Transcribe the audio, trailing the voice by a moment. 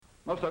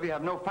Most of you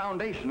have no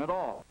foundation at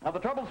all. Now, the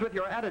trouble's with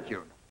your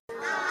attitude.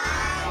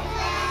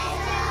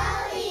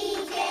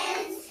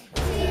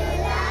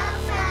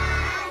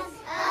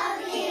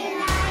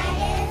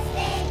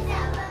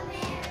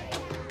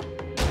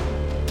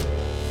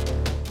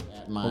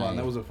 Hold on,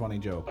 that was a funny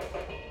joke.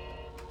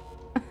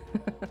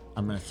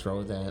 I'm gonna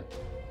throw that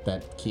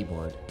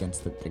keyboard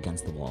against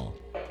the wall.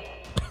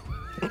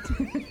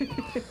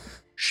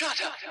 Shut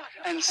up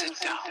and sit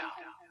down.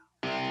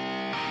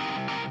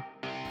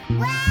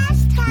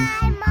 Last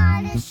time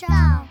on the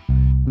show.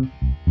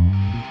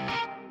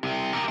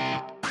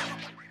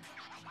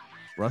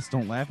 Russ,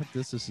 don't laugh at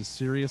this. This is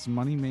serious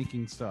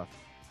money-making stuff.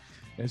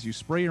 As you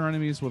spray your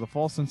enemies with a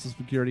false sense of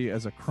security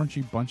as a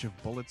crunchy bunch of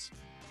bullets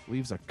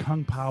leaves a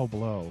kung pao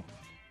blow.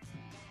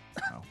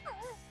 Wow.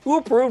 Who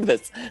approved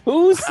this?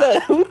 Who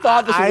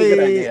thought this was a good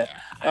idea?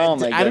 Oh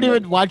my god! I didn't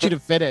even want you to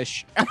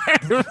finish.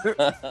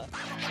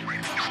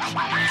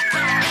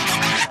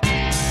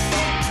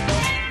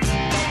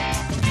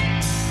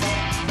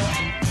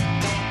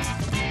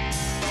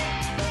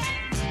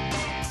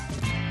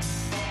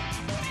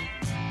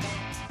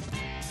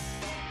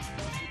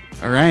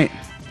 All right.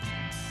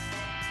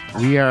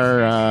 We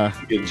are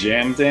Good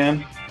jam,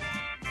 Dan.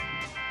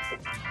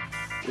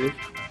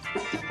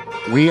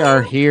 we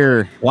are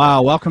here.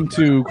 Wow, welcome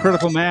to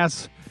Critical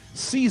Mass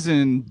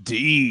Season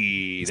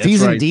D. That's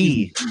Season right,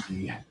 D. Season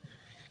D.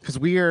 Because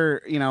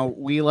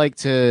we like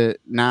to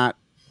not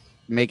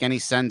make any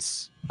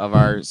sense of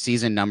our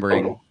season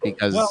numbering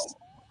because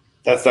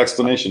That's the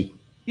explanation.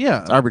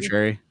 Yeah, it's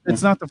arbitrary.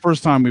 It's not the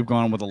first time we've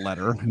gone with a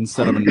letter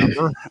instead of a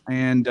number.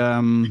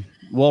 And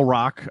well,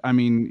 Rock, I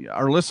mean,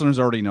 our listeners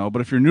already know,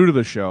 but if you're new to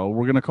the show,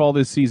 we're going to call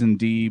this Season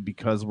D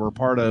because we're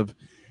part of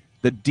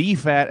the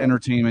DFAT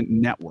Entertainment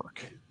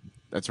Network.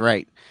 That's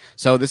right.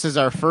 So this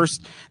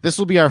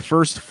will be our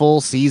first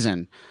full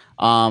season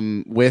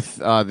with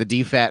the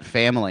DFAT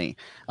family.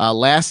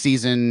 Last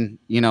season,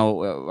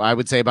 I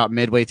would say about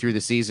midway through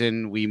the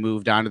season, we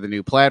moved on to the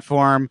new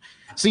platform.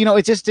 So,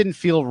 it just didn't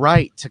feel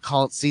right to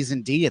call it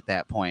Season D at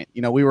that point.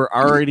 We were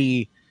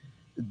already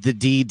the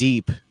D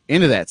deep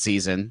into that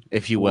season,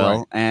 if you will,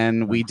 Right.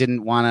 and we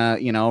didn't want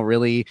to,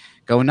 really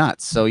go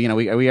nuts. So,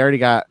 we already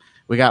got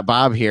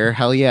Bob here.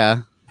 Hell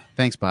yeah.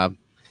 Thanks, Bob.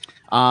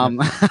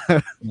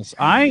 Yes,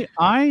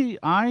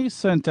 I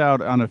sent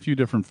out on a few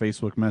different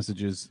Facebook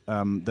messages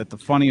that the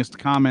funniest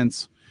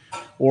comments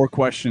or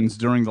questions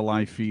during the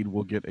live feed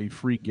will get a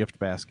free gift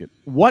basket.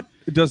 What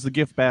does the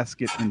gift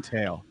basket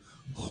entail?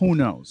 Who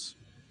knows?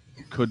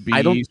 Could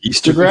be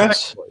Easter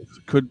grass?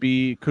 Could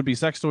be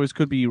sex toys.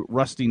 Could be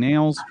rusty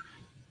nails.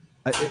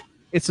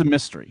 It's a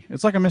mystery.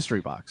 It's like a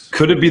mystery box.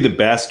 Could it be the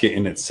basket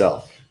in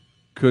itself?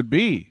 Could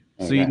be.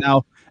 Okay. See,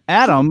 now,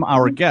 Adam,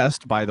 our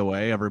guest, by the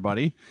way,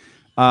 everybody.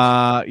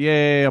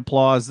 Yay,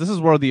 applause. This is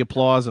where the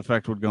applause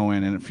effect would go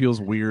in, and it feels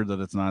weird that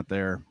it's not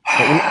there.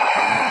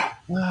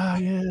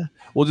 Yeah.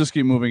 We'll just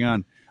keep moving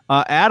on.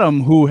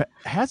 Adam, who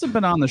hasn't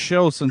been on the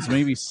show since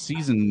maybe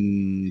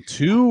season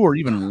 2 or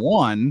even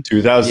 1.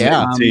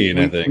 2018,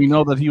 I think. We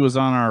know that he was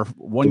on our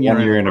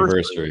one-year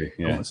anniversary.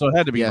 Yeah. So it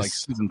had to be Yes. like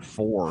season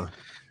 4.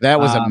 That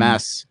was a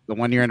mess. The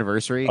 1-year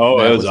anniversary. Oh,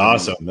 that it was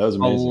awesome. That was A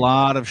amazing.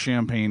 lot of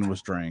champagne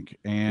was drank.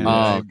 And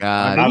Oh,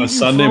 God. On a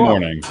Sunday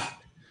morning.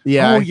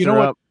 Yeah. Oh, I you know threw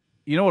what? up.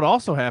 You know what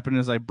also happened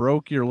is I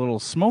broke your little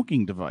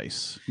smoking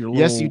device.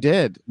 Yes, you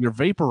did. Your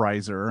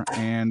vaporizer,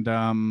 and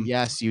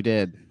Yes, you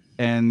did.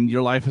 and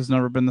your life has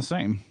never been the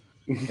same.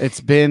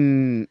 It's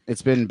been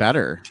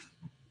better.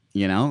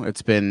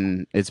 It's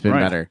been Right.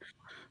 better.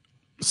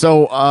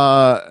 So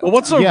Well,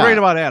 what's so yeah. great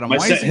about Adam? Why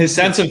is he- His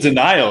sense of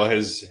denial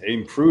has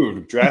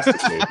improved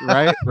drastically.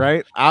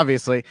 right,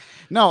 obviously.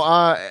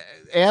 No,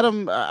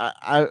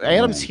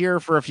 Adam's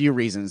here for a few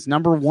reasons.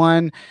 Number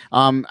one,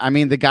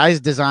 the guy's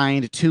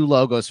designed 2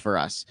 logos for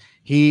us.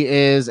 He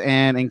is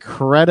an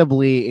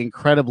incredibly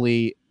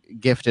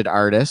gifted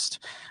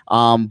artist.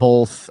 I'm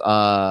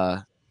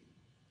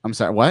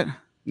sorry, what?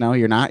 No,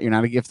 you're not. You're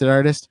not a gifted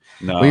artist.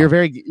 No. Well,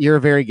 you're a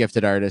very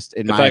gifted artist.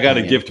 If I got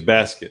a gift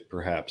basket,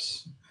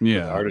 perhaps.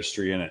 Yeah,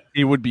 Artistry in it.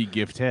 he would be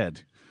gift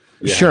head.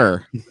 Yeah.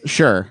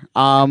 Sure.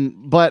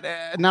 But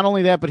not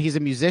only that, but he's a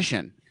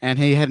musician, and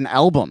he had an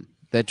album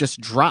that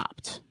just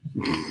dropped,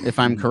 if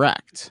I'm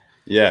correct.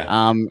 Yeah.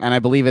 And I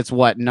believe it's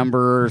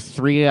number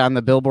 3 on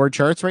the Billboard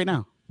charts right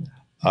now.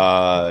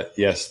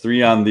 Yes,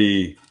 3 on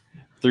the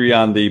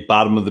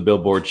bottom of the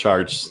Billboard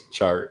chart.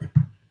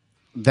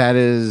 That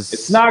is,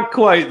 It's not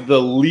quite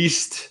the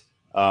least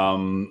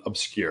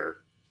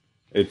obscure.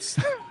 It's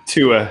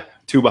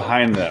 2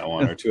 behind that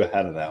one, or 2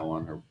 ahead of that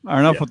one.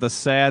 Enough with the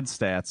sad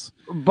stats.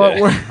 but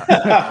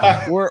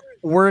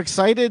we're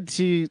excited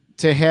to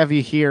have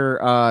you here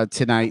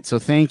tonight. So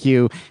thank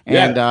you.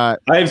 And I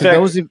in to fact,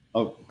 those of,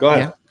 go ahead.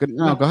 yeah, good,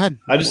 no, go ahead.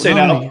 I just say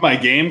now up my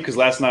game because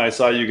last night I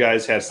saw you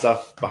guys had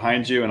stuff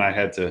behind you, and I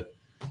had to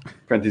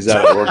print these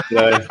out at work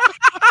today.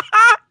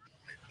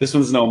 This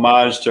one's an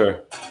homage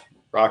to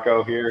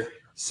Rocco here.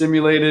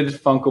 Simulated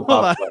Funko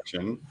Pop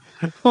collection.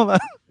 Hold on.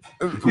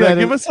 Yeah,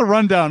 give us a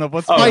rundown of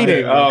what's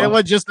Fighting. okay. It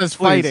was just as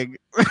Please. fighting.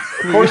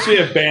 Of course, we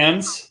have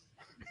bands.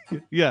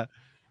 Yeah.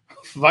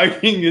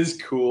 Fighting is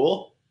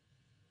cool.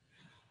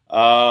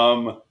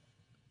 The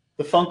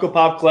Funko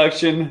Pop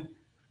collection,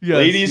 Yes,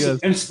 ladies, yes.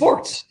 and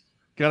sports.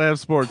 Gotta have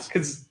sports.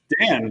 Because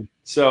Dan.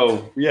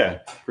 So yeah,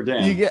 for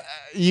Dan.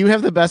 You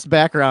have the best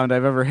background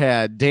I've ever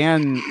had.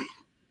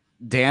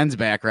 Dan's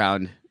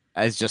background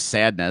is just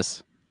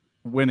sadness.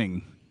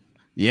 Winning.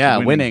 Yeah,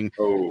 winning.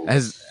 Oh.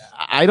 As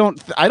I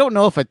don't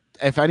know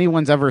if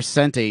anyone's ever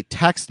sent a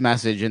text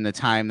message in the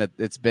time that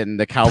it's been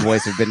the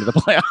Cowboys have been to the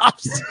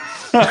playoffs.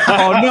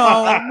 Oh no!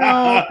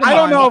 I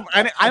don't know.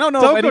 I don't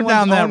know Don't if go anyone's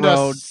down that owned a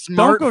road.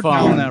 Don't go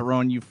down smartphone. that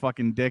road, you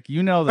fucking dick.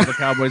 You know that the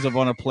Cowboys have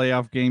won a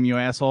playoff game, you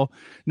asshole.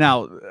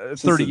 Now,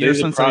 30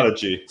 years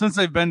Prodigy. since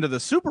they've been to the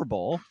Super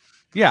Bowl.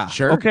 Yeah,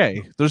 Sure.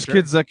 okay. There's Sure.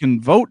 kids that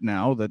can vote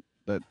now that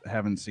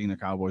haven't seen a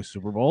Cowboys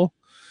Super Bowl.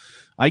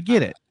 I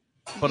get it.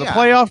 But Yeah. a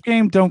playoff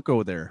game, don't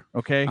go there.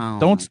 Okay, Oh,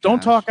 don't my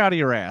talk out of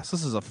your ass.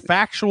 This is a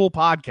factual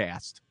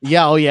podcast.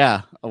 Yeah, oh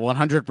yeah,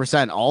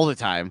 100% all the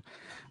time.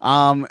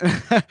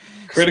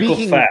 Critical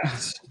speaking-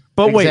 facts.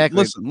 But wait,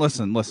 Exactly.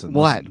 listen.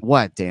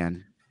 What,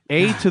 Dan?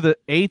 A to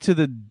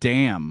the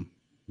damn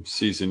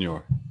Si,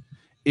 senor.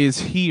 is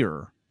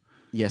here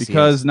Yes,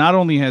 because not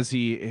only has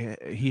he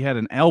had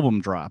an album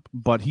drop,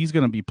 but he's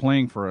going to be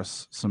playing for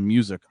us some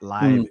music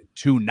live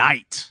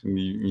tonight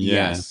Yeah.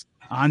 Yes.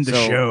 on the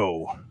So-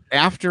 show.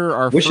 After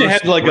our Wish first it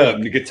had like break,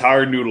 a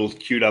guitar noodles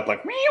queued up,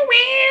 like maybe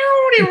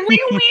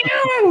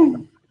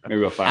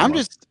we'll find I'm one.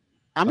 just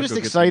I'll just go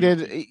get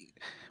excited.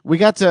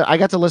 I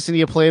got to listen to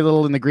you play a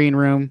little in the green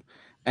room,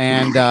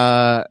 and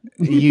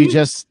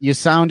you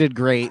sounded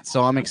great.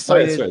 So I'm Oh,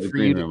 excited that's right, the for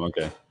you. green room.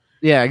 Okay,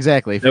 Yeah,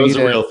 exactly. for that was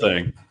you a to- real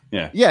thing.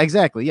 Yeah. Yeah,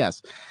 exactly.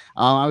 Yes,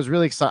 I was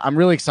really excited. I'm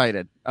really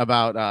excited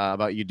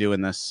about you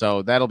doing this.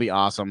 So that'll be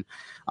awesome.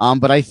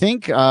 But I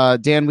think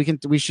Dan,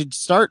 we should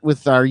start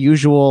with our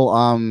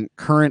usual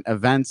current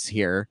events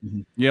here.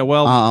 Yeah,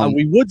 well,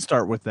 we would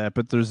start with that,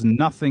 but there's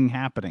nothing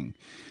happening.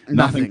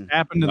 Nothing.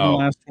 happened in the No.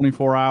 last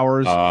 24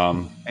 hours,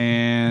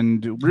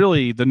 and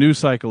really the news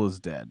cycle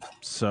is dead.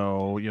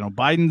 So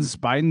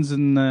Biden's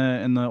in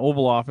the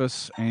Oval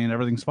Office, and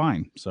everything's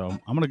fine. So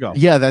I'm gonna go.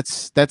 Yeah,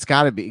 that's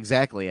got to be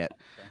exactly it.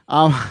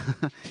 No,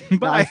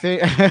 I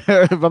think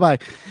bye-bye.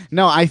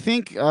 No, I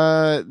think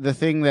the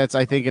thing that's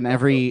I think in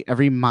every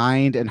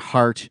mind and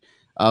heart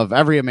of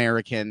every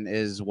American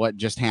is what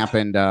just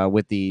happened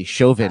with the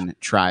Chauvin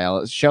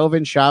trial.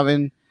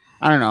 Chauvin.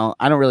 I don't know.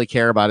 I don't really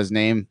care about his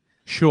name.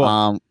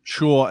 Sure,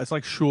 sure. It's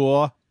like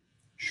sure,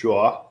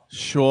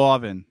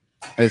 Chauvin.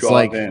 It's Sure,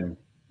 like then.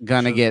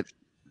 gonna get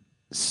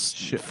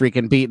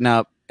freaking beaten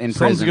up in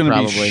Someone's prison gonna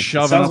probably. be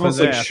shoving Sounds up his almost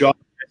like ass.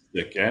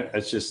 chauvinistic.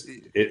 It's just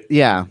it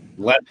Yeah.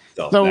 lets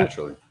itself So-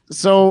 naturally.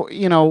 So,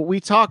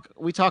 we talk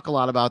a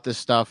lot about this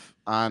stuff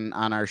on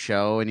our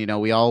show, and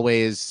we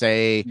always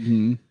say,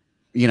 Mhm.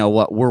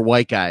 what we're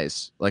white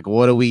guys. Like,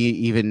 what do we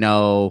even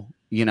know?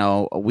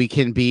 We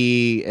can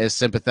be as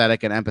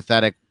sympathetic and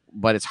empathetic,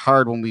 but it's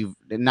hard when we've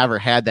never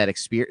had that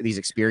these The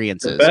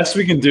experiences. best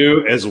we can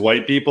do as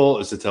white people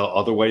is to tell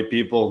other white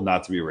people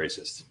not to be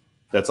racist.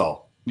 That's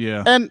all.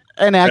 Yeah.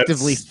 And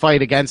actively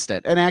fight against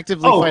it, and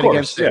actively Oh, of fight course.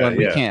 against it Yeah, when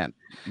we yeah. can.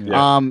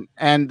 Yeah.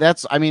 And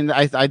that's,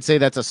 I'd say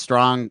that's a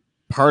strong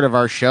part of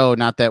our show.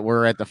 Not that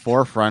we're at the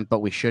forefront, but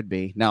we should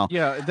be. No,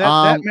 Yeah,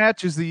 that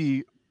matches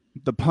the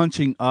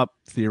punching up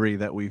theory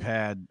that we've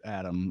had,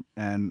 Adam.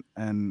 And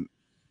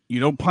you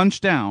don't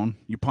punch down,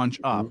 you punch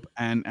up.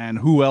 And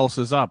who else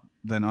is up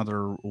than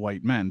other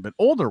white men, but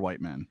older white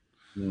men.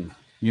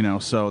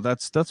 So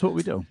that's what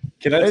we do.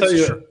 Can I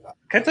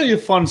tell you a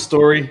fun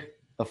story?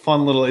 A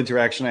fun little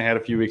interaction I had a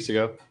few weeks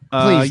ago.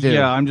 Please do.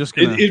 Yeah, I'm just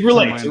gonna. It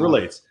relates. It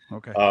relates.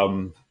 Okay.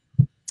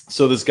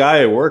 So this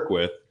guy I work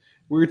with,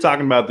 we were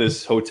talking about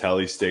this hotel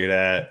he stayed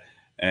at,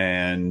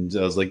 and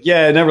I was like,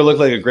 "Yeah, it never looked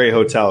like a great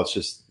hotel. It's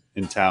just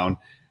in town."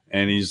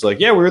 And he's like,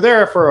 "Yeah, we were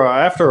there for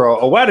after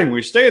a wedding.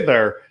 We stayed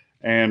there,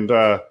 and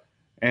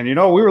we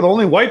were the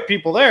only white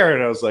people there."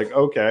 And I was like,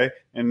 "Okay,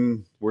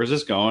 and where's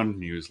this going?"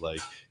 And he was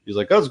like,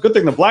 "Oh, it's a good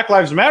thing the Black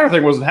Lives Matter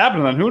thing wasn't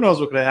happening. Then who knows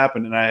what could have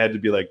happened?" And I had to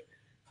be like,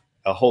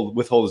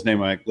 withhold his name.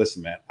 I'm like,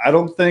 "Listen, man, I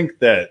don't think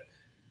that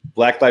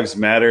Black Lives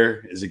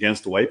Matter is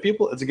against white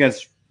people. It's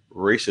against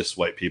racist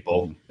white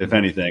people, if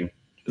anything,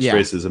 just Yeah.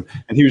 racism."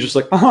 And he was just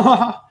like,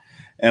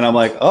 and I'm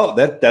like, "Oh,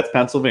 that's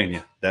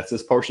Pennsylvania. That's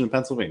this portion of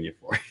Pennsylvania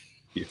for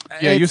you."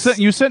 Yeah, you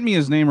sent me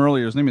his name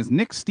earlier. His name is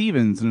Nick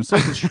Stevens, and his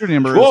social security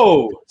number is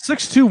Whoa,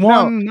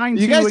 621-9283.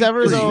 You guys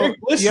ever though?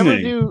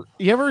 Listening.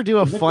 You ever do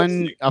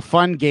a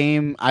fun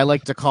game I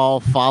like to call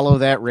Follow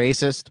That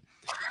Racist,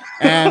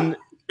 and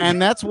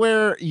that's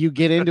where you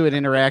get into an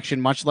interaction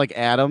much like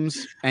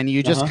Adams, and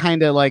you just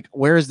kind of like,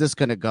 where is this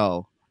going to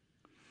go?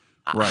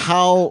 Right.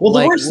 How? well, the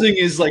like, worst thing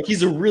is like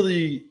he's a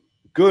really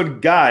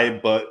good guy,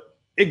 but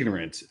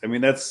ignorant. I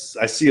mean, I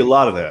see a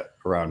lot of that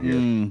around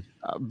here.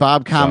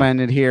 Bob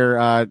commented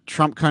here,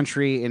 Trump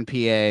country in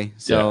PA.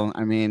 So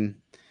I mean,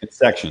 In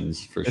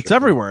sections for It's sure.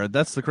 everywhere.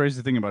 That's the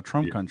crazy thing about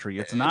Trump country.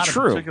 It's not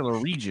True. a particular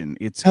region.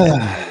 It's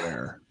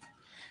everywhere.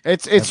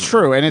 it's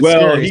true, and it's Well,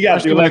 scary, he got the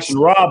especially when election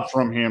robbed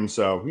from him,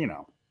 so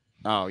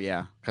Oh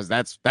yeah, because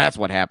that's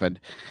what happened.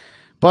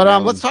 But Yeah.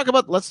 let's talk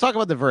about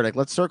the verdict.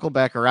 Let's circle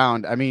back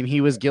around. I mean,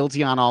 he was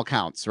guilty on all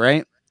counts,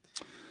 right?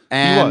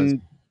 And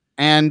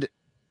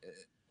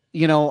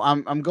you know,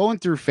 I'm going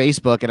through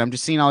Facebook and I'm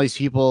just seeing all these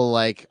people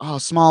like, oh,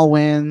 small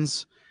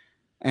wins,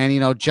 and you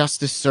know,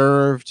 justice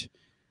served,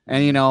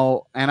 and you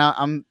know, and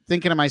I'm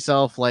thinking to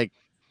myself like,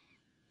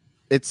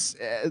 it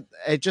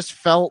just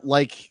felt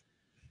like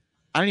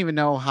I don't even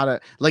know how to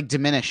like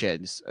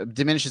diminishes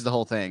the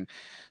whole thing.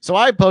 So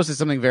I posted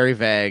something very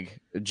vague.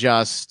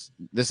 Just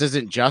this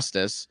isn't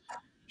justice.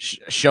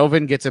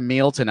 Chauvin gets a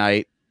meal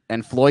tonight,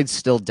 and Floyd's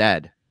still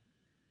dead.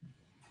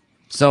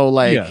 So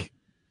like,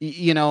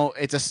 you know,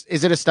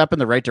 is it a step in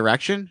the right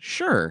direction?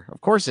 Sure,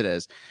 of course it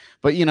is.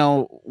 But you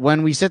know,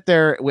 when we sit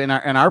there in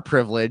our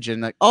privilege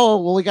and like,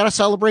 oh well, we got to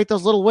celebrate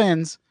those little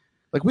wins.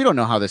 Like we don't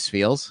know how this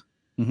feels.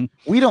 Mm-hmm.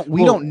 We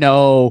don't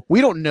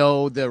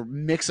know the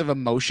mix of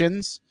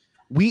emotions.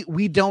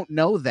 We don't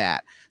know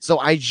that. So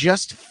I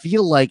just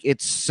feel like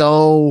it's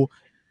so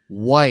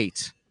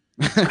white.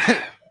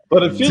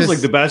 But it feels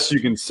like the best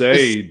you can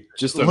say,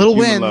 just on a little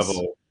human wins.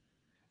 level.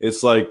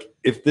 It's like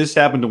if this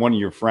happened to one of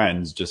your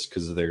friends just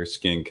because of their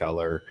skin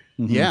color,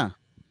 Yeah.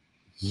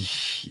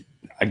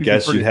 I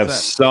guess pretty you'd have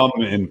upset. some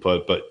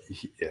input, but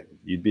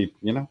you'd be,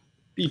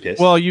 be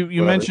pissed. Well, you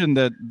Whatever. mentioned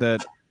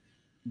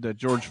that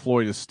George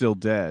Floyd is still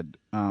dead,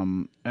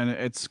 and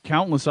it's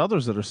countless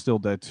others that are still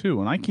dead too,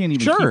 and I can't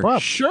even keep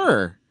up.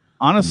 Sure.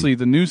 Honestly,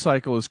 the news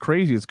cycle is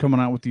crazy. It's coming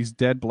out with these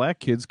dead black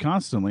kids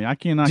constantly. I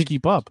cannot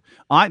keep up.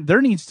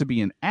 There needs to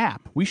be an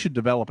app. We should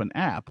develop an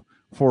app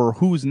for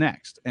who's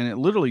next, and it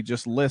literally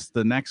just lists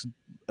the next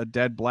a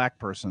dead black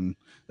person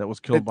that was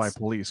killed by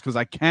police. Because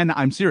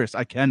I'm serious.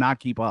 I cannot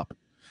keep up.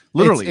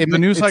 Literally, the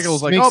news cycle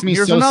is like, oh,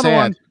 here's so another sad.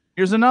 one.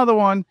 Here's another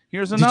one.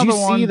 Here's another Did you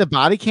one. see the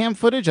body cam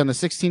footage on the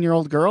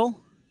 16-year-old girl?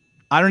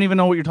 I don't even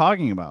know what you're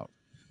talking about.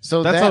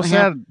 So That's that how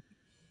sad.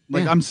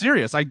 Like, Yeah. I'm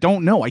serious. I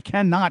don't know. I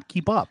cannot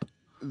keep up.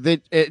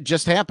 That it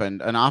just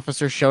happened. An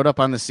officer showed up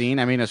on the scene.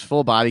 I mean, it's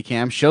full body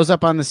cam. Shows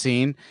up on the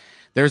scene.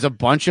 There's a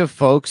bunch of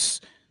folks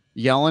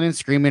yelling and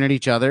screaming at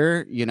each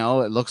other. You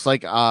know, it looks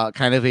like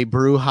kind of a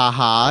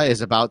brouhaha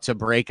is about to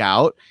break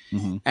out.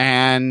 Mm-hmm.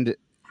 And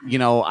you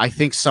know, I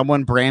think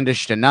someone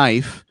brandished a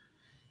knife,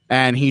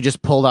 and he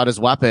just pulled out his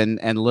weapon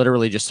and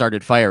literally just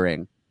started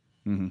firing.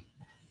 Mm-hmm.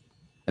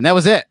 And that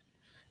was it.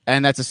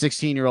 And that's a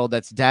 16-year-old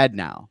that's dead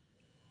now.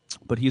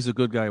 But he's a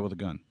good guy with a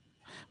gun.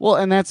 Well,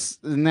 and that's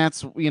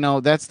you know,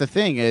 that's the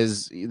thing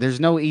is there's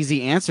no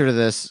easy answer to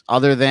this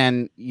other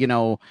than, you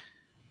know,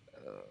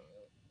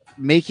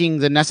 making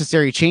the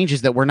necessary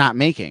changes that we're not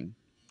making.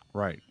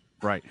 Right.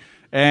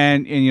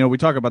 And you know, we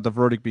talk about the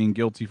verdict being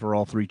guilty for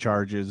all three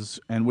charges,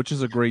 and which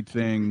is a great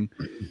thing.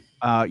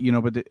 You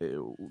know, but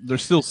they're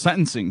still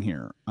sentencing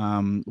here.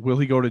 Will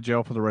he go to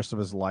jail for the rest of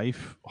his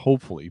life?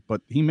 Hopefully,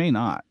 but he may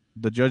not.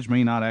 The judge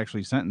may not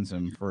actually sentence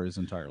him for his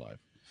entire life.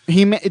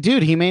 He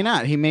may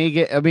not. He may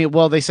get. I mean,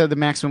 well, they said the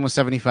maximum was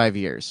 75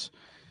 years.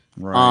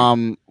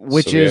 Right.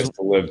 Which so he is has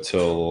to live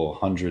till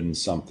 100 and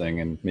something,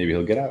 and maybe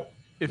he'll get out.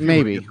 If he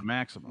maybe would get the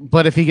maximum.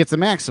 But if he gets the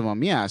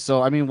maximum, yeah.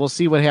 So I mean, we'll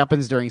see what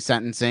happens during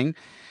sentencing.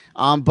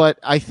 But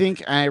I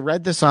think I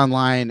read this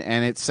online,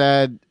 and it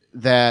said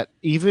that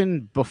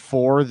even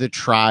before the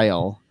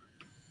trial,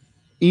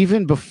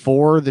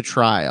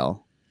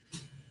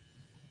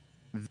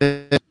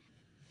 this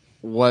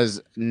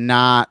was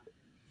not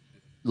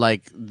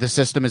like the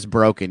system is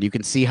broken. You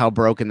can see how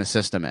broken the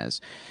system is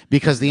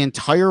because the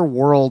entire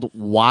world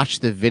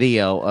watched the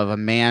video of a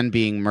man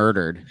being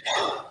murdered,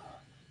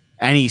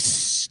 and he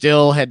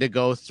still had to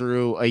go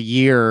through a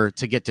year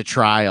to get to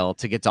trial,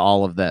 to get to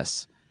all of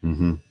this.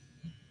 Mm-hmm.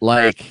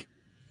 Like,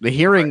 the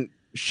hearing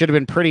should have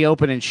been pretty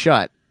open and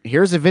shut.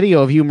 Here's a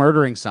video of you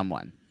murdering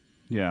someone.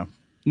 Yeah.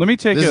 Let me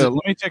take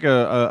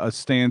a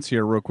stance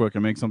here real quick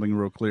and make something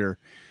real clear.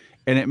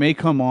 And it may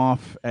come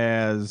off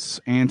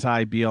as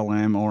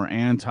anti-BLM or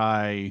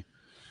anti,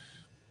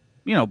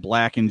 you know,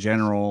 black in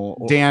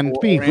general. Dan,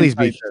 please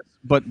be.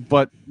 But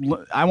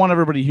I want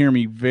everybody to hear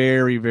me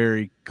very,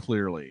 very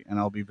clearly, and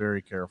I'll be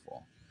very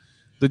careful.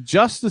 The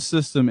justice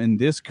system in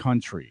this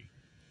country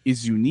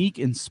is unique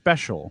and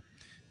special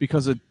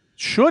because it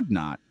should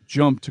not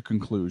jump to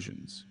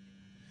conclusions.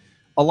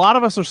 A lot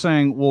of us are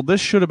saying, well,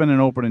 this should have been an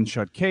open and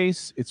shut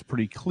case. It's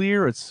pretty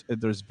clear.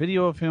 There's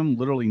video of him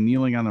literally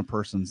kneeling on a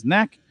person's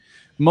neck.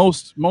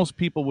 Most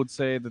people would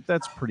say that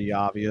that's pretty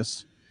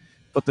obvious.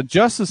 But the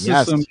justice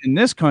system in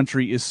this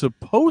country is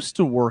supposed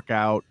to work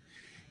out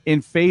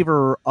in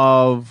favor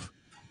of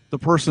the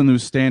person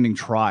who's standing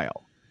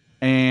trial.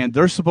 And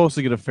they're supposed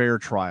to get a fair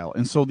trial.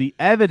 And so the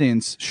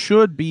evidence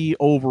should be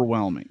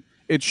overwhelming.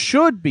 It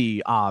should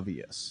be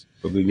obvious.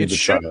 But they need the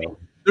trial.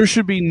 There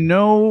should be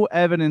no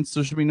evidence.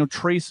 There should be no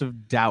trace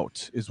of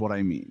doubt, is what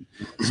I mean.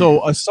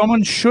 So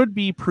someone should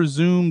be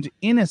presumed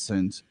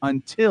innocent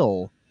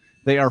until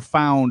they are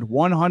found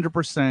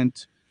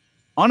 100%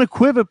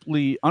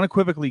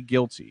 unequivocally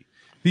guilty.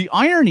 The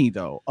irony,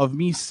 though, of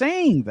me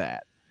saying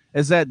that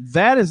is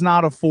that is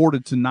not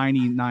afforded to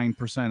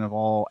 99% of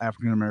all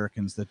African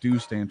Americans that do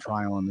stand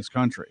trial in this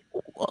country.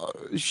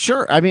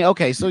 Sure. I mean,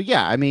 okay. So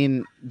yeah, I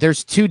mean,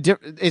 there's two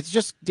different. It's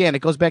just Dan. It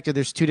goes back to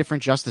there's two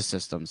different justice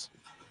systems.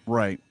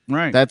 Right.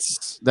 Right.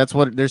 That's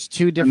what. There's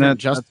two different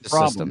justice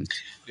systems.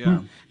 Yeah.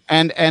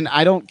 And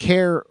I don't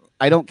care.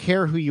 I don't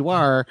care who you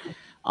are.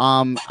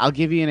 I'll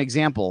give you an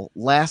example.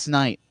 Last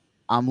night,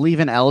 I'm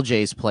leaving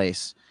LJ's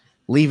place,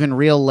 leaving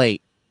real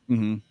late.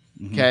 Mm-hmm.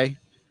 Mm-hmm. Okay.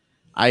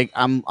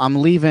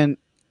 I'm leaving,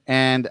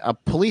 and a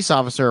police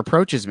officer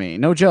approaches me.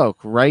 No joke.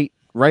 Right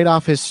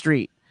off his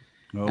street.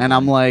 Okay. And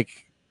I'm like,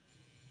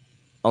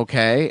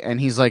 okay. And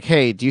he's like,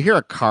 hey, do you hear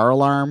a car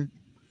alarm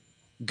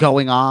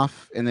going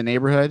off in the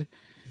neighborhood?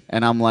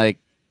 And I'm like,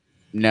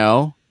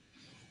 no.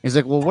 He's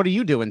like, well, what are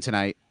you doing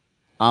tonight?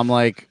 I'm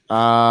like,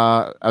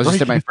 I was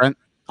just at my friend.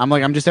 I'm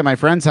like, I'm just at my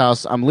friend's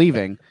house. I'm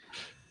leaving.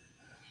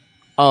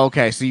 Oh,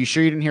 okay. So you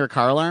sure you didn't hear a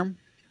car alarm?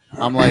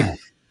 I'm like,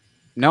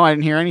 no, I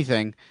didn't hear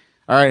anything.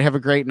 All right. Have a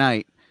great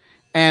night.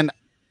 And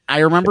I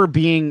remember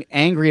being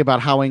angry about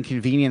how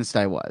inconvenienced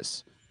I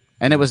was.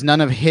 And it was none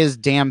of his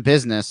damn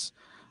business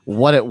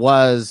what it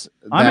was.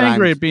 I'm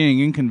angry at being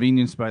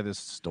inconvenienced by this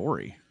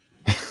story.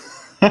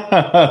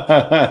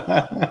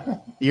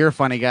 You're a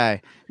funny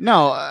guy.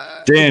 No,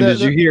 Dan,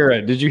 did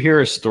you hear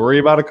a story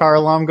about a car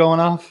alarm going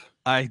off?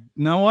 I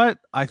know what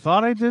I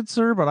thought I did,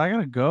 sir, but I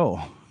gotta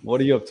go.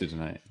 What are you up to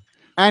tonight?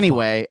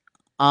 Anyway,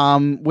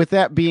 with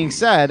that being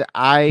said,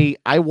 I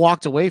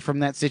walked away from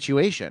that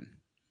situation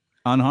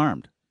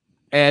Unharmed.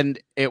 and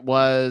it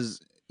was,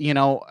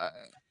 what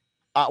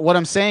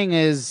I'm saying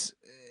is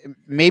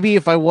maybe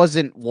if I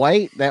wasn't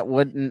white, that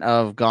wouldn't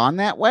have gone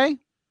that way.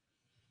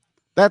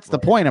 That's the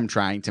point I'm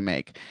trying to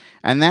make.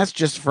 And that's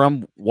just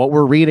from what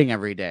we're reading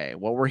every day,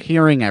 what we're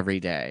hearing every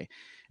day.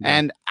 Yeah.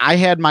 And I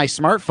had my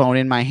smartphone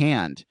in my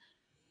hand.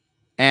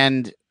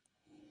 And,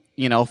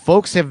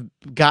 folks have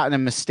gotten a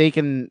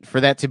mistaken for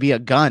that to be a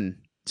gun,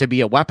 to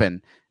be a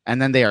weapon,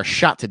 and then they are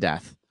shot to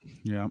death.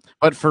 Yeah.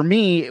 But for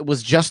me, it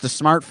was just a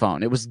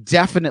smartphone. It was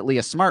definitely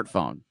a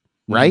smartphone,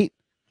 right?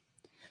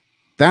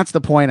 That's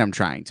the point I'm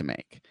trying to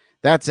make.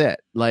 That's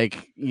it.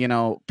 Like,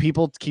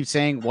 people keep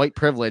saying white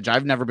privilege.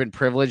 I've never been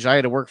privileged. I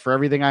had to work for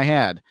everything I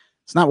had.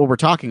 It's not what we're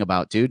talking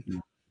about, dude.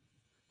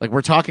 Like,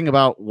 we're talking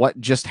about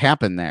what just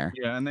happened there.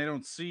 Yeah, and they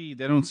don't see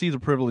the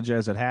privilege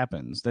as it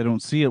happens. They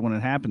don't see it when it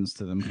happens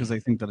to them because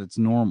they think that it's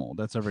normal.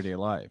 That's everyday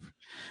life.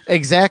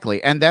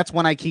 Exactly. And that's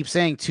when I keep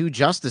saying two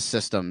justice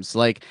systems.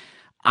 Like,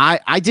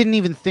 I didn't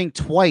even think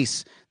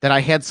twice that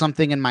I had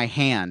something in my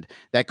hand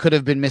that could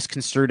have been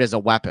misconstrued as a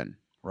weapon.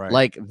 Right.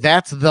 Like,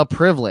 that's the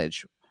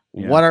privilege.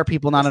 Yeah. What are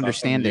people not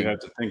understanding? You have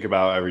to think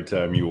about every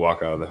time you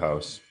walk out of the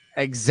house.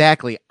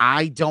 Exactly.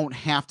 I don't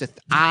have to.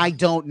 I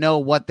don't know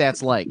what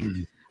that's like.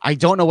 I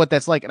don't know what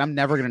that's like, and I'm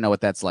never going to know what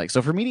that's like.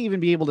 So for me to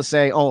even be able to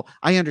say, oh,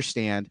 I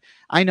understand.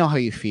 I know how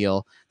you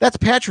feel. That's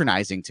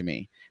patronizing to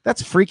me.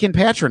 That's freaking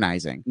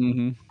patronizing.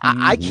 Mm-hmm.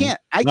 I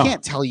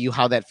can't tell you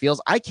how that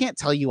feels. I can't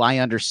tell you I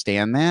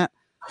understand that.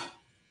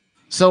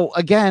 So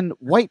again,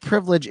 white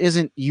privilege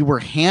isn't you were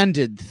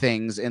handed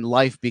things in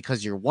life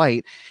because you're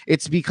white.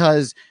 It's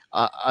because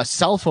a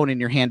cell phone in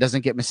your hand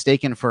doesn't get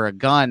mistaken for a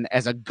gun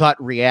as a gut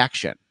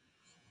reaction.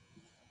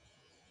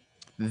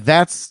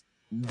 That's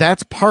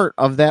part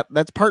of that.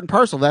 That's part and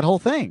parcel of that whole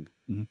thing.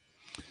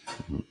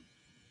 Mm-hmm.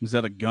 Is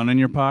that a gun in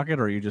your pocket,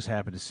 or are you just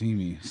happy to see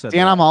me?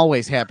 Dan, I'm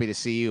always happy to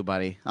see you,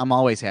 buddy. I'm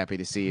always happy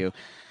to see you.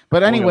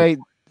 But anyway,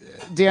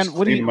 Dan,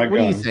 what do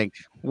you think?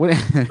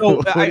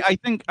 So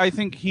I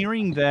think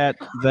hearing that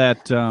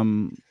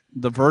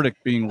the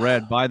verdict being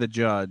read by the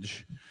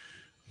judge,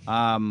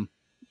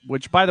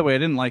 which by the way I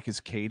didn't like his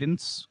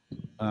cadence.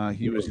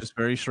 He was just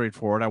very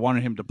straightforward. I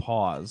wanted him to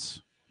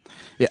pause.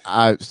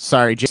 Yeah,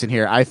 sorry, Jason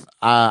here.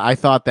 I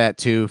thought that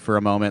too for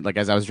a moment. Like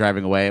as I was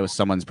driving away, it was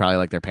someone's probably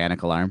like their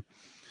panic alarm.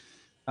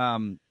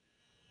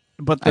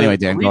 But anyway,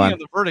 Dan, go on.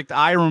 The verdict,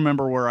 I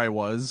remember where I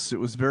was. It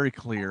was very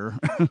clear.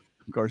 Of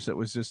course, it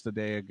was just a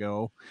day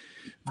ago,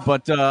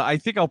 but I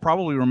think I'll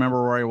probably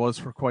remember where I was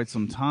for quite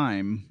some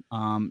time.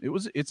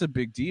 It's a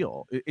big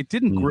deal. It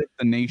didn't grip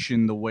the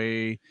nation the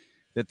way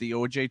that the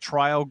OJ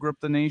trial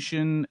gripped the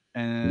nation,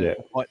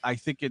 but I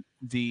think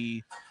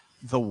the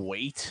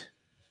weight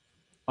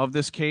of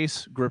this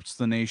case grips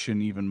the nation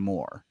even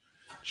more.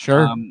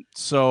 Sure.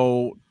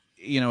 So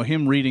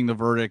him reading the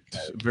verdict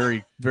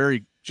very,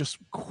 very just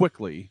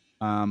quickly.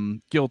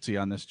 Guilty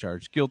on this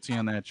charge. Guilty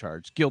on that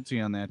charge. Guilty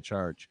on that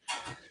charge.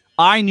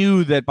 I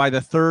knew that by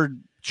the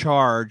third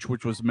charge,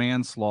 which was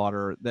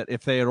manslaughter, that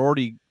if they had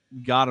already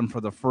got him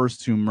for the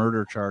first two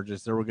murder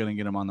charges, they were going to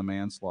get him on the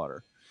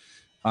manslaughter.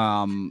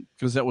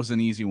 Because that was an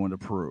easy one to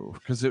prove.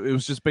 Because it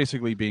was just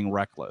basically being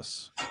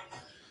reckless.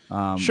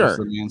 Sure. Was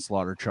the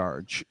manslaughter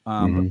charge.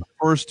 But the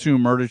first two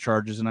murder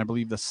charges, and I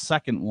believe the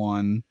second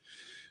one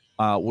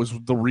was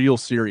the real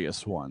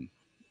serious one,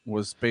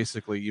 was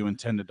basically you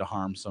intended to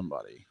harm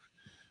somebody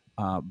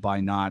by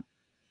not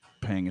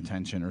paying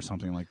attention or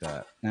something like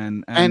that.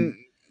 And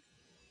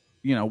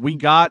we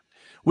got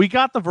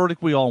the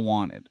verdict we all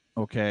wanted.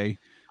 Okay.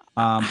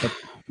 But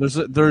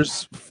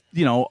There's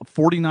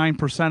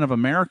 49% of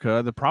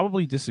America that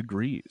probably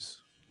disagrees.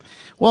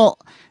 Well,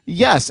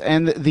 yes,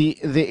 and the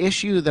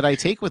issue that I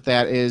take with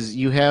that is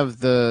you have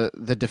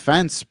the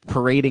defense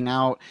parading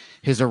out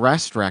his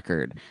arrest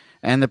record,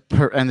 and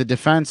the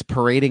defense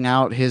parading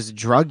out his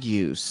drug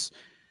use.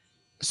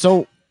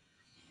 So,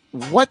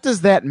 what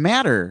does that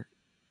matter?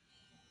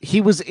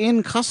 He was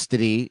in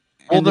custody.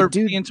 Well, and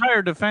the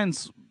entire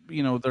defense,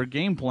 their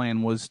game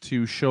plan was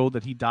to show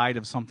that he died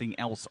of something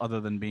else other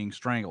than being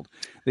strangled.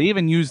 They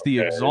even used the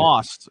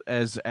exhaust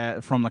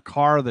from the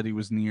car that he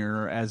was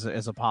near as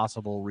a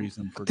possible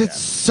reason for that's death.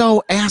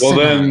 so asinine.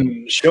 Well,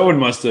 then Schoen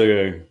must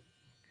have.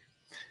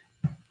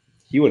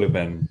 He would have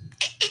been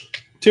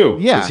too.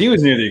 Yeah. Because he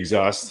was near the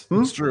exhaust.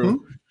 It's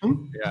true.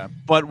 Yeah,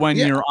 but when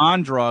you're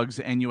on drugs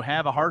and you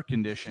have a heart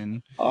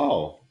condition,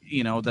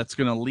 that's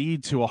going to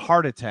lead to a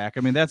heart attack.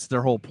 I mean, that's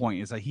their whole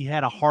point, is that he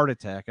had a heart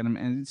attack,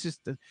 and it's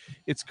just,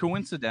 it's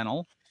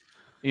coincidental,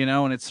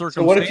 and it's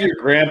circumstantial. So what if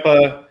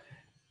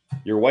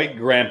your white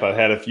grandpa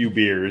had a few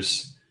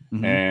beers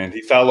and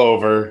he fell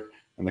over,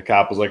 and the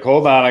cop was like,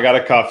 "Hold on, I got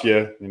to cuff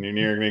you," and you're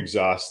near an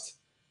exhaust,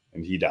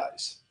 and he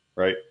dies,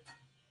 right?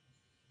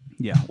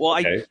 Yeah.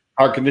 Well,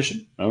 heart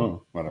condition.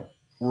 Oh, whatever.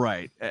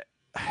 Right.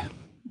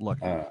 Look,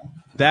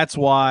 that's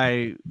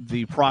why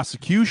the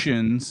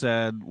prosecution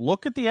said,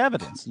 look at the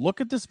evidence.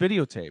 Look at this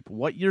videotape.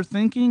 What you're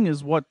thinking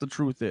is what the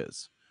truth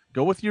is.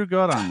 Go with your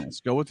gut on this.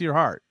 Go with your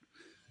heart.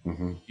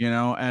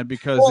 And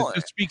because it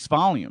just speaks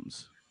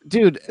volumes.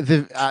 Dude,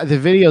 the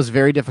video is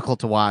very difficult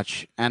to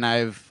watch, and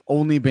I've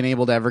only been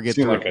able to ever get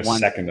through like a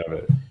second of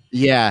it.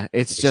 Yeah,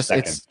 it's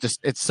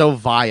so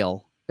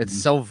vile.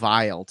 It's so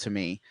vile to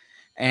me,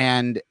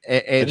 and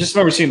I just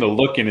remember seeing the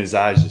look in his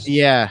eyes.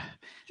 Yeah.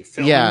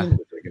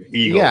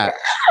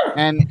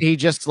 And he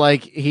just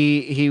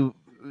he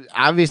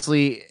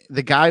obviously,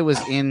 the guy was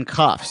in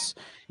cuffs.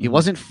 He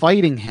wasn't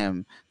fighting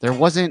him.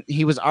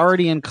 He was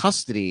already in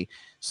custody.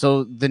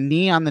 So the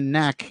knee on the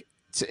neck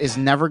is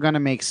never going to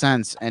make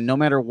sense. And no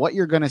matter what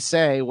you're going to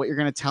say, what you're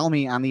going to tell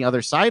me on the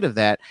other side of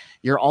that,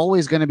 you're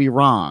always going to be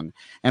wrong.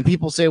 And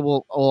people say,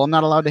 well, I'm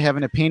not allowed to have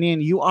an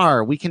opinion. You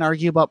are. We can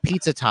argue about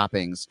pizza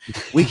toppings.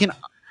 We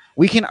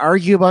can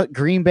argue about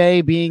Green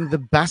Bay being the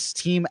best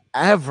team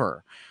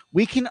ever.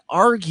 We can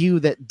argue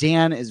that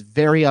Dan is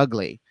very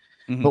ugly,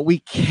 but we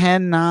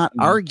cannot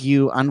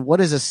argue on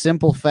what is a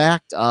simple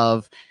fact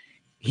of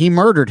he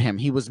murdered him.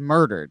 He was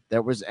murdered.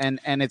 And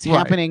it's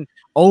happening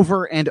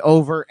over and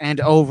over and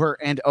over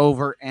and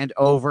over and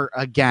over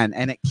again,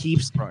 and it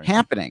keeps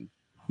happening.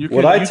 You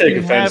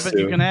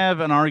can have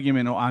an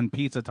argument on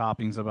pizza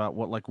toppings about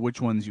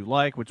which ones you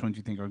like, which ones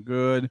you think are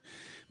good,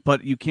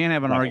 but you can't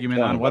have an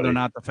argument on whether or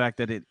not the fact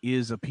that it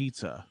is a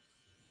pizza.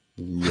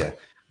 Yeah.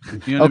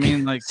 You know what I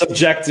mean? Like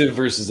subjective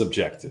versus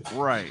objective.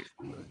 Right.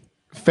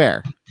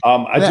 Fair.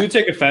 I do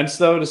take offense,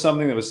 though, to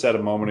something that was said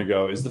a moment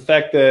ago, is the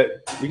fact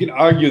that we can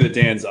argue that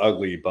Dan's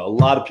ugly, but a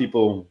lot of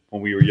people,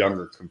 when we were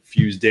younger,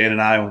 confused Dan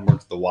and I when we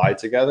worked at the Y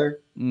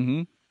together.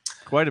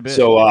 Quite a bit.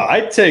 So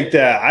I take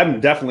that. I'm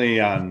definitely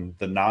on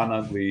the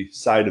non-ugly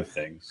side of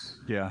things.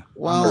 Yeah.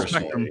 Well,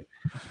 personally,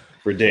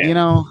 for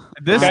Dan.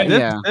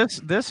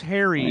 This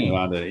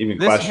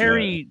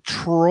hairy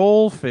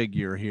troll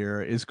figure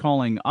here is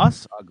calling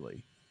us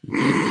ugly.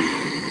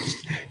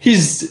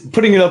 He's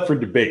putting it up for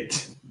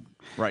debate.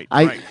 Right.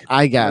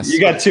 I guess you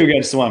got 2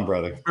 against 1,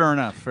 brother. Fair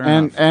enough.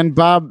 And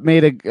Bob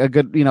made a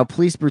good,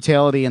 police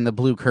brutality and the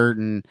blue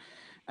curtain,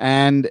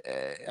 and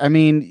I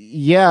mean,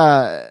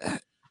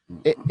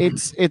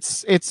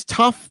 it's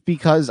tough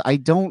because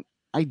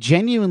I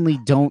genuinely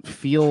don't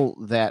feel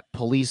that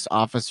police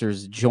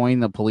officers join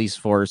the police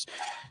force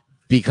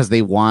because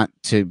they want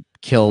to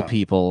kill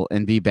people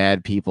and be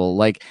bad people.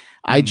 Like,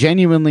 I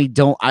genuinely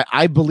don't.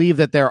 I believe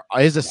that there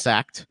is a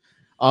sect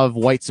of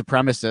white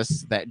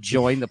supremacists that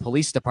join the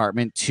police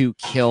department to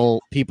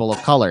kill people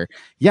of color.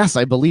 Yes,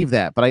 I believe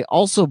that. But I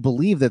also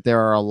believe that there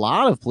are a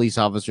lot of police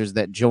officers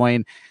that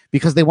join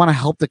because they want to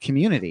help the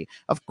community.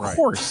 Of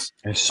course.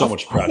 There's so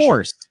much pressure. Of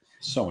course.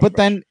 So much but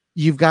pressure. Then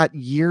you've got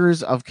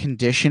years of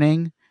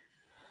conditioning.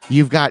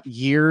 You've got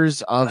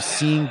years of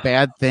seeing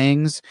bad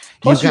things.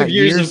 Plus, you have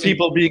years of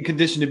people being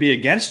conditioned to be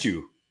against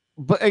you.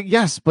 But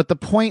yes, but the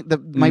point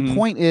my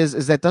point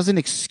is that doesn't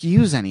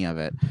excuse any of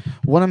it.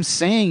 What I'm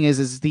saying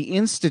is the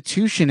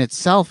institution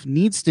itself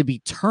needs to be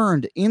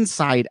turned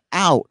inside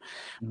out.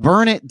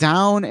 Burn it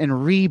down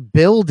and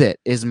rebuild it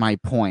is my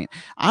point.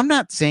 I'm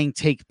not saying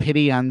take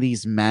pity on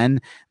these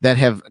men that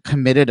have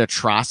committed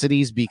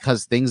atrocities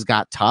because things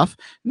got tough.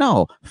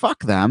 No,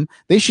 fuck them.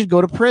 They should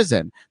go to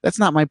prison. That's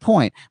not my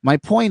point. My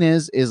point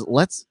is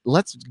let's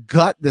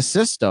gut the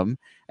system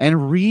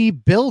and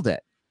rebuild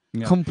it.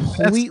 Yeah.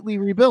 Completely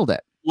rebuild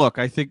it. Look,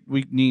 I think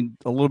we need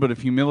a little bit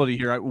of humility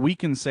here. We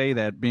can say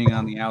that being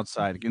on the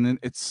outside, and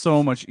it's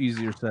so much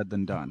easier said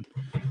than done.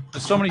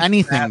 There's so many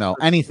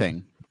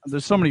anything.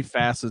 There's so many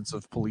facets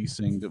of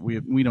policing that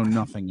we know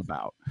nothing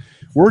about.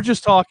 We're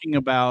just talking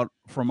about,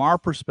 from our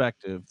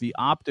perspective, the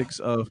optics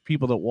of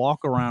people that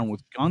walk around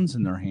with guns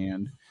in their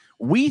hand.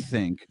 We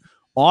think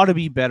ought to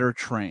be better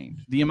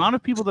trained. The amount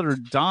of people that are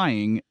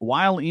dying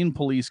while in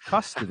police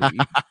custody.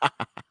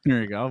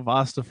 Here you go,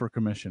 Vasta for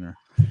commissioner.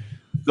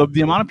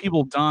 The amount of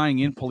people dying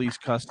in police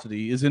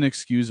custody is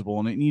inexcusable,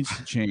 and it needs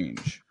to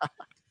change.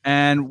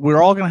 And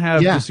we're all going to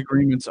have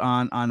disagreements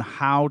on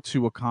how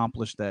to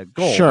accomplish that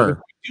goal. Sure. But if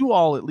we do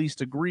all at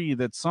least agree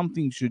that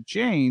something should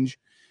change,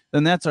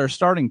 then that's our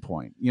starting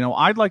point.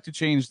 I'd like to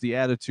change the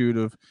attitude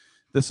of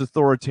this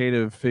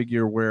authoritative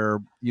figure where,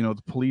 the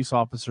police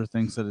officer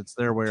thinks that it's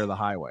their way or the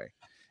highway.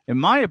 In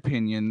my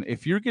opinion,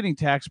 if you're getting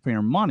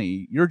taxpayer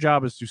money, your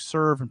job is to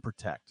serve and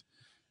protect,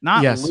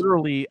 not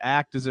literally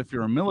act as if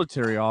you're a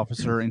military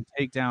officer and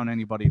take down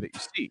anybody that you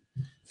see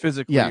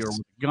physically or with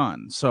a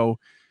gun. So,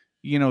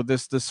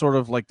 this sort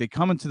of like they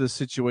come into this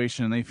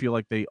situation and they feel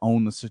like they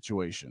own the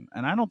situation.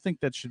 And I don't think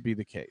that should be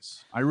the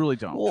case. I really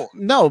don't. Well,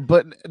 no,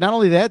 but not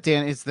only that,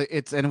 Dan,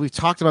 and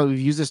we've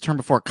used this term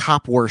before,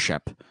 cop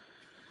worship.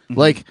 Mm-hmm.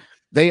 Like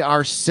they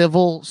are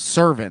civil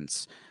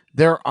servants.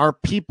 There are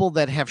people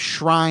that have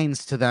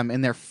shrines to them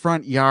in their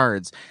front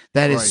yards.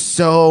 That is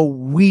so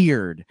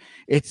weird.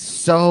 It's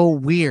so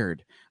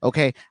weird.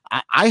 Okay,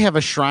 I have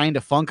a shrine to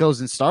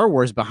Funkos and Star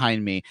Wars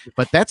behind me,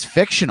 but that's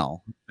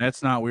fictional.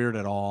 That's not weird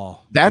at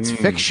all. That's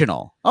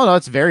fictional. Oh, no,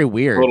 it's very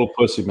weird. Total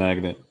pussy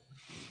magnet.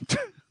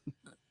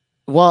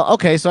 Well,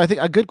 okay, so I think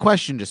a good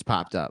question just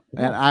popped up,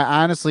 and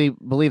I honestly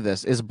believe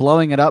this. Is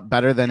blowing it up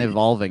better than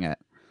evolving it?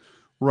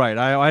 Right.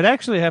 I'd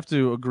actually have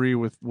to agree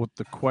with what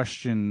the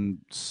question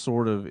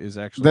sort of is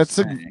actually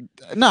saying.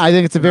 I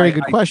think it's a very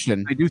good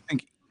question. I do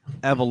think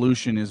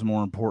evolution is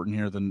more important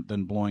here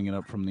than blowing it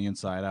up from the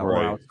inside out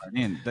or outside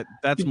in.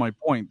 That's my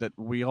point, that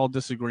we all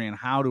disagree on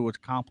how to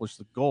accomplish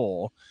the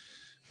goal,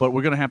 but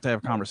we're going to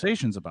have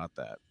conversations about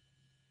that.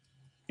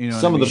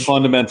 Some of the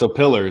fundamental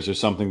pillars are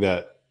something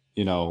that,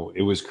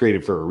 it was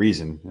created for a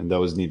reason, and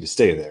those need to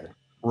stay there.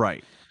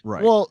 Right.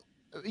 Well,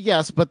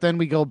 yes, but then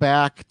we go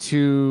back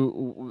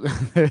to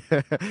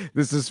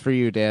this is for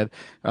you, Dad,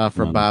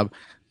 from Bob.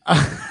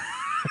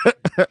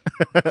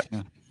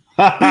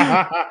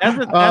 As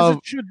it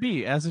should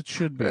be.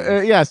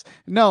 Yes.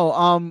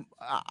 No.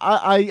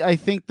 I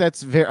think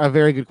that's a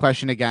very good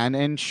question again.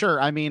 And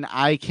sure, I mean,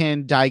 I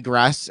can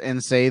digress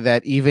and say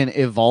that even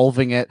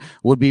evolving it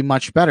would be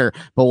much better.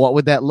 But what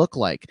would that look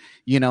like?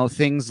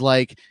 Things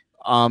like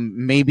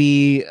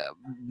maybe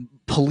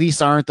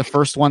police aren't the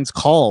first ones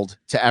called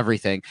to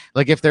everything.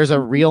 Like if there's a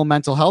real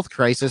mental health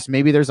crisis,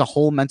 maybe there's a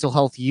whole mental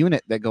health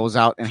unit that goes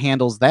out and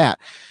handles that.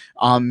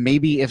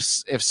 Maybe if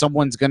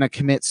someone's going to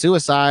commit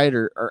suicide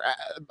or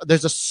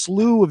there's a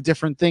slew of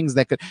different things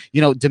that could,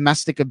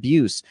 domestic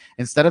abuse,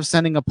 instead of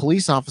sending a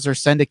police officer,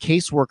 send a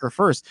caseworker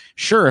first.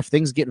 Sure. If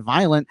things get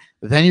violent,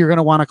 then you're going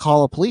to want to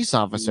call a police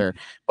officer.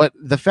 But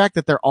the fact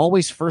that they're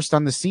always first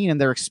on the scene and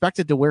they're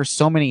expected to wear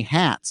so many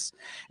hats,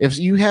 if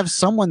you have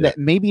someone that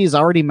maybe is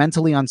already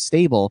mentally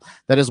unstable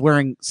that is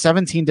wearing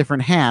 17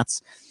 different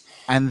hats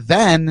and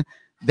then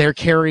they're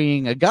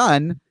carrying a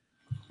gun,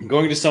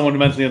 going to someone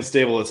mentally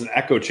unstable, it's an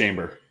echo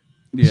chamber.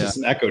 It's just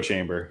an echo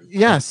chamber.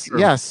 Yes,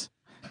 yes.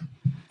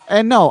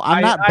 And no,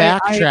 I'm not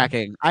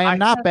backtracking. I am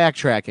not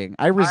backtracking.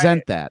 I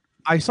resent that.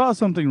 I saw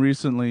something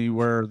recently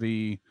where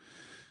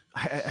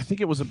I think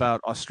it was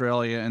about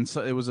Australia, and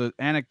so it was an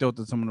anecdote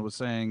that someone was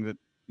saying that,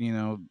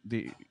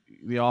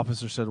 the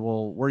officer said,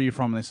 well, where are you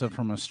from? And they said,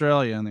 from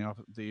Australia. And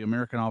the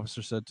American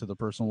officer said to the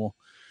person, well,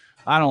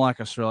 I don't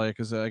like Australia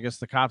because I guess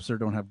the cops there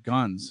don't have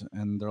guns.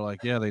 And they're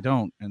like, yeah, they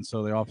don't. And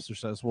so the officer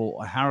says, well,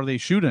 how do they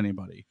shoot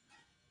anybody?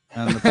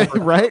 And the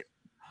right?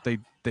 They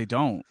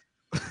don't.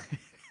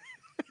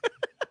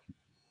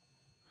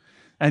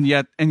 and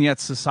yet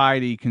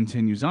society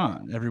continues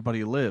on.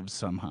 Everybody lives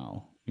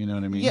somehow. You know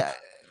what I mean? Yeah,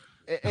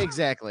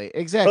 exactly.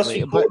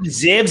 Zabzaroons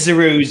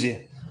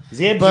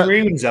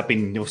up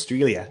in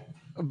Australia.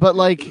 But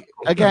like,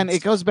 again,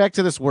 it goes back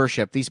to this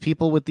worship. These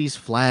people with these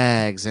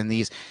flags and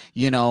these,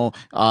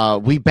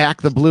 we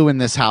back the blue in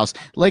this house.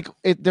 Like,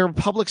 they're a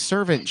public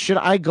servant. Should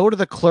I go to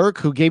the clerk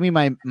who gave me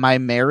my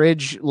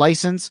marriage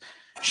license?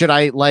 Should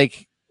I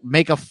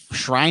make a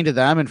shrine to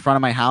them in front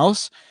of my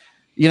house?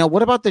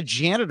 What about the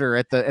janitor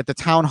at the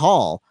town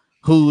hall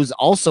who's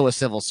also a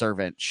civil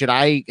servant? Should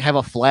I have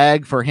a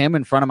flag for him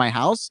in front of my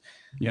house?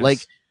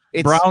 Yes.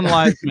 Brown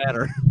Lives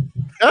Matter.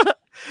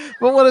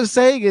 But what I'm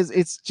saying is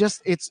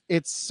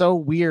it's so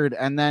weird.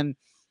 And then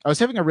I was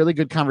having a really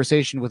good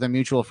conversation with a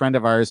mutual friend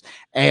of ours,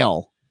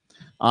 Ale.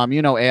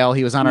 Ale,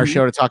 he was on our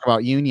show to talk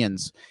about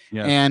unions.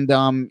 Yes.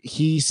 And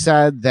he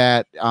said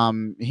that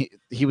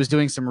he was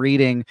doing some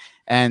reading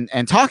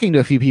and talking to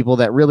a few people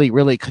that really,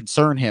 really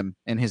concern him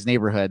in his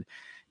neighborhood.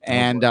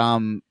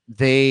 And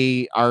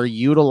they are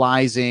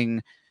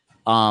utilizing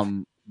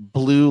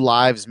Blue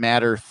Lives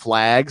Matter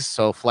flags,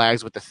 so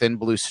flags with the thin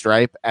blue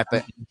stripe at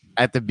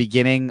the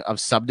beginning of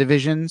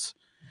subdivisions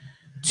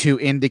to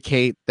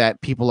indicate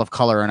that people of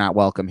color are not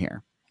welcome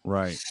here.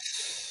 Right.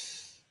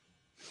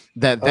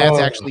 That's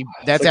actually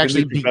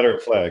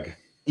Confederate flag.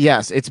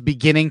 Yes, it's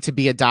beginning to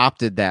be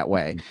adopted that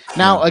way.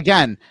 Now,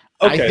 again,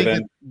 I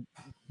think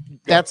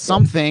that's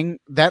something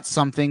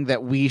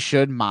that we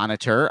should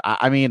monitor.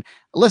 I mean,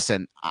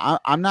 listen,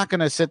 I'm not going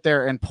to sit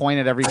there and point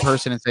at every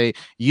person and say,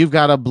 you've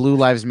got a Blue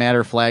Lives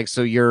Matter flag,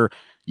 so you're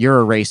a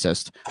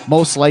racist.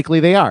 Most likely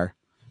they are.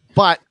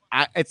 But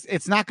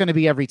it's not going to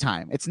be every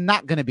time. It's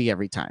not going to be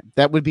every time.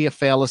 That would be a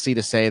fallacy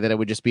to say that it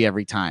would just be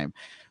every time.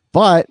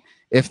 But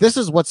if this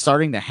is what's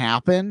starting to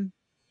happen,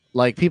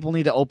 like, people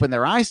need to open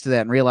their eyes to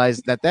that and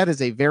realize that that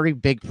is a very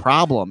big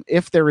problem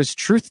if there is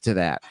truth to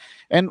that.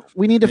 And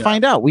we need to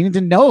find out. We need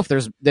to know if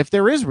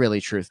there is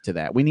really truth to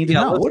that. We need to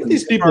know. What do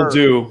these people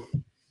do?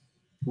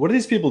 What do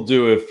these people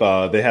do if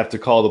they have to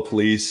call the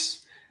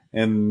police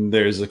and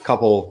there's a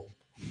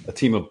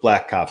team of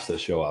black cops that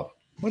show up?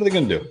 What are they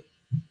going to do?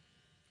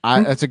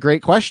 That's a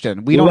great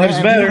question. We don't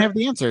have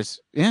the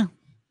answers. Yeah.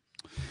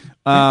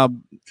 Have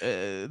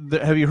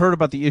you heard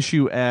about the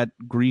issue at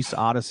Greece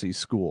Odyssey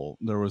School?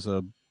 There was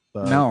a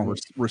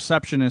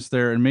receptionist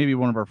there, and maybe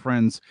one of our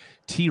friends,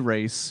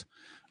 T-Race,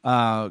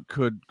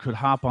 could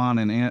hop on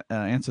and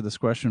answer this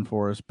question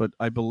for us. But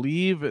I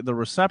believe the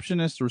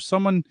receptionist or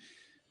someone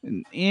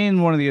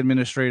in one of the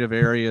administrative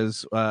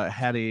areas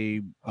had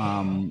a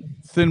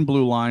thin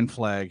blue line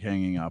flag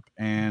hanging up,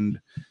 and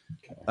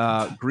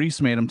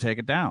Greece made them take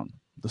it down.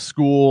 The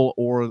school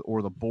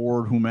or the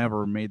board,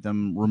 whomever, made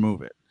them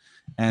remove it.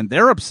 And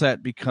they're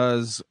upset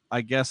because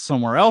I guess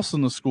somewhere else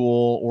in the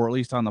school, or at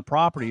least on the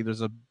property,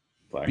 there's a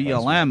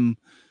BLM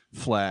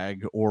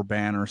flag or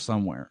banner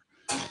somewhere.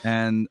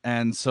 And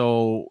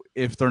so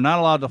if they're not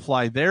allowed to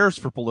fly theirs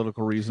for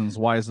political reasons,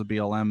 why is the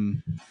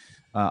BLM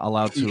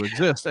allowed to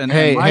exist? And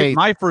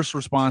my first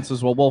response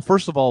is, well,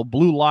 first of all,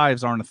 blue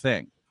lives aren't a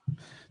thing.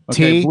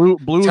 Okay, blue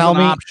is an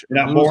option.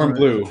 You're not born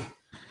blue.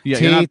 Yeah,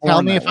 T,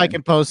 tell me if I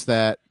can post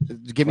that.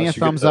 Give me a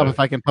thumbs up if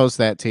I can post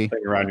that, T.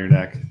 Thing around your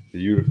neck,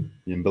 the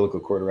umbilical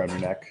cord around your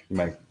neck, you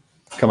might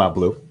come out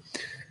blue.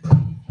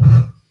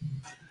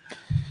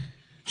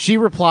 She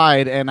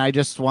replied, and I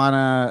just want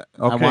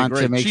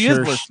to make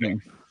sure. Is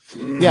listening.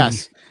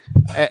 Yes,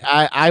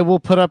 I will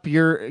put up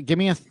your. Give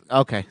me a.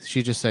 Okay,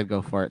 she just said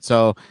go for it.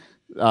 So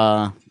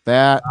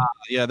that.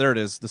 Yeah, there it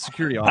is. The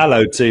security officer.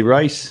 Hello, T.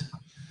 Rice.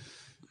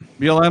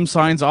 BLM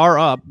signs are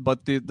up, but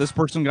this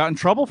person got in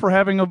trouble for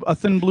having a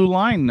thin blue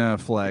line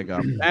flag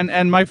up.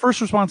 And my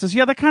first response is,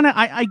 that kind of,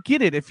 I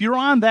get it. If you're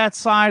on that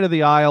side of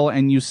the aisle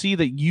and you see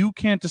that you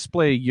can't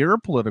display your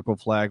political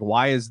flag,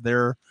 why is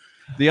there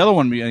the other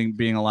one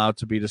being allowed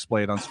to be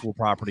displayed on school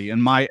property?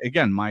 And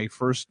my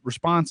first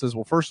response is,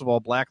 well, first of all,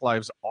 Black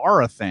lives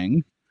are a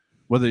thing,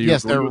 whether you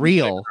they're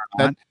real.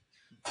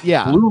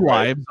 Blue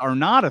lives are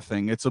not a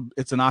thing. It's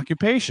an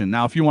occupation.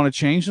 Now, if you want to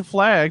change the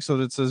flag so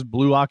that it says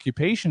blue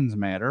occupations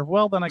matter,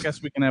 well, then I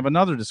guess we can have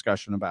another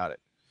discussion about it.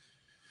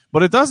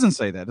 But it doesn't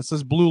say that. It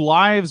says blue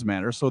lives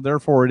matter, so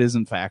therefore it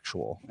isn't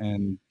factual.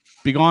 And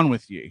be gone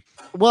with ye.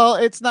 Well,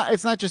 it's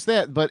not just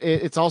that, but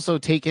it's also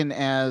taken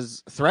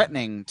as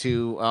threatening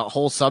to a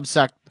whole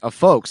subsect of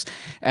folks.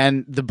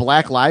 And the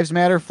Black Lives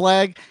Matter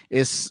flag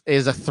is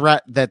a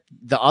threat that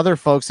the other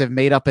folks have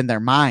made up in their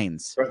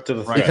minds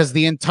because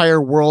the entire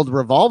world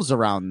revolves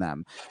around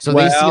them. So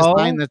they see a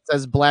sign that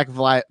says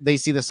they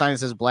see the sign that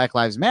says Black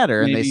Lives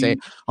Matter, and they say,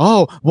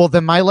 "Oh, well,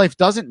 then my life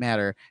doesn't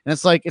matter." And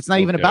it's like, it's not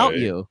even about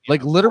you.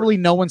 Like, literally,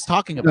 no one's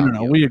talking about you.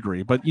 No, we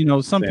agree. But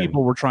some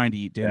people were trying to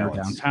eat dinner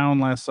downtown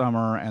last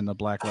summer, and the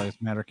Black Lives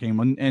Matter came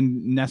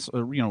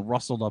and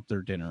rustled up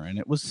their dinner, and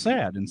it was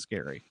sad and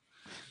scary.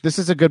 This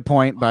is a good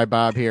point by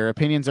Bob here.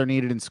 Opinions are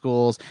needed in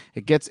schools.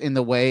 It gets in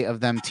the way of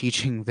them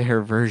teaching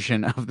their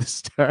version of the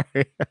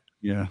story.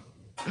 Yeah.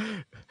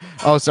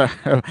 Oh, sorry.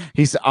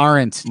 He's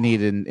aren't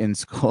needed in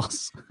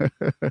schools.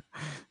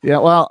 Yeah.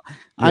 Well, yeah.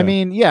 I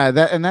mean,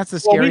 that's the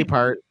scary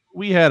part.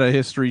 We had a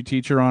history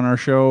teacher on our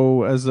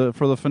show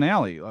for the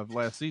finale of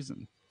last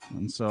season,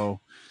 and so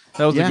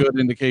that was a good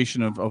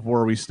indication of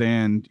where we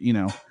stand.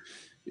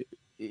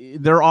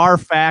 There are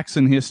facts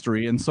in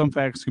history, and some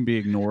facts can be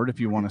ignored if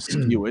you want to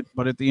skew it.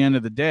 But at the end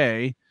of the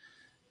day,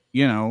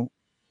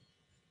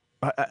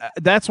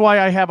 that's why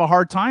I have a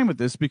hard time with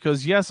this,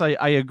 because, yes,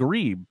 I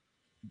agree.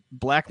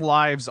 Black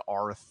lives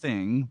are a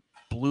thing.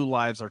 Blue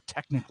lives are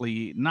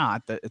technically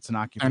not. That it's an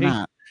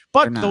occupation.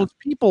 But those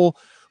people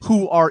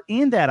who are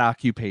in that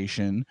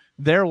occupation,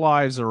 their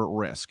lives are at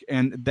risk.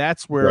 And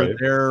that's where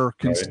their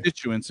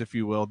constituents, if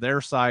you will, their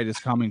side is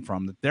coming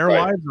from. That their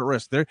lives are at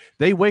risk.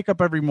 They wake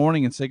up every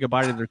morning and say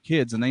goodbye to their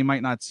kids, and they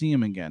might not see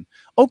them again.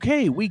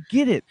 Okay, we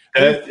get it.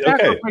 There's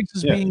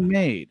sacrifices being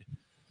made.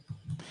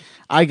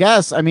 I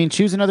guess. I mean,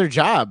 choose another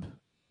job.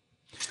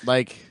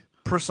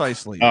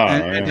 Precisely.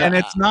 And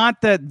it's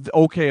not that,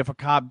 okay, if a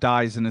cop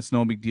dies and it's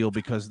no big deal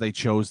because they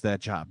chose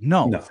that job.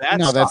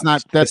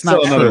 That's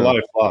not another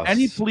life lost.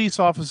 Any police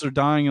officer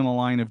dying in the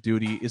line of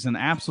duty is an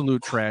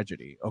absolute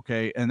tragedy.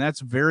 Okay. And that's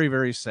very,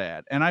 very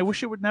sad. And I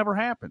wish it would never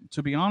happen,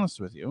 to be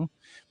honest with you.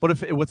 But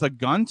if with a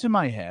gun to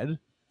my head,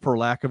 for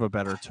lack of a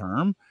better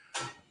term,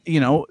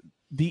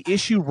 the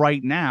issue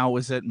right now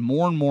is that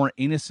more and more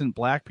innocent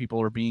Black people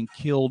are being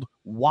killed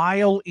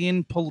while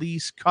in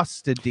police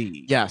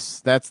custody. Yes,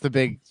 that's the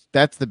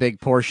big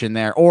portion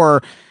there.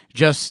 Or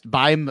just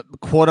by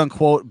quote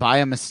unquote by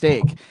a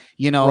mistake.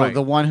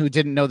 The one who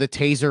didn't know the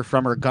taser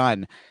from her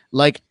gun.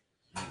 Like,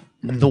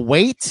 the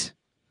weight.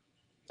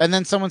 And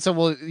then someone said,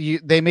 "Well,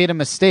 they made a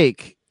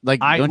mistake. Like,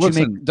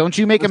 don't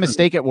you make a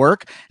mistake at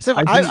work?" So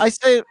I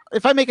say,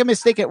 if I make a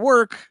mistake at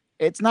work,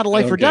 it's not a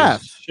life or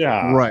death.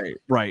 Yeah.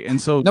 Right. And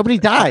so nobody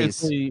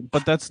dies.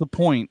 But that's the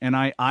point. And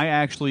I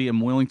actually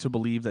am willing to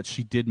believe that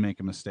she did make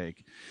a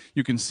mistake.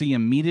 You can see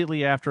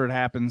immediately after it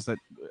happens that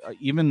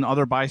even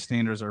other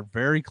bystanders are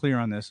very clear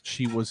on this.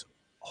 She was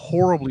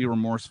horribly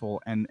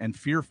remorseful and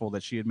fearful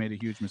that she had made a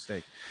huge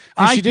mistake.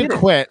 She did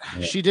quit.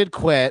 She did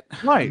quit.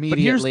 Right. Immediately. But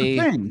here's the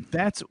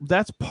thing.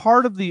 That's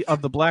part of the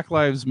Black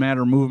Lives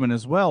Matter movement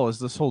as well, is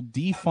this whole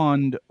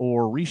defund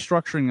or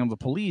restructuring of the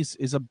police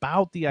is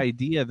about the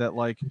idea that,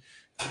 like,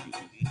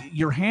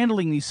 you're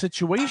handling these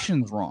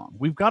situations wrong.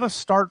 We've got to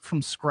start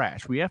from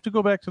scratch. We have to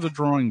go back to the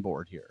drawing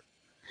board here.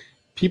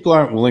 People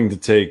aren't willing to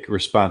take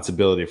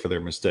responsibility for their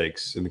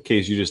mistakes. In the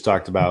case you just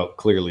talked about,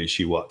 clearly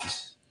she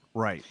was.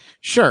 Right.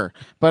 Sure.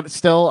 But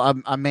still,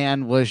 a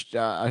man was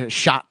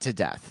shot to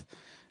death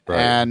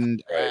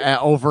and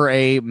over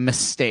a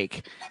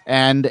mistake.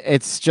 And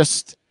it's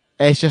just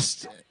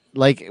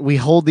like we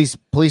hold these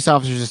police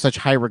officers in such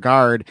high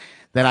regard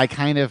that I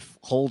kind of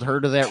hold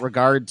her to that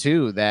regard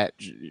too, that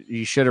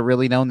you should have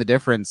really known the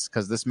difference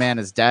because this man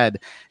is dead.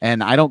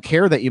 And I don't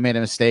care that you made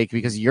a mistake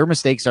because your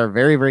mistakes are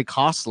very, very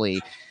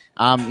costly.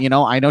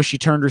 I know she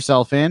turned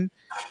herself in.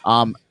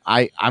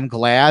 I'm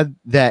glad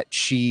that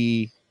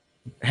she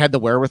had the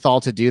wherewithal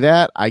to do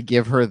that. I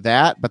give her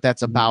that, but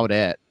that's about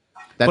it.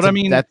 That's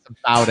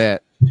about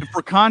it.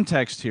 For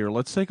context here,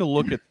 let's take a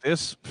look at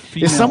this.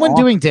 Is someone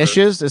doing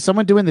dishes? Is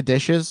someone doing the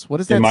dishes? What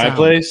is that? In my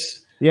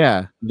place?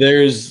 Yeah.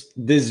 There's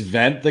this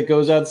vent that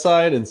goes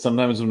outside, and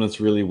sometimes when it's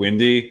really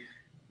windy,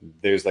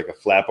 there's like a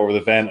flap over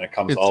the vent, and it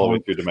comes all the way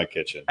through to my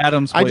kitchen.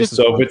 Adam's place.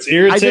 So if it's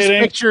irritating, I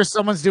just picture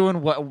someone's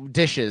doing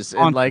dishes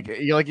and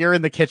you're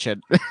in the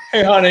kitchen.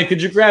 Hey, honey,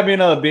 could you grab me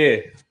another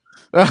beer?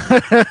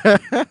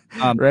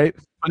 Right.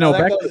 No,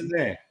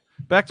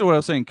 back to what I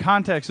was saying.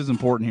 Context is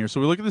important here. So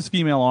we look at this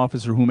female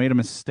officer who made a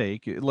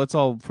mistake. Let's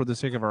all, for the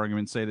sake of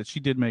argument, say that she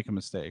did make a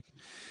mistake.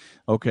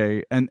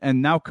 Okay, and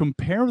now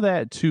compare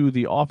that to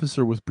the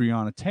officer with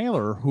Breonna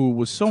Taylor, who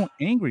was so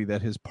angry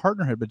that his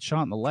partner had been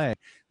shot in the leg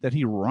that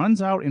he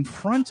runs out in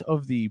front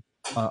of the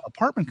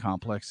apartment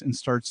complex and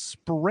starts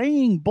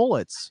spraying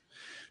bullets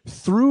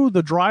through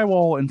the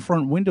drywall and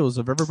front windows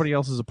of everybody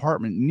else's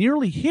apartment,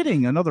 nearly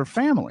hitting another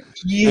family.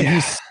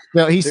 Yeah.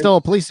 And he's still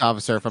a police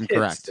officer, if I'm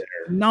correct.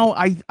 No,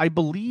 I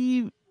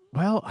believe.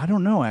 Well, I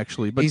don't know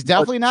actually, but he's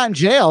definitely not in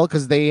jail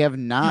because they have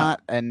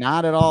not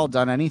at all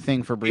done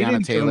anything for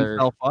Breonna Taylor.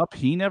 Up.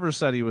 He never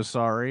said he was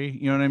sorry.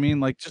 You know what I mean?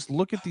 like, just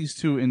look at these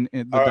two in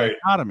the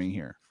dichotomy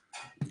here.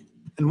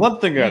 And one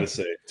thing I got to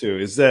say too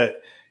is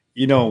that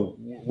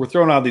we're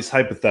throwing out these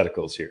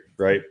hypotheticals here,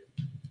 right?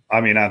 I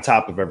mean, on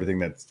top of everything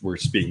that we're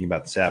speaking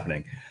about that's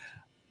happening,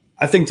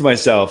 I think to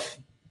myself,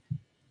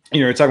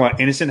 we're talking about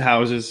innocent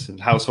houses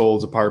and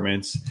households,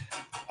 apartments.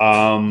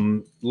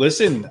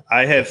 Listen,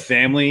 I have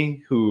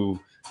family who,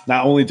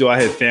 not only do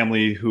I have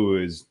family who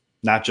is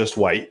not just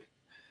white,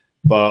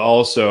 but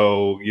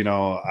also,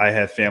 I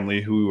have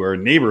family who are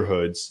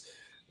neighborhoods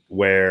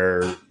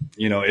where,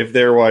 if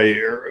they're white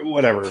or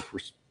whatever,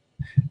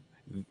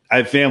 I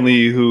have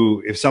family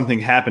who, if something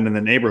happened in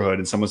the neighborhood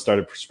and someone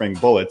started spraying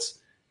bullets,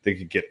 they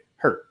could get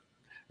hurt.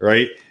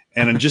 Right.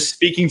 And I'm just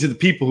speaking to the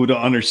people who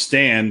don't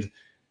understand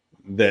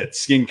that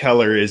skin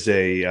color is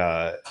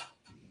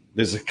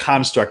there's a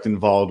construct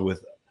involved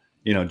with,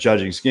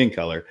 judging skin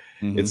color.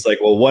 Mm-hmm. It's like,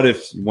 well, what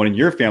if one of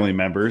your family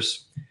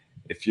members,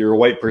 if you're a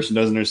white person,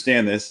 doesn't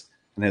understand this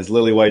and has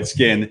lily white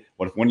skin,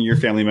 what if one of your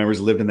family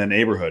members lived in that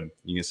neighborhood?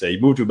 You can say,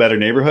 you moved to a better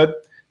neighborhood.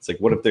 It's like,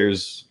 what if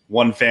there's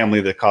one family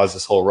that caused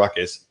this whole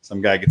ruckus?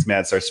 Some guy gets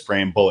mad, starts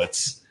spraying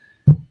bullets.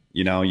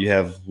 You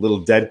have little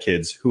dead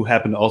kids who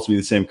happen to also be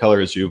the same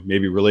color as you,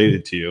 maybe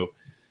related to you.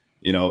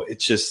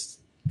 It's just,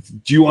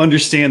 do you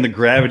understand the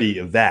gravity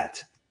of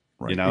that?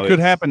 Right. It could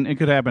happen. It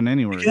could happen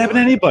anywhere. It could happen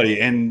to anybody.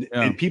 And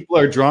people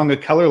are drawing a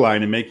color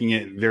line and making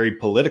it very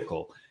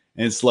political.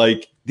 And it's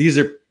like, these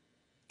are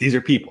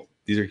people.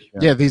 These are,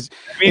 these,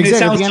 I mean, exactly, it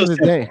sounds so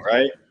simple, day.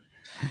 Right?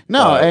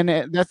 No,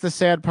 and that's the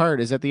sad part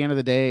is at the end of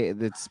the day,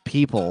 it's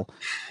people,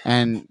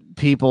 and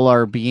people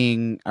are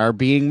being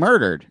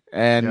murdered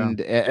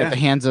and at the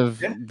hands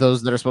of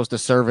those that are supposed to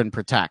serve and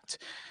protect.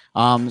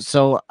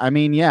 So I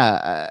mean,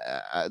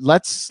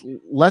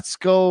 let's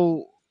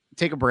go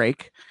take a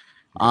break.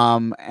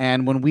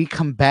 And when we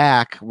come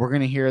back, we're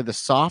going to hear the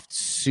soft,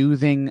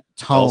 soothing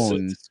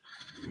tones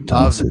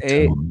of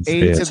A to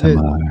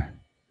the.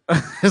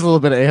 There's a little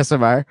bit of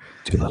ASMR.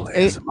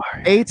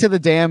 A to the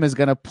Dam is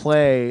going to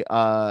play.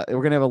 We're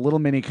going to have a little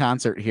mini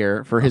concert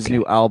here for his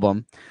new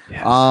album.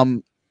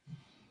 Yes.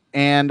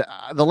 And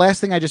the last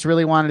thing I just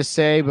really wanted to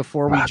say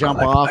before we jump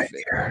off.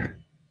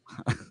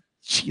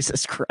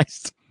 Jesus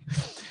Christ.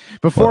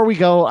 Before we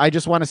go, I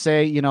just want to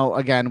say,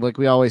 again, like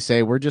we always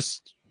say, we're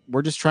just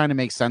trying to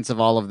make sense of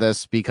all of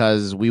this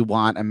because we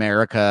want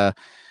America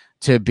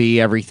to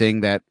be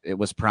everything that it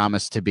was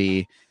promised to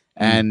be.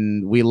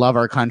 And we love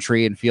our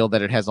country and feel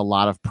that it has a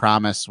lot of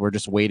promise. We're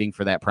just waiting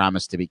for that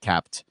promise to be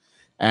kept.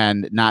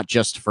 and not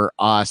just for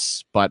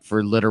us, but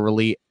for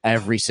literally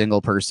every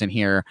single person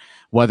here,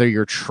 whether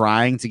you're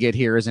trying to get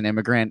here as an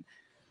immigrant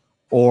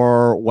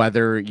or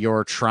whether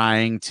you're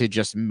trying to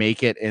just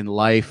make it in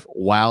life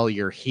while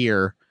you're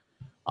here.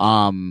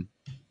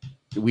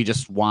 We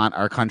just want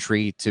our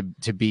country to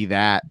be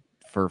that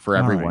for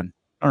everyone.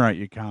 All right,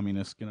 you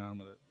communists, get on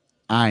with it.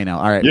 I know.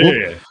 All right.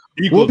 Yeah.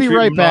 We'll be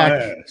right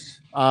back.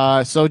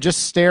 So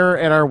just stare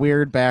at our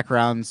weird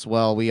backgrounds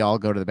while we all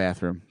go to the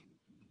bathroom.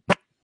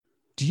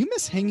 Do you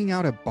miss hanging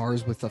out at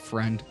bars with a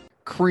friend?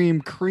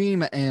 Cream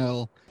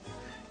ale.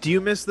 Do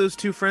you miss those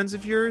two friends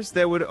of yours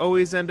that would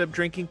always end up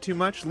drinking too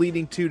much,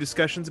 leading to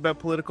discussions about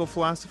political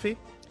philosophy?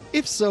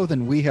 If so,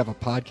 then we have a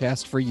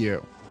podcast for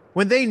you.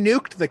 When they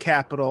nuked the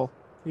Capitol,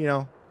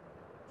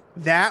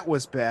 that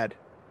was bad.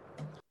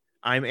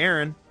 I'm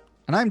Aaron.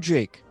 And I'm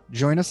Jake.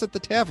 Join us at the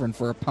tavern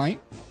for a pint,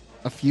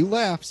 a few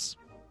laughs,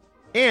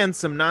 and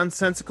some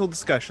nonsensical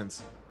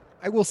discussions.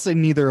 I will say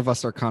neither of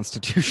us are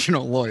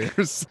constitutional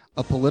lawyers.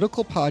 A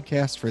political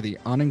podcast for the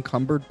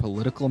unencumbered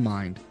political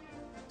mind.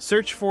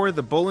 Search for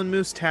the Bull and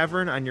Moose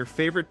Tavern on your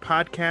favorite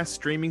podcast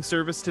streaming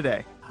service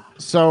today.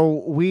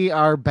 So we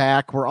are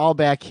back. We're all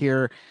back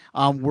here.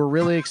 We're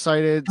really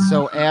excited.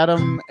 So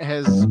Adam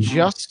has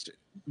just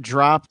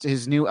dropped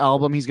his new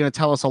album. He's going to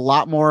tell us a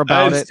lot more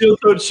about it. I still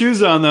put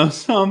shoes on though,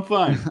 so I'm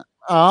fine.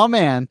 Oh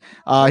man,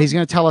 he's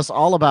going to tell us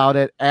all about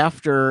it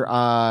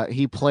after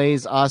he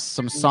plays us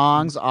some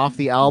songs off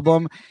the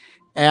album.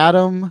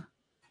 Adam,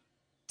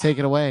 take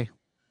it away.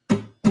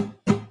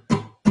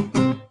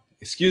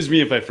 Excuse me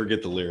if I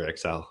forget the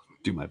lyrics. I'll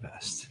do my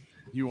best.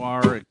 You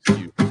are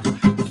excused.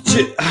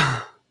 Shit.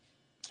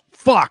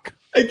 Fuck.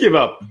 I give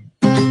up.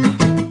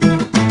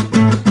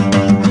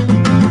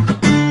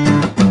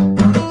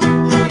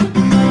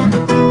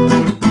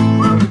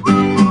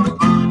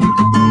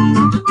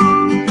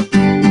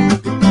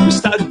 We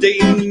started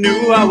dating,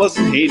 knew I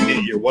wasn't hating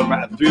it. You're one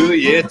right through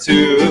year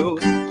two.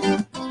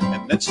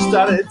 And then she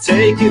started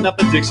taking up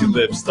a Dixie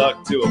lip,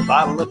 stuck to a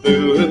bottle of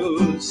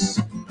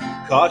booze.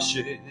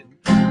 Caution.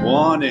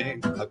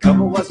 Warning, a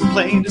cover wasn't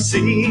plain to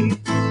see.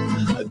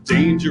 A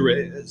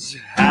dangerous,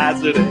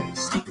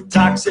 hazardous,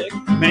 toxic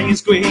main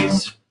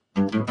squeeze.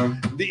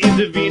 The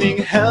intervening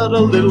held a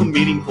little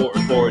meaning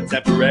for a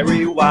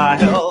temporary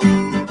while.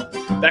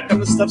 Back on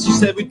the stuff she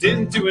said we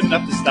didn't do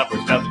enough to stop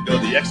her, felt to go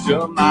the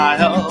extra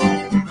mile.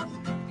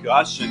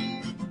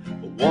 Caution,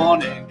 a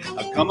warning,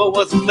 a cover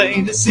wasn't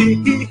plain to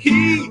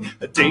see.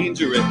 A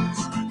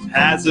dangerous,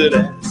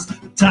 hazardous,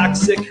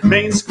 toxic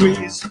main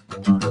squeeze.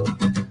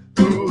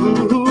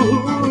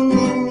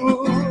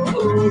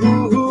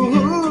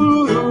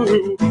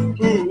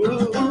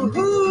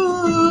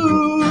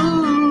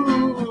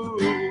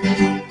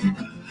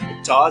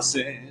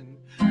 Tossing,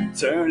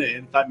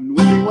 turning, fighting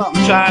with me while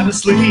I'm trying to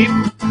sleep.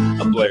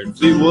 I blared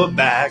Fleetwood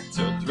Mac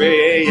till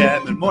 3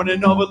 a.m. and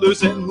morning over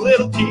losing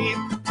Little Keith.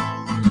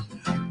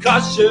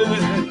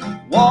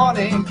 Caution,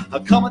 warning, how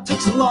come it took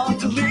so long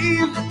to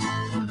leave?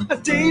 A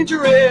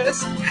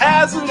dangerous,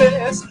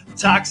 hazardous,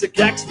 toxic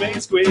X-main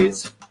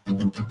squeeze.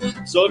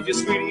 So if your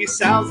sweetie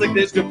sounds like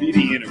there's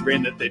graffiti in her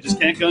brain that they just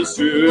can't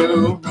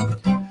construe,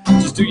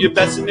 just do your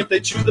best, and if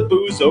they chew the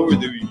booze over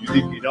you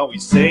can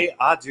always say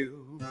I do.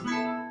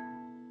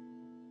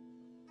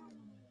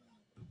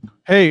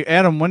 Hey,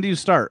 Adam, when do you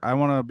start? I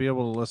want to be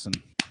able to listen.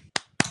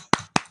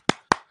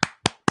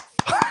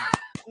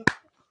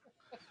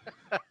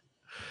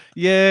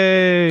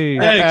 Yay.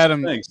 Thanks,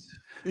 Adam, thanks.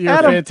 You're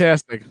Adam,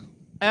 fantastic.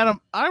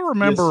 Adam, I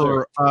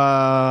remember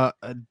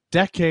a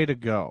decade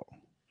ago,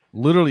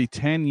 literally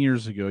 10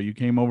 years ago, you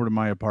came over to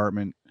my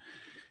apartment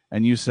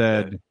and you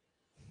said,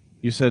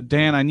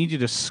 Dan, I need you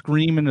to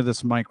scream into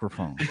this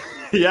microphone.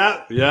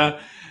 Yeah.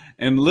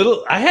 And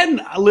I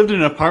hadn't lived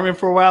in an apartment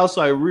for a while,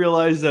 so I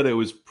realized that it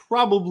was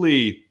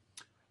probably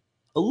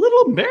a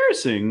little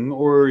embarrassing,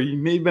 or you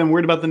may have been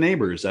worried about the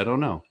neighbors. I don't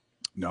know.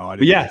 No, I didn't.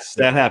 But yes,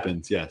 that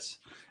happens. Yes.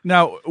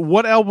 Now,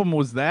 what album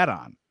was that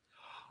on?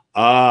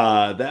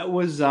 That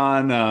was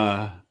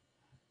on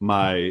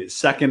my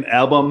second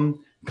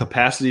album,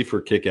 Capacity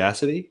for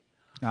Kickacity.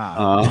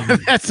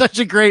 That's such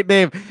a great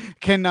name.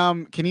 Can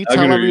you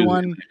tell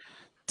everyone?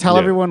 Tell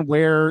everyone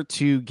where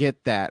to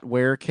get that.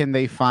 Where can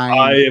they find?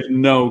 I have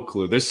no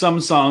clue. There's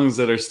some songs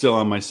that are still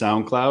on my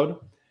SoundCloud,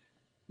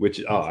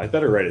 which I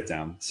better write it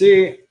down.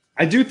 See,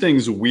 I do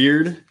things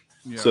weird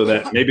so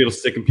that maybe it'll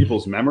stick in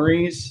people's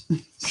memories.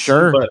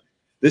 Sure, but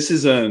this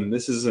is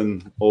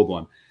an old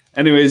one.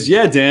 Anyways,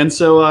 yeah, Dan.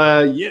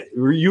 So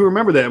you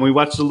remember that, and we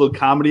watched a little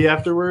comedy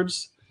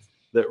afterwards.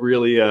 That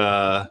really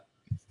no,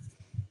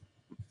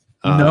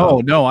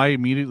 I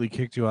immediately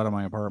kicked you out of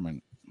my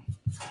apartment.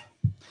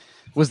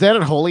 Was that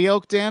at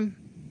Holyoke, Dan?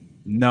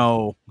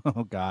 No.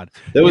 Oh God.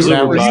 That was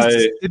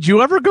Did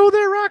you ever go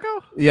there,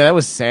 Rocco? Yeah, that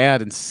was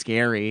sad and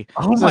scary.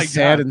 Oh my God.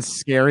 Sad and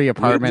scary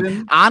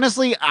apartment.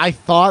 Honestly, I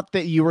thought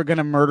that you were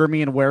gonna murder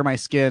me and wear my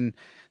skin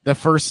the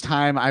first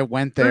time I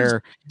went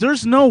there.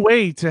 There's no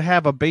way to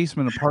have a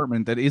basement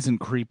apartment that isn't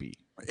creepy.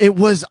 It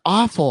was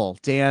awful,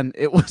 Dan.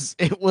 It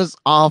was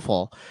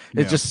awful.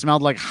 It just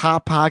smelled like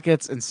Hot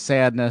Pockets and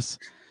sadness.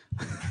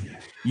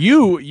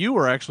 You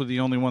were actually the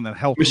only one that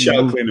helped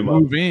Michelle me cleaned him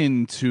move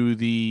into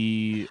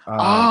the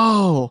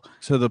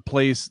to the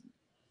place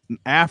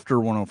after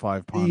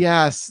 105 Pond.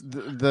 Yes,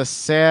 the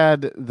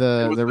sad, It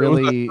was a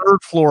really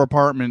third floor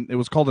apartment. It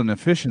was called an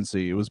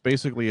efficiency. It was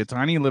basically a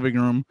tiny living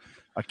room,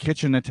 a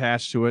kitchen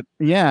attached to it,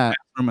 yeah.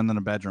 room, and then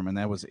a bedroom, and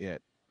that was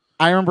it.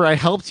 I remember I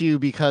helped you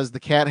because the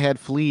cat had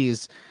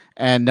fleas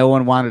and no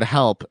one wanted to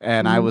help,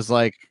 and I was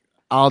like,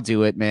 "I'll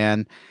do it,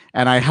 man."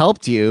 And I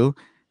helped you,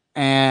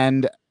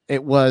 and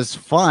it was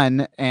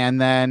fun. And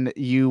then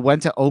you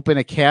went to open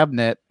a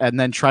cabinet and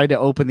then tried to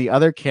open the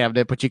other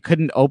cabinet, but you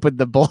couldn't open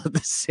them both at the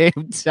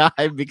same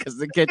time because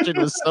the kitchen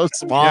was so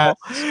small.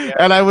 Yes.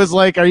 And I was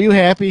like, "Are you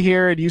happy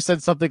here?" And you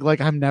said something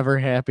like, "I'm never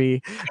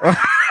happy."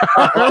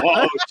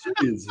 Oh,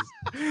 Jesus.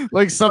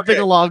 Like something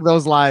along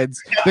those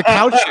lines. The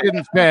couch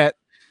didn't fit.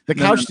 The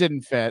couch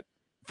didn't fit.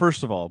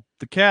 First of all,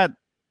 the cat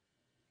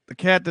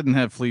didn't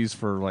have fleas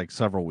for like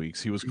several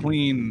weeks. He was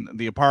clean.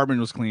 The apartment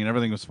was clean.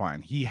 Everything was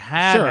fine. He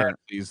had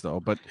fleas though,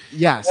 but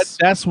yes,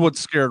 that's what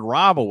scared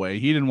Rob away.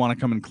 He didn't want to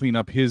come and clean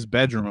up his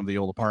bedroom of the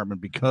old apartment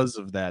because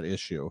of that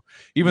issue.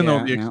 Even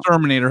though the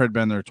exterminator had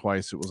been there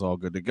twice, it was all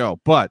good to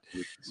go. But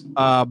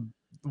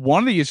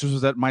one of the issues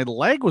was that my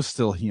leg was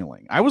still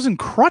healing. I was in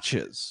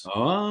crutches.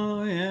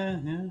 Oh yeah.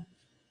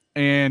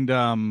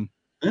 And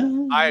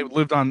I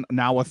lived on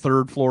now a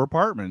third floor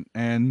apartment,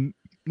 and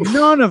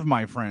none of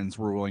my friends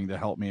were willing to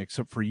help me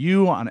except for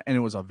you. And it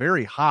was a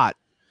very hot,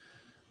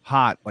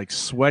 like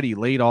sweaty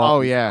late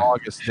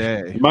August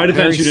day. My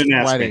defense, you didn't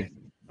ask me.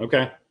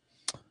 Okay.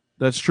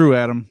 That's true,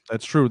 Adam.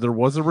 That's true. There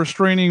was a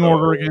restraining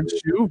order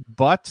against you,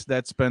 but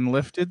that's been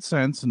lifted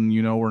since, and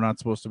we're not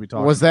supposed to be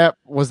talking. Was that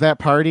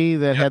party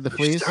that had the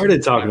fleas? We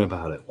started talking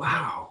about it.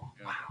 Wow.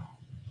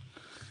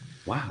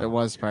 It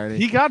was party.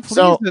 He got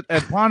fleas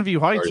at Pondview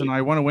Heights, and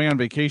I went away on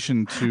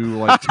vacation to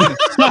like Tennessee.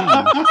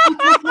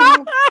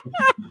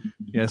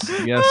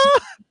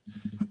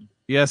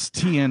 Yes,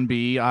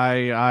 TNB.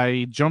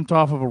 I jumped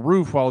off of a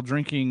roof while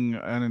drinking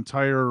an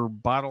entire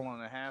bottle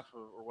and a half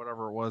or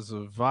whatever it was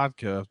of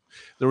vodka.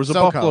 There was a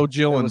Buffalo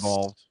Jill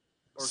involved.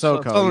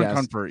 Southern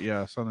Comfort,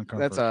 yeah, Southern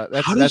Comfort. That's a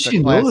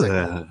classic.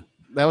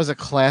 That was a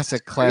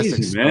classic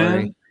Crazy, story.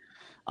 man.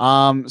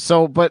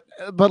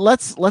 But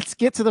let's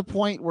get to the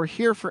point. We're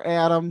here for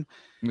Adam.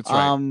 That's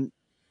right.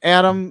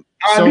 Adam,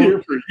 I'm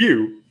here for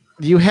you.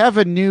 You have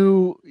a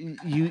new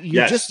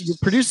you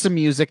produced some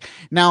music.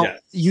 Now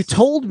you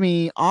told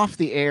me off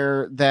the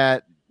air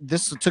that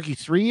this took you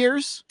 3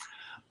 years.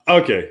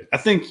 Okay, I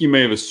think you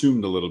may have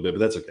assumed a little bit, but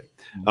that's okay.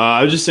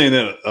 I was just saying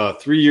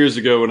that 3 years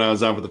ago when I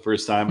was on for the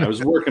first time, I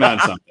was working on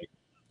something.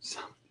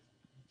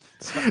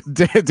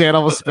 Dan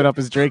almost spit up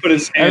his drink. Put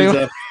his hands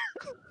up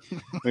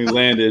when he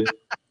landed.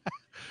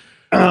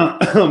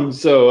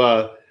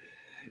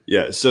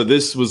 So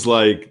this was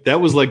like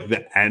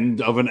the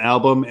end of an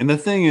album. And the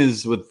thing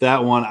is with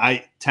that one,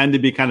 I tend to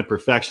be kind of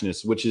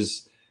perfectionist, which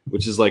is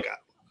like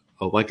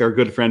our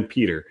good friend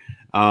Peter.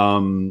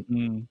 But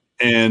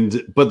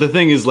the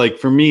thing is, like,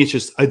 for me, it's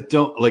just, I'm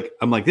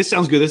like, this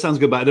sounds good,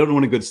 but I don't know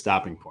what a good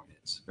stopping point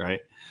is.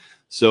 Right.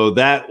 So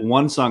that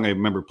one song I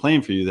remember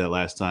playing for you that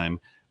last time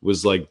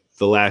was like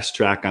the last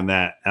track on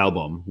that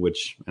album,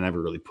 which I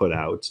never really put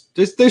out.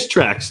 There's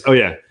tracks. Oh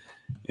yeah.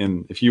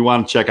 And if you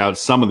want to check out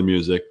some of the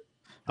music,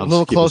 a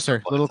little closer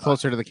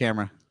to the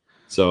camera.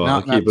 So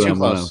I'll keep it too on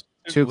close.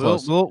 Too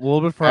close. A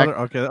little bit farther.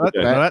 Okay.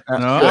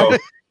 No.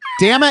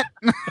 Damn it.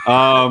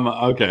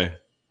 Okay.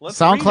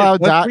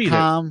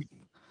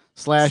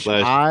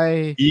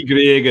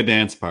 SoundCloud.com/I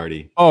dance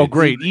party. Oh,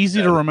 great.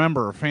 Easy to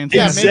remember.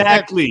 Fantastic. Yeah,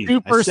 exactly.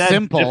 Super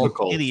simple.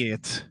 Difficult.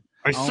 Idiot.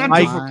 I said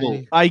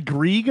difficult.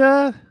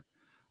 Igriga.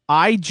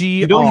 IGR.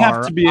 You don't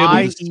have to be able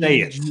to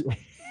say it.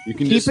 You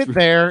can keep it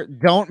there.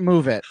 Don't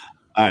move it.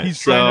 All right, He's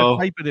trying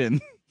to type it in.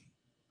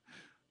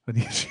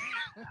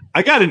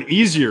 I got an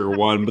easier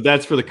one, but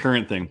that's for the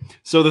current thing.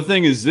 So the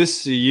thing is,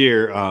 this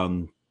year,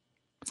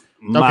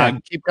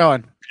 keep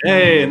going.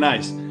 Hey,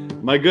 nice.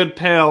 My good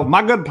pal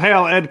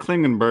Ed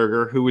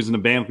Klingenberger, who was in a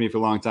band with me for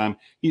a long time,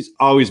 he's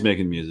always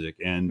making music,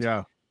 and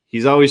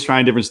he's always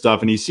trying different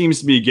stuff, and he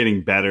seems to be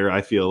getting better,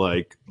 I feel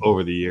like,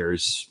 over the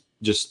years,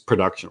 just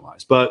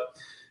production-wise. But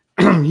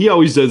he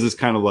always does this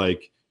kind of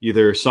like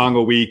either song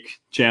a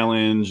week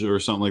challenge or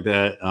something like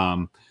that.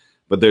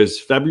 But there's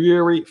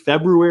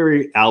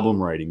February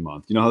album writing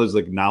month. You know how there's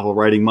like novel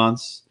writing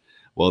months?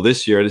 Well,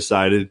 this year I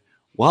decided,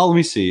 well, let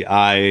me see.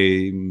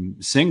 I'm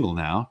single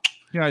now.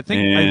 Yeah, I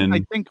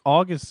think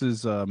August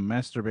is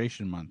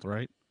masturbation month,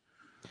 right?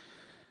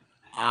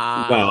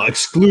 Well,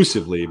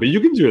 exclusively, but you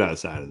can do it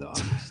outside of the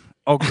August.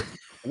 Okay.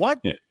 What?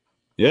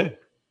 Yeah.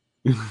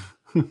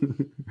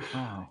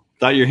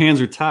 Thought your hands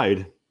were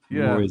tied.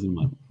 Yeah. More ways than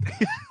one.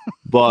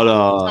 But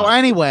so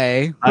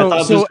anyway, I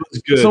thought this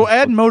was good. So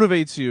Ed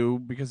motivates you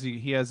because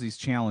he has these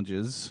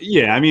challenges.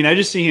 Yeah, I mean, I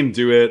just see him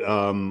do it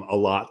a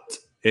lot,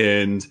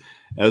 and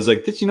I was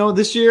like, this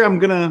year I'm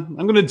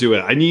gonna do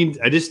it. I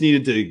just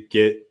needed to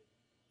get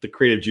the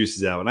creative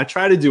juices out, and I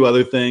try to do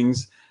other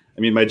things. I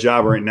mean, my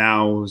job right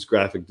now is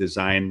graphic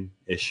design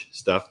ish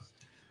stuff.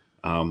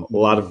 A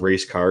lot of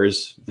race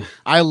cars.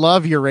 I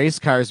love your race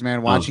cars,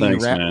 man. Watching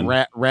thanks, you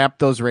man. wrap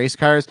those race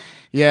cars.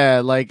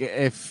 Yeah, like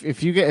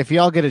if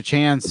y'all get a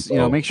chance,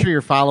 make sure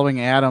you're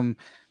following Adam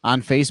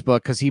on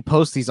Facebook because he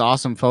posts these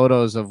awesome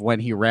photos of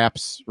when he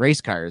wraps race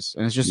cars,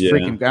 and it's just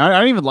freaking. I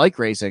don't even like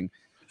racing.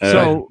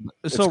 So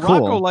cool.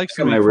 Rocco likes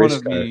to make fun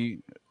of me.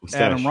 Mustache.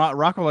 Adam,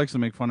 Rocco likes to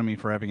make fun of me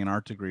for having an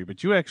art degree,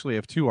 but you actually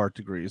have 2 art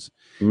degrees,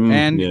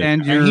 and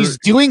he's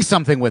doing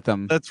something with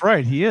them. That's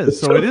right, he is.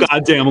 So it is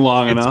goddamn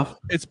long it's, enough.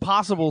 It's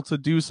possible to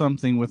do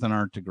something with an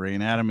art degree,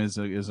 and Adam is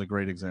a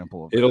great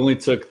example of it. It only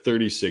took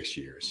 36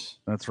 years.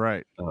 That's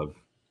right.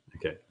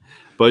 Okay,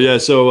 but yeah,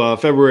 so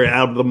February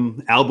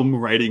album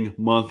writing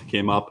month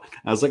came up.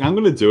 I was like, I'm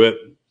going to do it,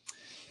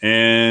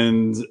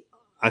 and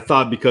I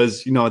thought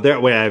because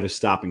that way I have a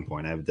stopping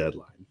point, I have a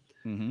deadline.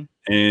 Mm-hmm.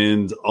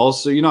 And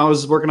also, I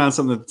was working on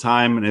something at the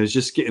time, and it was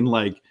just getting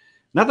like,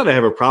 not that I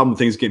have a problem with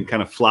things getting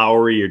kind of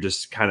flowery or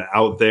just kind of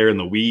out there in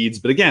the weeds,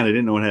 but again, I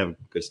didn't know how to have a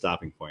good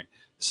stopping point.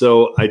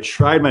 So I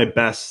tried my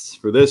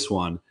best for this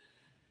one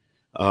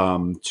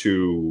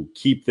to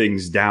keep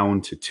things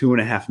down to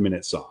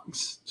 2.5-minute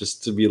songs,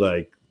 just to be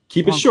like,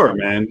 keep it short,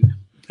 man.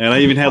 And I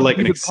even had like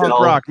an Excel.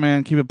 Punk rock,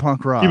 man. Keep it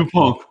punk rock. Keep it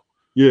punk.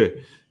 Yeah.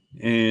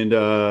 And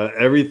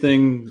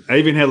everything, I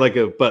even had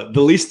but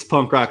the least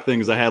punk rock thing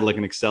is I had like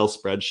an Excel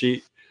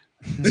spreadsheet.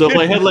 So if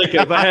I had like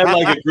a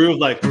groove,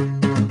 like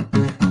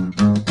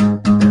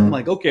I'm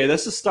like, okay,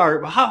 that's the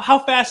start. But how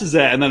fast is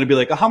that? And then I'd be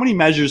like, how many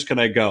measures can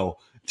I go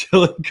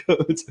till it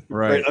goes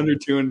right under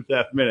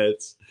 2.5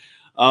 minutes?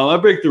 I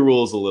break the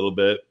rules a little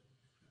bit.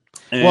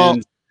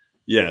 And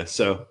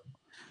so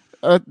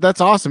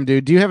that's awesome,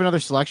 dude. Do you have another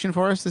selection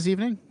for us this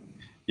evening?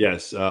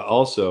 Yes.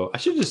 Also, I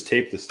should just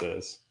tape this to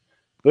this.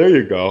 There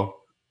you go.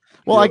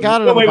 Well, I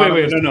got it. Oh, wait.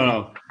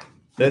 No.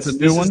 This is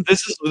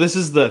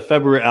the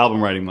February album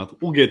writing month.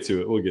 We'll get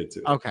to it.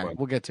 Okay,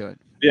 we'll get to it.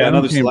 Yeah, Adam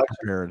another came selection.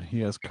 prepared. He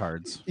has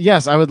cards.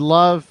 Yes, I would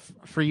love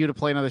for you to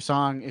play another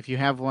song if you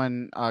have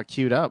one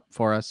queued up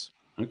for us.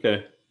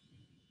 Okay.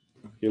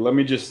 Here, let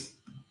me just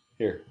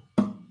I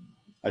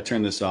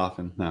turn this off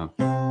and now.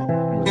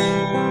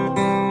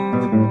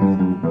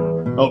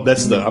 Oh,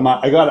 that's I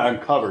got it on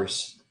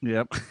covers.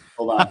 Yep.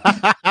 Hold on.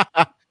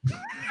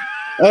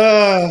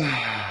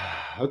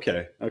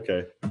 Okay.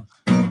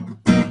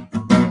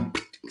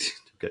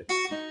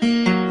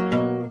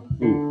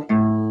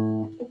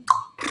 Ooh.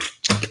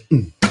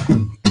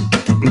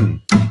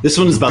 This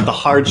one is about the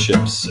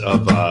hardships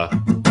of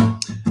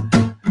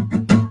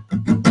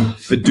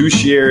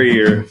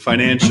fiduciary or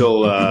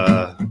financial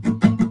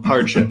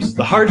hardships.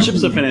 The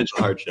hardships of financial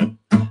hardship.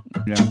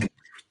 Yeah.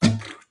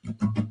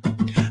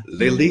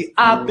 Lately,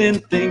 I've been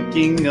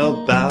thinking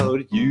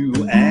about you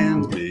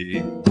and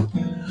me.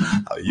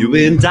 How you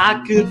and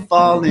I could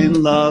fall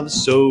in love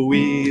so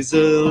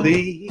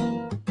easily.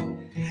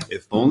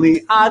 If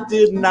only I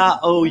did not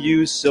owe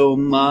you so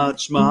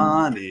much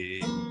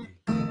money.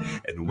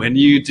 And when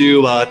you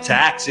do our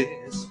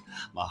taxes,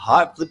 my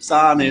heart flips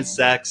on its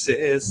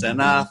axis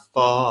and I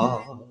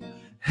fall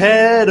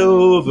head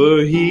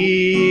over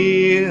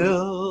heels.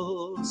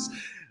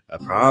 I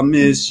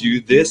promise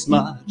you this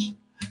much.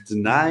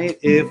 Tonight,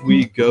 if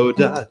we go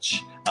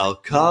Dutch, I'll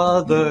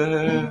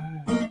cover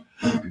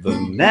the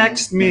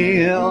next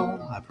meal.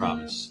 I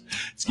promise.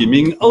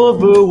 Skimming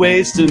over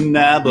ways to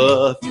nab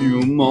a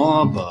few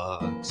more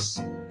bucks.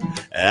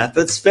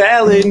 Efforts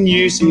failing,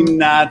 you seem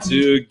not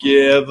to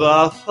give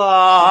a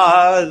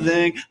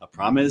farthing. I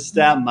promise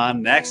that my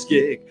next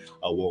gig,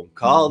 I won't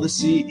call the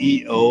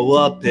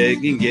CEO a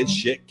pig and get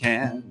shit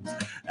canned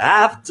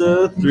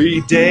after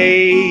 3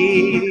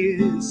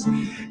 days.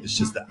 It's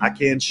just that I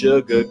can't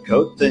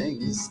sugarcoat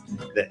things.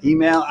 The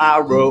email I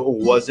wrote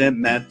wasn't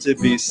meant to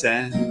be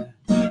sent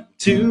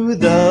to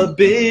the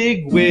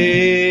big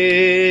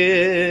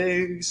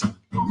wigs.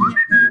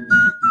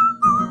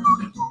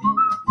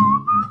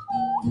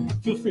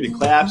 Feel free to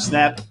clap,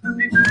 snap.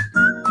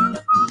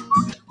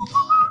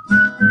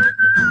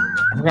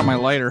 I got my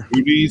lighter.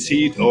 Who needs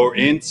heat or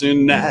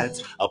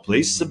internet? I'll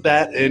place a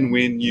bet and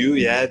win you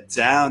yet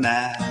down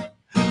at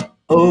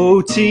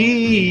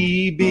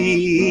OTB.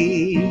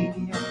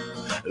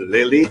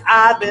 Lately,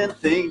 I've been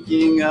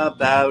thinking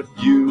about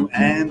you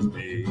and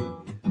me.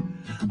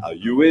 How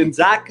you and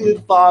I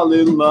could fall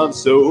in love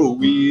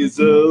so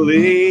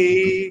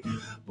easily.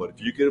 But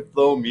if you could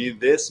flow me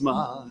this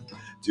month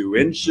to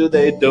ensure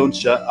they don't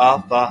shut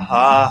off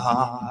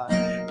our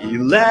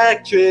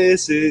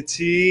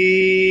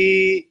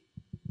electricity.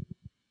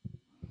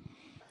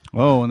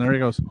 Oh, and there he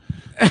goes.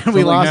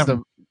 We lost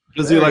him.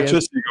 There's the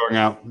electricity going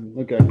out.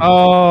 Okay.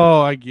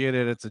 Oh, I get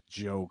it. It's a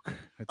joke.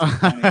 It's a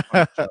funny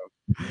joke.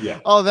 Yeah.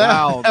 Oh,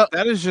 wow,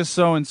 that is just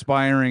so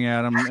inspiring,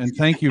 Adam, and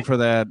thank you for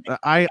that.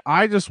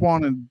 I just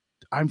wanted.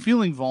 I'm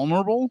feeling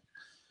vulnerable,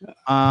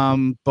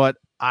 but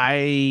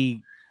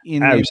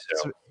in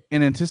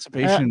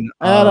anticipation.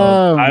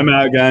 I'm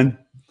out again.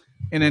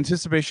 in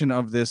anticipation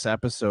of this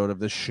episode of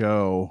this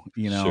show,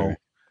 you know,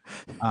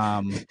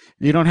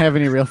 you don't have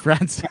any real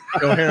friends.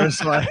 Joe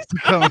Harris likes to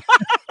come.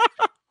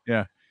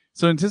 Yeah.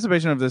 So, in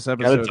anticipation of this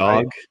Got a episode,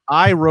 dog?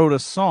 I wrote a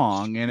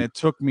song, and it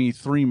took me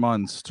 3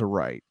 months to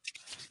write.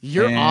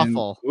 You're And-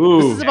 awful.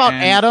 Ooh. This is about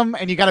And- Adam,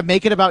 and you got to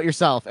make it about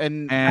yourself.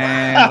 And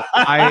And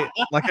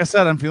like I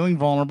said, I'm feeling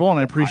vulnerable, and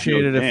I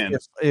appreciate it Dan.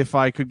 if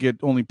I could get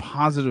only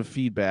positive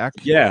feedback,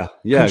 Yeah.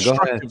 Go ahead.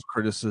 constructive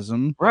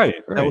criticism. Right.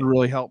 That would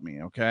really help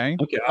me. Okay.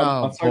 Okay,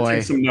 I'll Oh, start boy.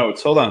 taking some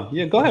notes. Hold on.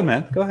 Yeah, go ahead,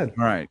 man. Go ahead.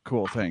 All right.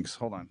 Cool. Thanks.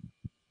 Hold on.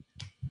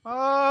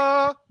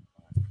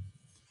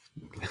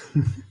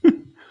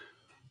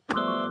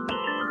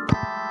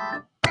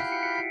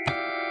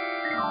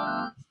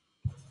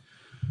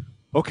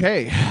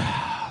 Okay.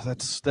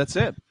 That's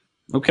it.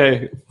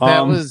 Okay.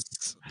 that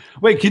was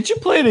Wait, could you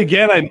play it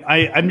again?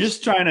 I'm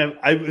just trying to.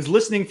 I was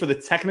listening for the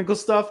technical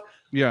stuff.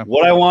 Yeah.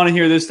 What I want to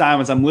hear this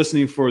time is I'm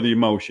listening for the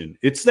emotion.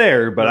 It's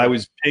there, but I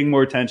was paying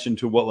more attention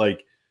to what,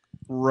 like,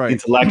 Right.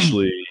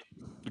 intellectually.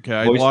 Okay.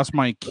 I voice- lost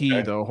my key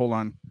Okay. though. Hold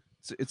on.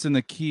 It's in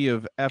the key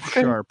of F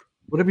Okay. sharp.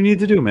 Whatever you need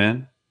to do,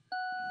 man.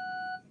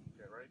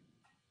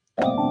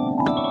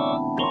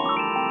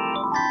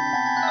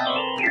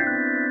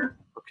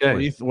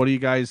 Okay. What do you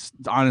guys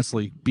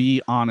honestly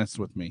be honest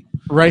with me?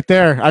 right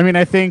there. I mean,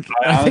 I think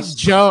honest-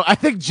 Joe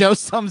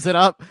sums it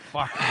up.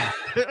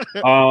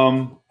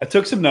 I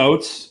took some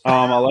notes.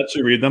 I'll let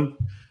you read them.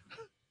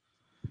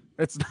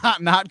 It's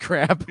not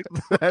crap.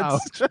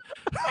 That's,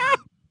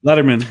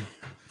 Letterman.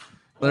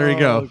 There you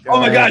go. Oh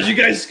my gosh, you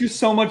guys do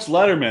so much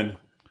Letterman.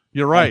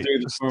 You're right.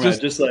 Dude, this format,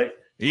 just like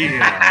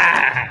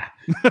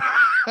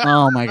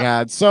oh my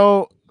god.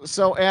 So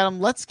Adam,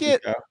 let's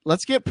get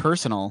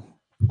personal.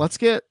 Let's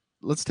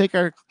take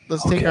our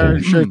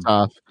shirts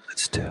off.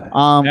 Let's do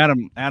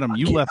it. Adam,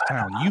 you left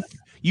town.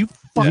 You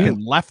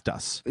fucking left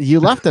us. You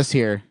left us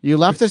here. You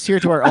left us here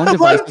to our own I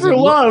devices. left for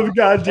and look- love,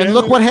 goddamn. And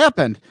look what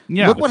happened.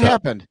 Yeah. Look what What's up?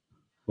 happened.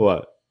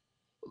 What?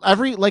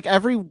 Every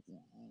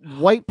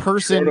white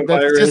person that's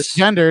Coronavirus.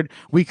 cisgendered,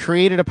 we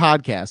created a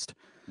podcast.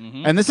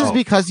 And this is Oh.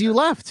 because you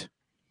left.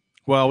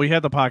 Well, we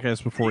had the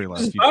podcast before you It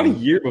left. was You about a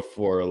didn't. year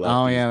before I left.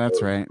 Oh yeah,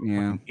 that's right.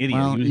 Yeah. Idiot.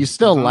 Well, was you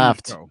still on the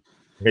left. show.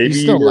 Maybe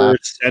You still you were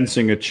left.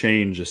 sensing a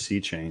change, a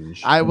sea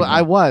change. I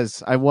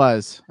was. I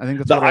think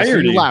that's The what I was. So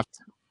irony- you left.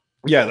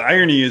 Yeah, the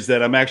irony is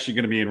that I'm actually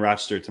going to be in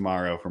Rochester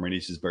tomorrow for my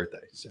niece's birthday.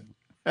 So,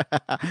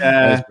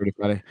 That's pretty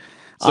funny.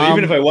 so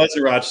even if I was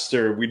in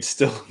Rochester, we'd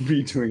still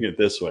be doing it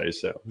this way.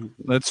 So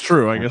That's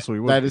true. I guess we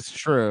would. that is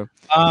true.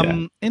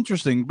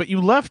 Interesting. But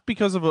you left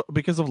because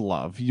of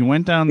love. You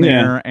went down Yeah.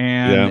 there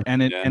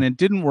and Yeah. it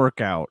didn't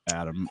work out,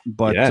 Adam.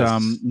 But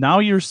Yes. now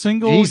you're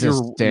single. Jesus,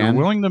 you're Dan.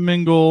 willing to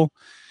mingle.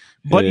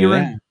 But you're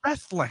Yeah. in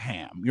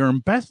Bethlehem. You're in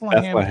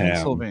Bethlehem,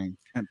 Bethlehem.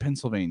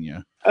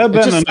 Pennsylvania. I've It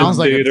been just on a sounds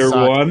like it date or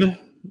sucked. one.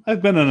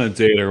 I've been on a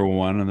date or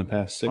one in the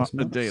past 6 A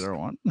months. date or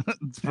one.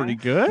 It's pretty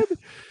good.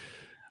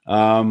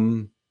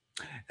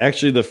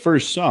 Actually, the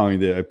first song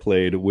that I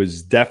played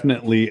was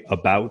definitely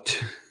about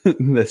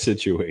the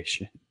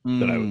situation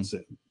that I was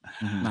in.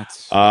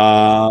 That's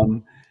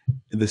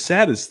The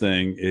saddest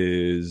thing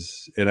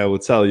is, and I will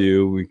tell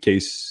you in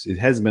case it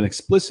hasn't been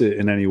explicit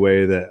in any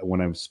way that when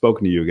I've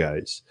spoken to you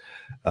guys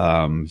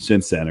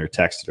since then or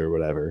texted or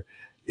whatever,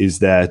 is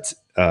that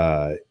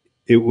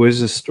it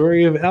was a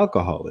story of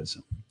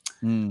alcoholism.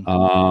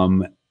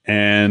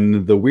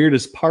 And the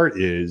weirdest part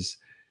is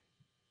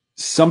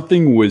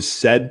something was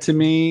said to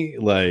me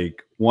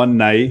like one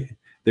night.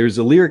 There's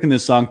a lyric in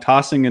this song,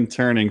 tossing and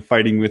turning,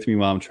 fighting with me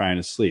while I'm trying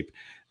to sleep.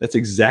 That's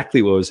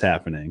exactly what was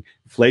happening.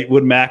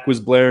 Fleetwood Mac was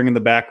blaring in the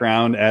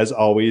background, as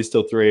always,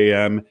 till 3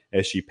 a.m.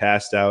 as she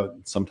passed out.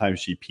 Sometimes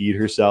she peed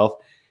herself.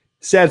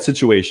 Sad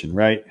situation,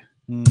 right?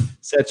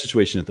 Sad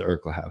situation at the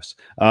Urkel house.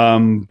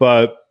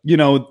 But, you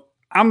know,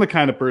 I'm the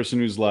kind of person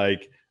who's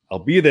like, I'll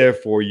be there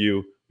for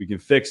you. We can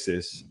fix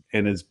this.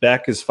 And it's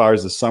back as far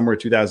as the summer of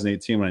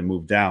 2018 when I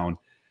moved down.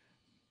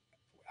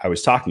 I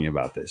was talking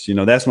about this. You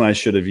know, that's when I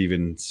should have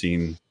even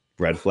seen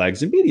red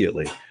flags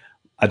immediately.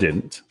 I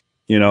didn't.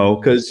 You know,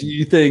 because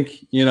you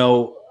think, you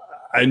know,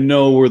 I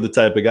know we're the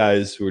type of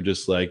guys who are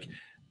just like,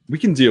 we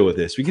can deal with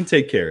this. We can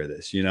take care of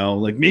this, you know,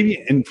 like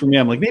maybe. And for me,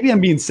 I'm like, maybe I'm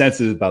being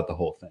sensitive about the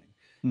whole thing.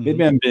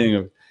 Maybe I'm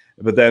being,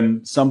 but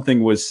then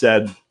something was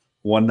said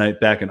one night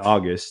back in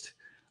August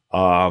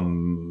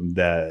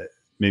that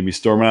made me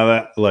storm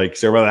out of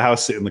the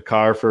house, sit in the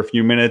car for a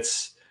few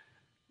minutes.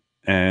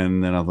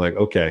 And then I was like,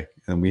 okay.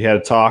 And we had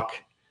a talk.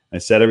 I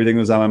said everything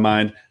that was on my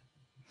mind.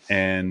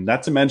 And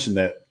not to mention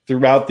that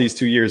throughout these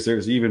 2 years,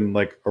 there's even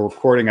like a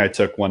recording I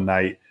took one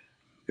night.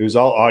 It was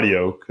all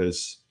audio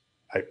because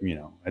I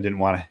didn't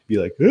want to be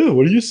like, oh,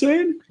 what are you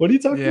saying? What are you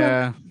talking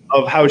about?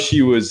 Of how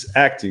she was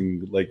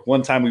acting. Like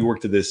one time we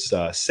worked at this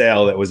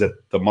sale that was at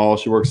the mall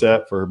she works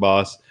at for her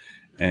boss.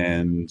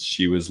 And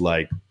she was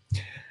like,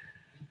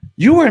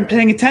 you weren't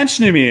paying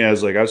attention to me. I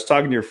was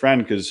talking to your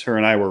friend because her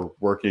and I were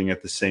working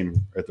at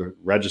the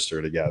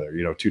register together,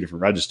 you know, 2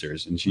 different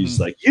registers. And she's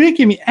like, you didn't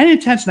give me any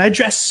attention. I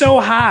dressed so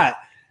hot.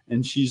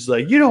 And she's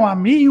like, you don't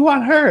want me, you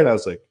want her. And I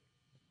was like,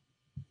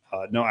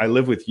 no, I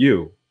live with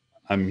you.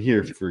 I'm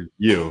here for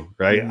you,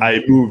 right?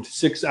 I moved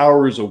 6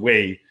 hours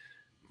away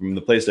from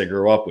the place I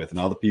grew up with and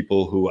all the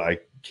people who I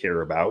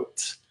care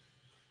about.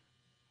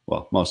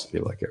 Well, most of the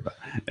people I care about.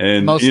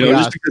 And Mostly you know,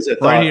 us. just because I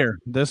thought, Right here,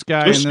 this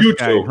guy and Just this you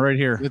guy, two. right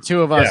here. The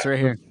two of us Yeah. right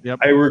here. Yep.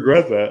 I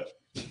regret that.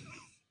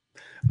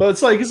 But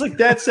it's like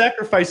that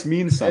sacrifice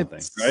means something,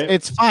 right?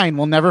 It's fine.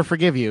 We'll never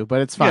forgive you,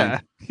 but it's fine. Yeah.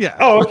 Yeah.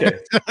 Oh, okay.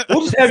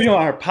 We'll just have you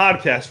on our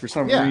podcast for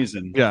some Yeah.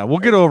 reason. Yeah. We'll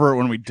get over it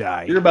when we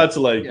die. You're about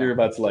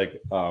to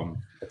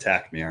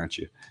attack me, aren't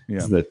you? Yeah.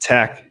 It's the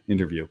attack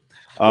interview.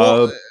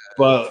 Well,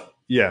 But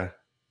yeah.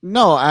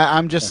 No,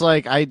 I'm just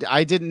like I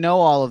didn't know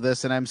all of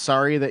this, and I'm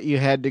sorry that you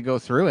had to go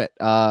through it.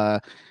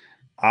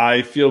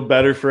 I feel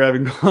better for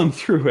having gone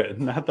through it.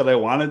 Not that I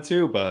wanted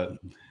to, but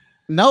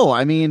No,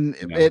 I mean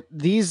You know.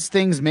 these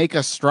things make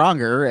us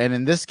stronger, and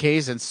in this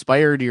case,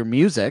 inspired your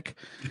music.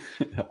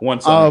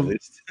 one song at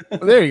least.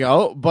 There you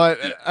go. But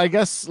I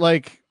guess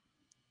like,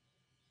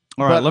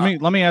 All right.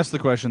 but, Let me ask the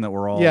question that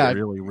we're all Yeah.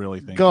 really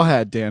thinking. go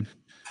ahead, Dan.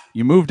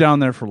 You move down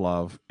there for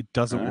love. It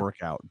doesn't All right. work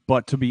out.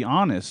 But to be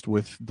honest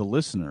with the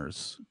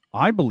listeners,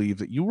 I believe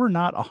that you were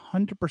not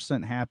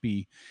 100%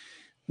 happy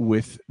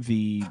with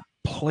the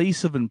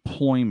place of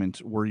employment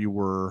where you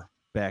were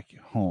back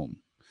home.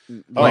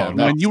 Like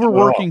no, when you were not at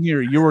all. working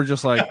here, you were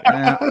just like,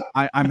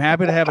 I'm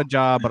happy to have a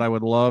job, but I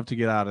would love to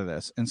get out of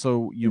this. And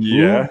so you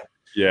moved.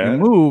 Yeah. You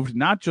moved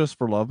not just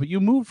for love, but you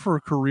moved for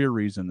a career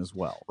reason as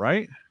well,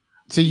 right?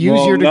 To use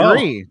Well, your no.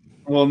 degree.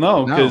 Well,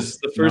 no, No. because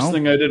the first No.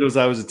 thing I did was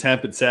I was a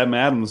temp at Sam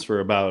Adams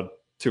for about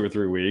 2 or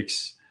 3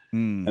 weeks.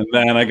 Hmm. And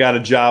then I got a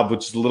job,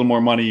 which is a little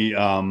more money.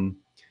 And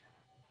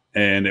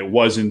it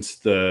wasn't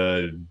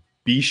the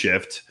B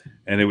shift,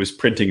 and it was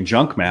printing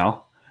junk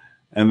mail.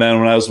 And then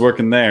when I was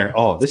working there,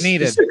 this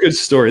is a good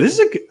story. This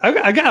is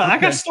I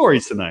got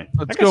stories tonight.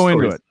 Let's I got go into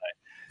stories it.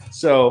 tonight.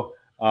 So,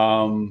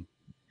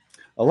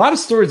 a lot of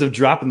stories of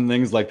dropping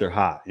things like they're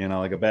hot,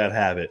 like a bad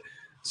habit.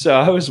 So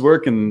I was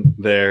working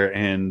there,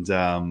 and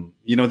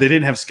they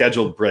didn't have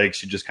scheduled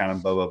breaks. You just kind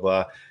of blah blah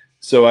blah.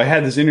 So I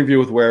had this interview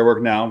with where I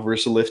work now,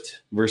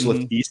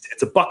 VersaLift East.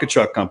 It's a bucket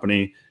truck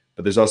company,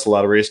 but there's also a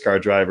lot of race car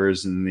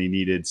drivers, and they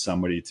needed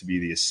somebody to be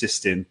the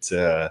assistant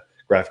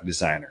graphic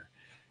designer.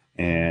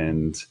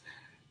 And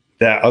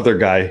that other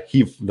guy,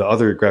 the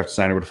other graphic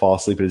designer, would fall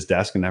asleep at his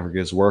desk and never get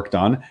his work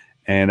done.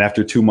 And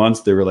after 2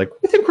 months, they were like,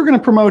 "We think we're going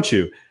to promote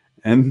you."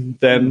 And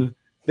then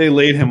they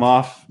laid him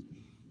off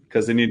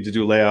because they needed to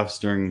do layoffs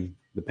during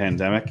the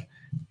pandemic.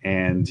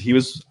 And he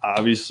was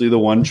obviously the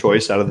one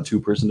choice out of the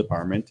 2-person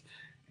department,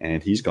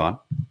 and he's gone.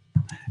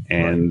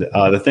 And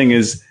the thing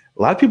is,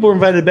 a lot of people were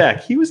invited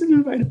back. He wasn't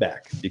invited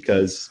back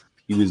because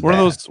he was One bad.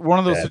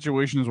 of those Bad.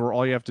 situations where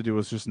all you have to do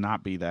is just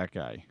not be that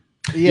guy.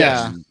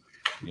 Yeah.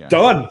 Yeah.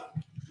 Done.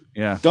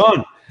 Yeah.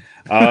 Done.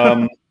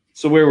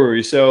 So where were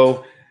we?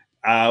 So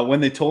when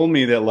they told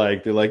me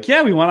that, they're like,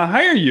 "Yeah, we want to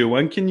hire you.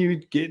 When can you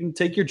get and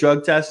take your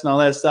drug test and all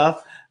that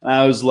stuff?" And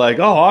I was like,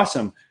 "Oh,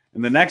 awesome."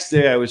 And the next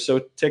day I was so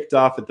ticked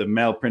off at the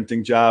mail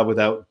printing job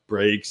without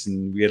breaks.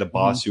 And we had a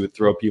boss who would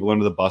throw people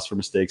under the bus for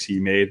mistakes he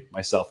made,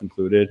 myself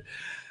included.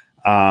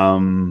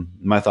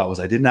 My thought was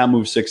I did not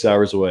move 6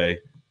 hours away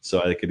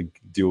so I could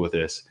deal with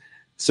this.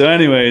 So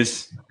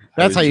anyways,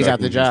 That's how you got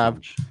the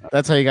job.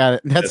 That's how you got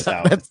it. That's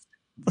how. that's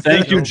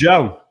Thank you,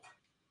 Joe.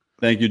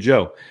 Thank you,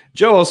 Joe.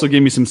 Joe also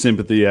gave me some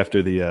sympathy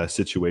after the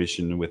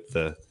situation with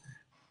the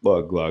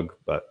glug,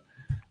 but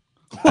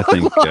I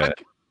think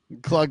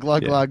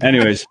glug.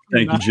 Anyways,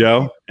 thank you,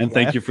 Joe, and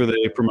thank you for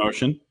the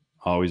promotion.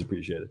 Always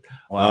appreciate it.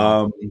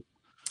 Wow.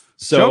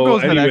 So Joe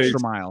goes that anyways,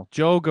 extra mile.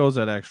 Joe goes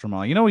that extra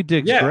mile. You know he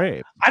digs Yeah.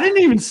 grave. I didn't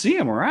even see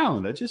him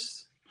around.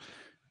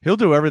 He'll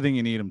do everything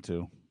you need him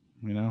to.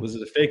 Was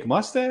it a fake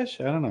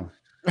mustache? I don't know.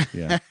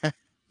 Yeah.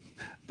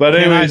 But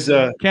anyways,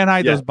 can't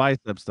hide yeah. those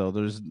biceps though.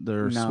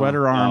 Their No.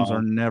 sweater arms No.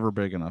 are never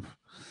big enough.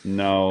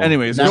 no.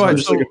 Anyways, This go was ahead.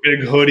 just So, like a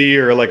big hoodie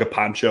or like a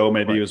poncho,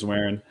 maybe he was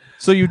wearing.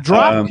 so you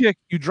drop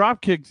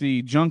kick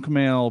the junk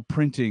mail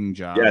printing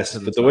job. Yes, to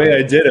but the way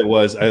I did it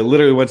was I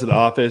literally went to the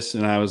office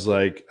and I was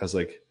like,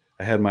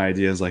 I had my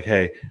ideas like,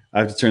 "Hey, I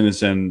have to turn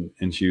this in,"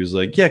 and she was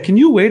like, "Yeah, can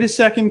you wait a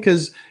second?"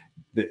 Because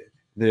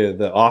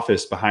the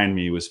office behind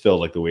me was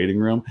filled, like the waiting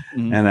room,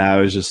 Mhm. and I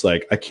was just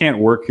like, "I can't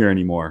work here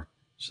anymore."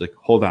 She's like,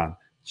 "Hold on."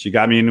 She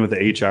got me in with the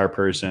HR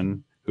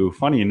person, who,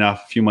 funny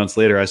enough, a few months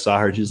later I saw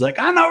her and she's like,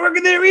 "I'm not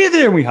working there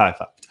either," and we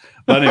high-fived.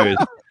 But anyways,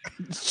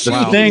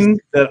 the thing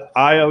that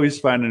I always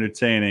find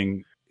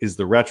entertaining is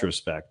the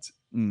retrospect.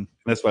 Mm.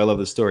 That's why I love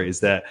this story.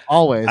 Is that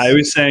always. I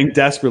was saying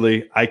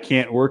desperately, I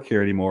can't work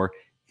here anymore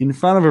in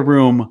front of a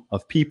room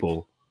of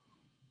people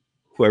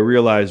who I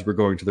realized were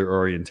going to their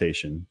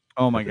orientation.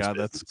 Oh my god,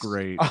 that's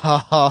great.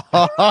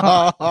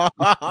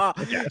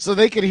 So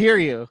they could hear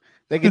you.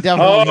 They could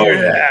definitely hear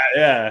you.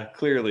 Yeah,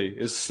 clearly.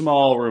 It's a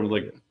small room,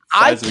 like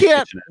I size of a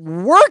can't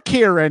kitchenette. work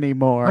here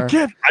anymore. I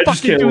can't I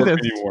just fucking can't do work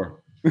this.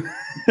 anymore.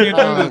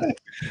 Can't do this.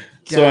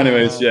 So,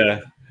 anyways, yeah.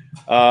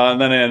 And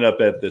then I ended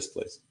up at this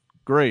place.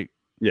 Great.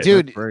 Yeah,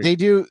 Dude, great. they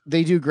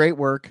do great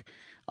work.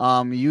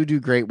 You do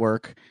great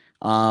work.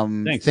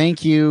 Thanks.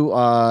 Thank you.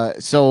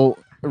 So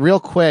real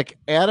quick,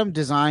 Adam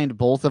designed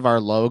both of our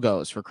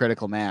logos for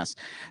Critical Mass.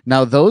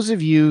 Now, those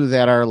of you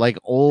that are like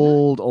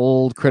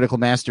old Critical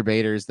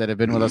Masturbators that have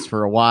been with us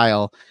for a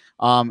while,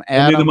 Only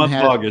Adam the month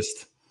had- of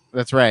August.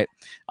 That's right.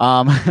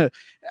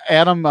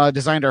 Adam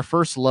designed our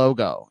first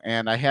logo,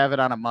 and I have it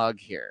on a mug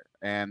here,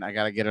 and I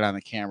got to get it on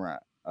the camera.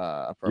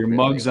 Your Appropriately.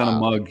 mug's on a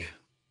mug.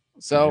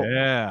 So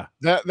yeah,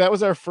 that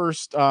was our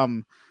first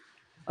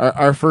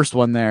our first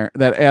one there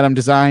that Adam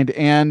designed.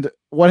 And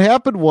what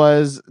happened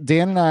was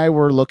Dan and I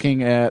were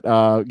looking at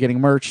getting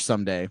merch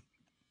someday,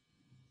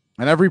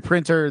 and every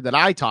printer that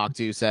I talked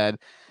to said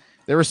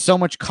there was so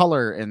much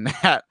color in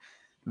that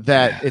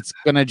it's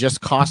gonna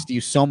just cost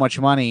you so much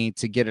money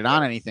to get it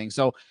on anything.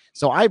 So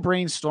I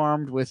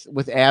brainstormed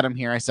with Adam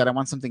here. I said I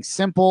want something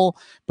simple,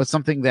 but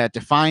something that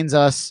defines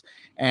us.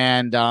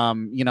 And I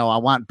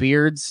want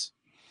beards.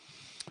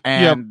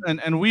 And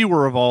and we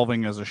were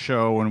evolving as a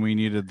show, and we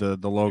needed the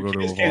logo to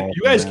evolve.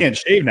 You guys can't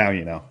shave now,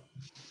 you know.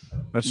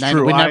 That's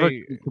true. We never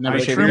I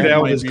shaved trimmed it.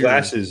 out with his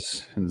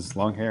glasses and his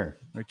long hair.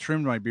 I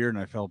trimmed my beard,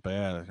 and I felt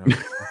bad.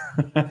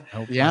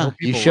 Yeah,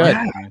 you should.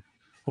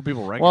 Hope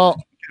people recognize.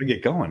 Well, gotta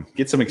get going.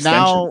 Get some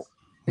extensions. now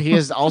he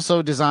has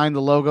also designed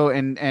the logo.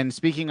 And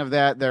speaking of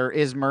that, there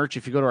is merch.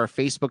 If you go to our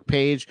Facebook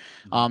page,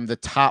 the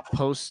top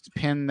post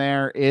pin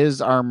there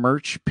is our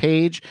merch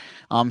page.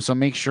 So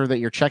make sure that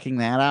you're checking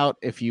that out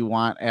if you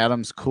want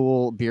Adam's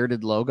cool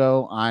bearded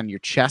logo on your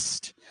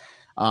chest,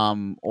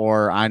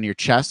 or on your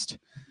chest.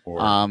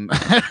 I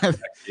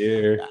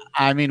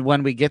mean,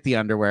 when we get the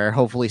underwear,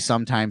 hopefully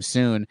sometime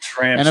soon.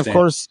 And of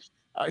course,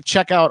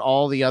 check out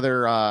all the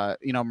other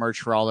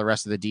merch for all the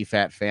rest of the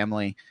DFAT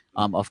family,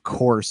 of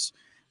course.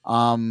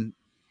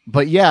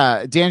 But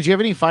yeah, Dan, do you have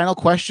any final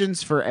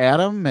questions for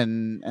Adam?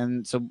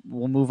 And so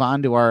we'll move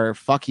on to our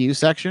fuck you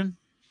section.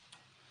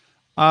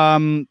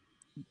 Yeah,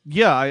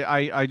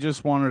 I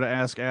just wanted to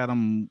ask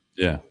Adam.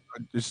 Yeah,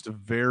 just a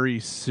very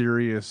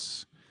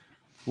serious,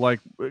 like,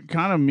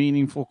 kind of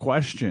meaningful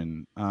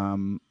question.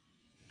 Who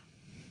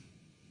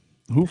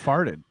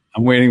farted?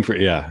 I'm waiting for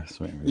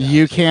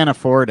You can't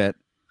afford it.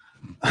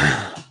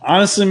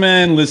 Honestly,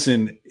 man,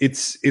 listen,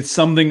 it's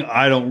something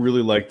I don't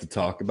really like to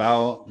talk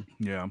about.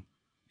 Yeah.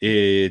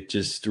 It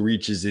just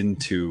reaches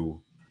into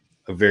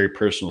a very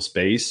personal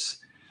space.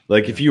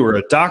 Like if you were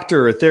a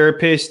doctor or a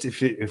therapist,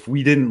 if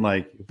we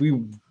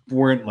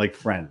weren't like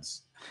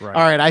friends. Right.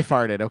 All right, I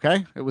farted,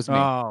 okay? It was me.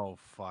 Oh,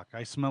 fuck.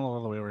 I smell it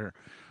all the way over here.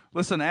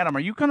 Listen, Adam,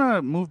 are you going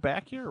to move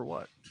back here or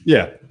what?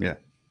 Yeah. Eventually.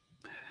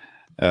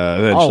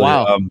 Oh,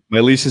 wow. My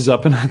lease is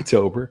up in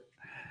October.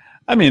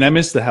 I mean, I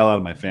miss the hell out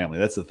of my family.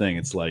 That's the thing.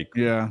 It's like,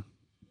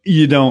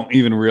 you don't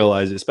even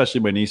realize it,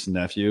 especially my niece and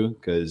nephew,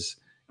 because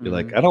you're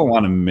like, I don't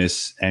want to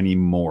miss any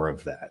more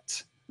of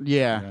that.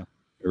 Yeah.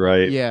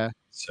 Right. Yeah.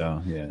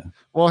 So yeah.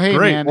 Well, hey,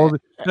 great. man. Well,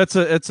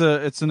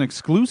 it's an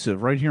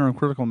exclusive right here on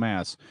Critical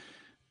Mass.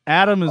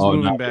 Adam is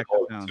moving back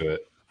to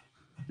it.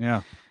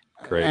 Yeah.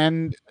 Great.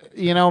 And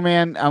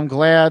man, I'm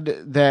glad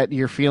that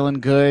you're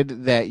feeling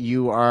good, that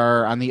you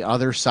are on the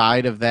other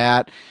side of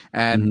that,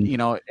 and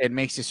it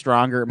makes you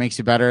stronger, it makes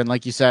you better, and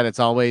like you said, it's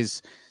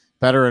always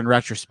better in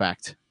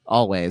retrospect,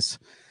 always.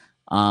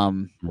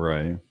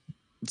 Right.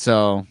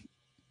 So,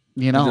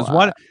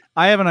 what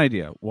I have an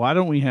idea. Why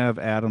don't we have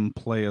Adam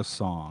play a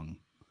song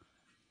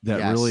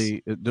that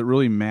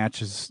really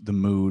matches the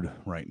mood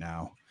right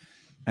now,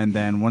 and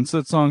then once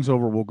that song's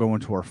over, we'll go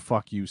into our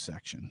fuck you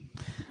section.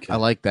 Okay. I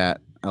like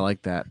that.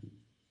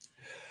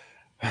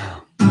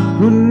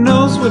 Who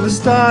knows where to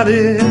start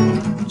it?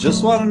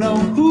 Just want to know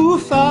who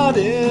thought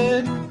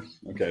it.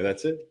 Okay,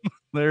 that's it.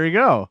 There you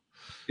go.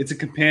 It's a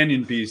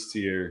companion piece to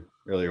your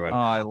earlier one. Oh,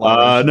 I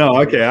love it. No,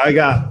 okay.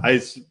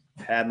 I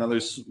had one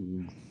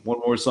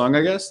more song,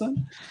 I guess,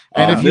 then.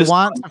 And if you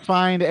want to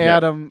find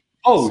Adam,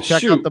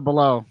 check out the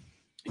below.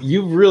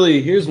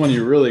 Here's one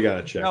you really got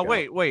to check out.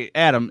 Wait,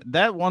 Adam,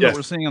 that one that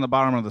we're seeing on the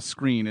bottom of the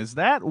screen, is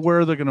that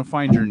where they're going to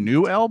find your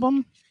new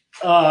album?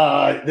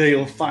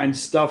 They'll find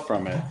stuff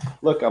from it.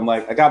 Look,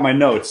 I got my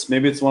notes.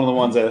 Maybe it's one of the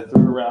ones I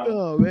threw around.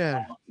 Oh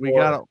man, we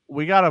gotta.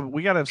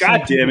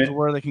 God damn it!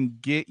 Where they can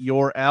get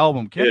your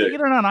album? Can't they get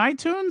it on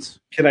iTunes?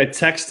 Can I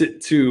text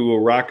it to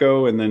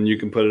Rocco and then you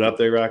can put it up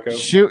there, Rocco?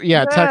 Shoot,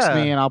 text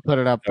me and I'll put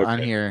it up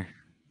on here.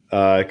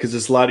 Because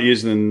it's a lot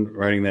easier than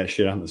writing that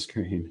shit on the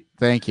screen.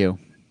 Thank you.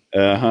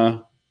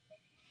 What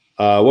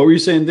were you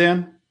saying,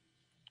 Dan?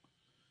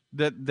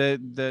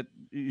 That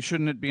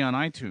shouldn't it be on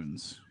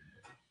iTunes?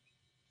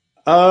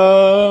 Or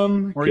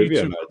are you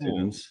too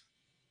iTunes?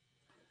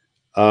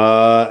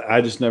 I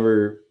just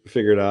never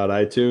figured out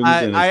iTunes.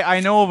 I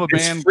know of a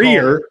band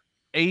called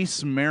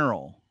Ace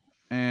Merrill,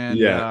 and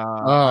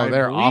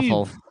they're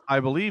awful. I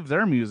believe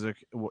their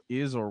music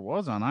is or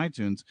was on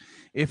iTunes.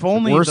 If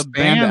only worst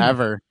band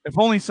ever. If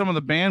only some of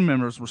the band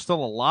members were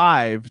still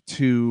alive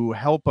to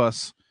help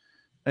us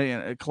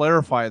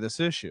clarify this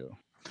issue.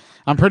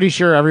 I'm pretty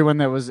sure everyone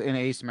that was in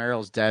Ace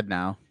Merrill is dead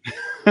now.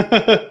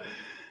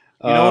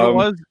 You know what it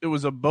was? It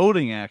was a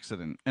boating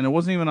accident, and it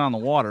wasn't even on the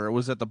water. It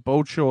was at the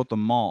boat show at the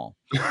mall.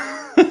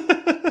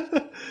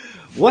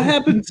 What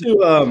happened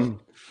to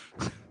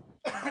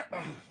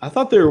I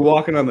thought they were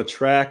walking on the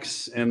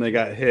tracks and they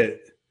got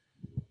hit,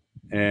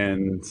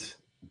 and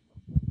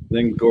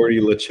then Gordy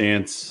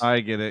LaChance.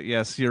 I get it.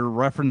 Yes, you're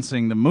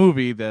referencing the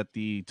movie that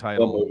the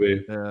title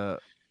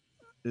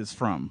is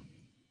from.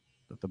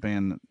 the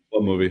band.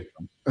 What movie?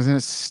 Isn't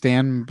it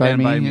Stand By Stand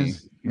Me? By Me.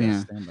 Yeah.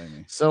 Stand By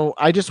Me. So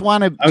I just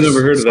want to. I've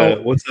never heard of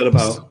that. What's that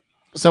about?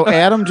 So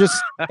Adam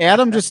just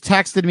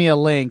texted me a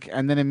link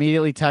and then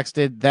immediately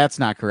texted, "That's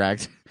not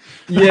correct."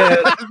 Yeah.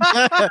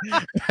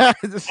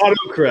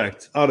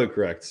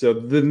 Autocorrect. So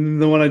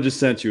the one I just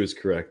sent you is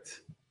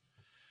correct.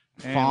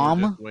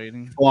 FOM?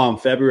 Waiting.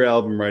 February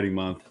album writing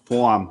month.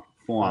 FOM.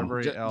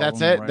 That's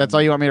it? That's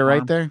all you want me to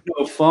write there?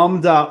 No,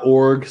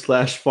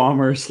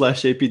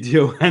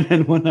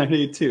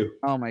 FOM.org/farmer/APDONN1982.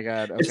 Oh my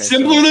God. Okay, it's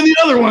simpler than the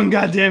other one,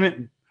 God damn it.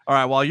 All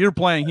right, while you're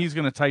playing, he's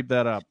going to type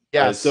that up.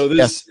 Yeah. So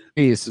this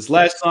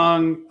last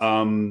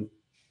song,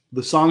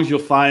 the songs you'll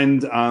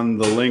find on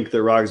the link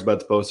that Rog's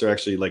about to post are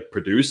actually like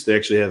produced. They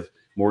actually have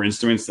more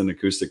instruments than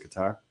acoustic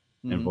guitar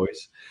and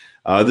voice.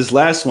 This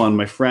last one,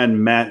 my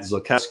friend Matt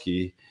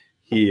Zolkowski,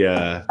 he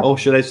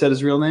should I have said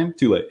his real name?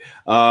 Too late.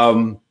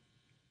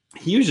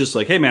 He was just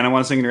like, hey man, I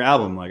want to sing in your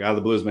album. Like, Out of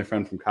the Blue is my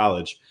friend from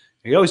college.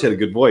 He always had a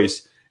good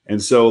voice.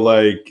 And so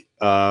like,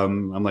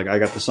 I'm like, I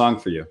got the song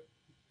for you.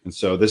 And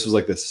so this was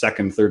like the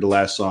second, third to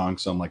last song.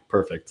 So I'm like,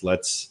 perfect.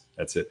 That's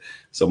it.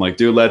 So I'm like,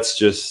 dude,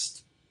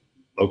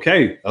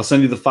 okay, I'll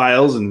send you the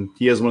files. And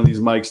he has one of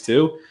these mics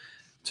too.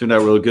 Turned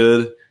out real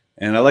good.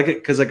 And I like it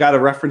because I got a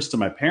reference to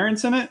my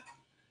parents in it.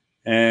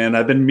 And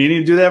I've been meaning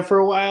to do that for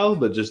a while,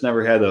 but just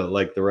never had the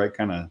right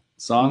kind of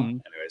song.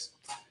 Anyways,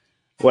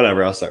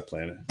 whatever. I'll start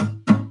playing it.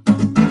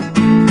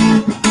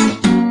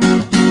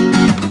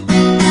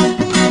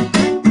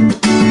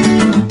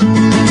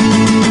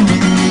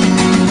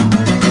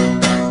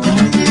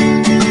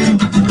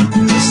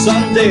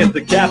 Sunday at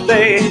the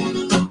cafe,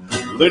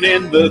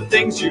 learning the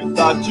things you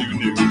thought you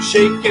knew.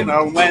 Shaking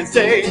on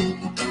Wednesday,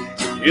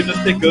 in the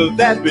thick of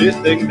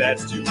everything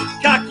that's too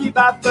cocky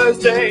by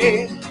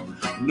Thursday.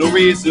 No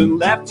reason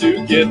left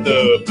to get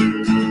the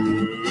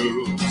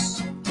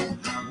blues.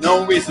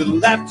 No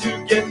reason left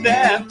to get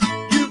them.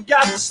 You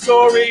got the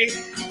story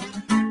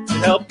to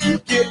help you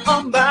get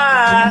on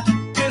by.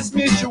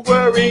 Dismiss your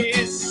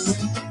worries,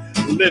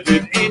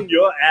 living in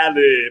your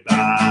alibi.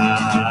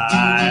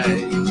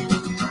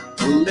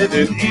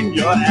 Living in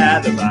your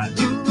alibi.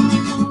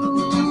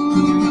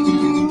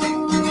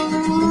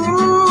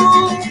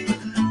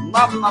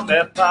 Mama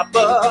and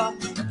Papa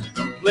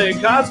play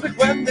cosmic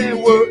when they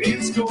were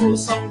in school.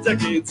 Some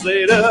decades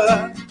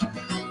later,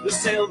 they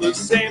sail the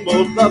same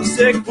old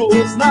lovesick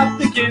fools, not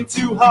thinking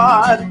too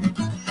hard,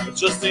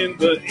 just in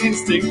the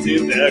instinct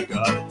in their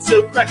gut,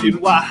 still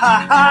cracking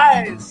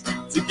wise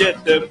to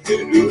get them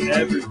through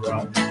every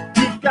run.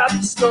 You've got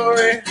the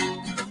story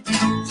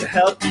to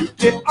help you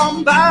get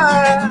on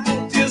by.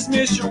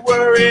 Dismiss your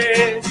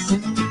worries,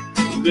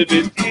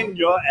 living in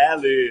your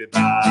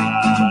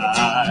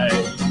alibi.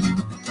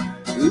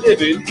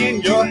 Living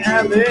in your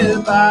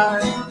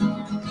alibi.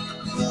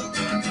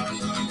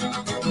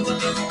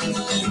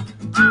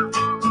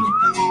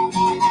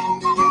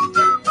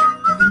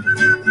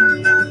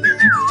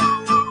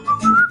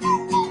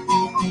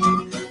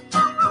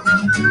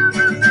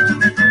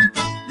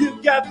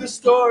 You've got the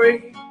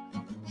story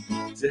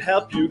to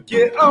help you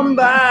get on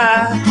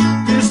by.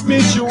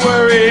 Dismiss your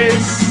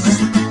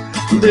worries,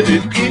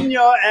 living in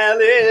your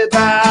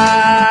alibi.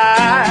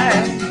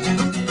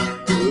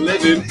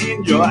 Living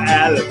in your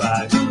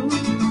alibi.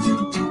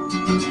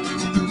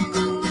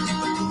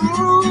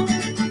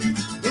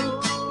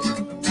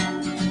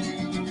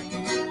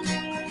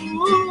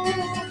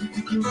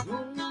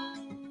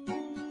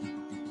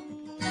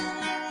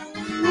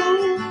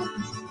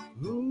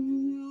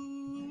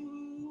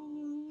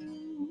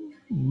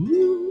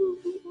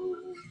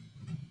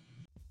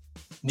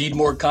 Need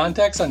more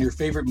context on your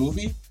favorite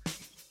movie?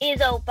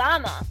 Is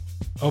Obama.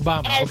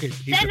 Obama, okay.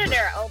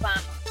 Senator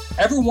Obama.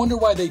 Ever wonder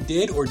why they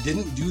did or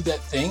didn't do that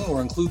thing or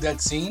include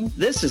that scene?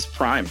 This is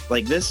prime.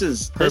 This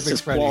is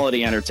Perfect, Freddie.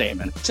 quality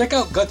entertainment. Check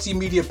out Gutsy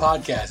Media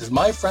Podcast as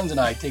my friends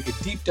and I take a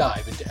deep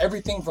dive into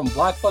everything from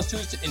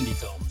blockbusters to indie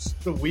films.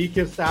 The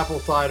weakest apple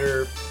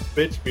cider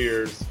bitch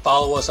beers.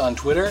 Follow us on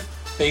Twitter,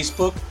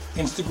 Facebook,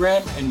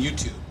 Instagram, and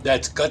YouTube.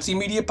 That's Gutsy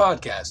Media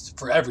Podcast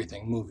for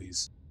everything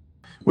movies.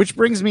 Which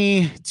brings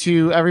me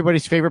to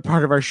everybody's favorite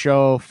part of our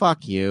show,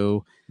 fuck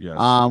you. Yes.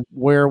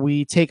 Where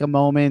we take a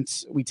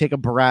moment, we take a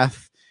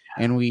breath,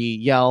 and we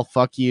yell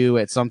fuck you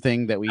at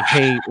something that we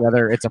hate,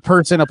 whether it's a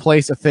person, a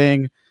place, a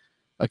thing,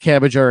 a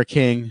cabbage, or a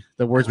king.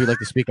 The words we like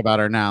to speak about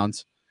are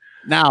nouns.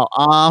 Now,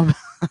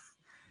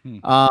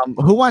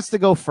 who wants to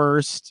go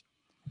first?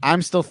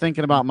 I'm still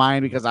thinking about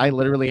mine because I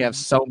literally have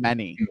so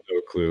many.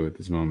 No clue at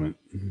this moment.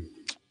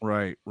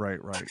 Right.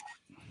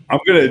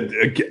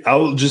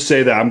 I'll just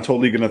say that I'm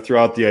totally gonna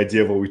throw out the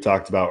idea of what we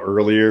talked about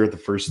earlier, the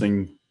first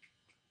thing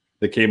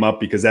that came up,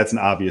 because that's an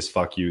obvious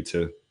fuck you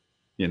to,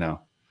 Yeah,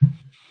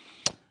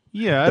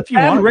 The if you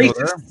want to racist.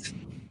 go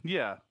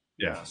there.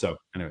 Yeah. So,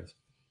 anyways.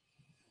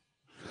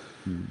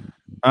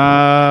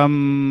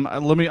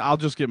 I'll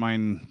just get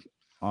mine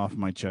off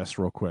my chest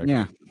real quick.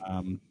 Yeah.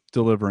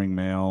 Delivering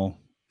mail,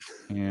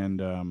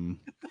 and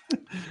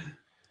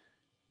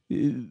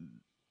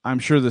I'm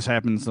sure this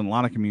happens in a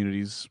lot of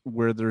communities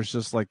where there's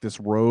just like this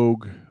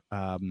rogue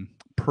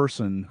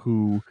person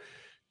who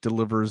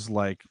delivers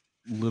like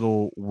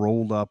little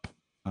rolled up,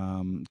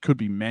 could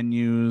be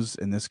menus.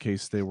 In this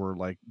case, they were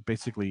like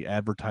basically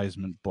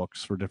advertisement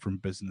books for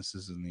different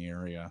businesses in the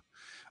area.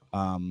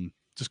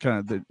 Just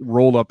kind of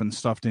rolled up and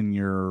stuffed in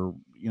your,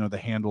 the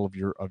handle of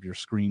your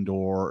screen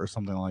door or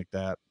something like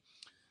that.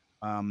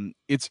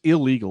 It's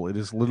illegal. It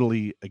is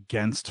literally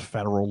against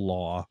federal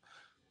law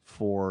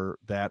for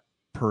that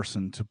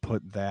person to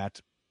put that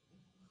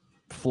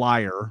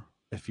flyer,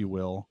 if you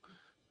will,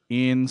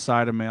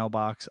 inside a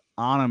mailbox,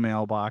 on a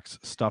mailbox,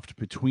 stuffed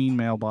between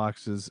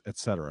mailboxes,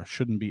 etc.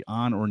 Shouldn't be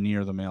on or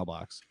near the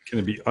mailbox. Can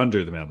it be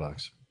under the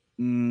mailbox?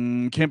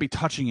 Can't be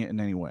touching it in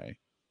any way.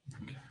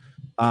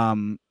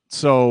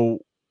 So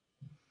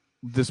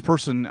this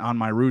person on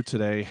my route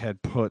today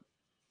had put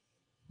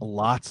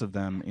lots of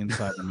them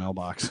inside the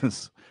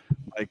mailboxes,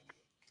 like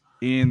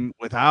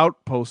without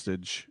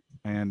postage.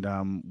 And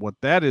what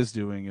that is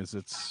doing is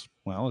it's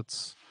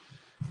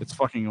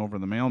fucking over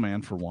the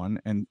mailman for one,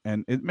 and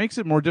it makes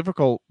it more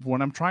difficult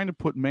when I'm trying to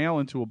put mail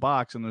into a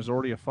box and there's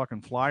already a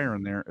fucking flyer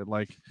in there.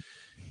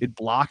 It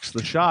blocks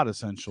the shot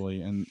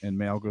essentially, and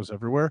mail goes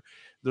everywhere.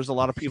 There's a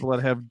lot of people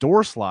that have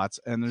door slots,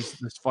 and there's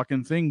this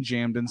fucking thing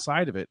jammed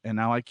inside of it, and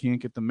now I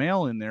can't get the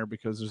mail in there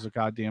because there's a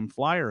goddamn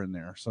flyer in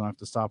there. So I have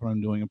to stop what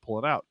I'm doing and pull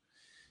it out.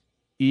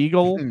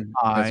 Eagle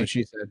Eye. That's what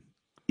she said.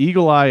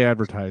 Eagle Eye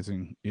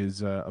Advertising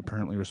is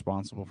apparently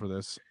responsible for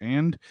this,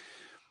 and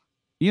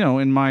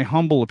in my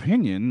humble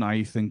opinion,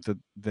 I think that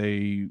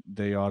they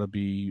ought to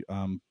be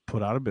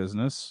put out of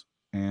business,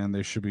 and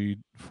they should be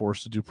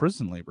forced to do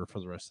prison labor for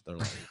the rest of their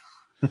life.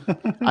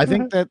 I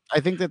think that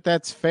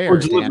that's fair. Or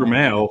deliver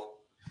mail.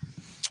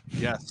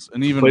 Yes,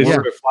 and even places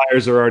where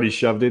flyers are already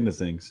shoved into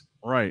things.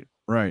 Right.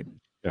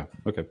 Yeah.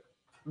 Okay.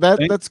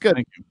 That's good.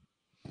 Thank you.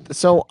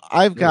 So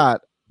I've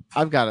got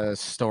a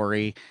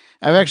story.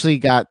 I've actually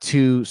got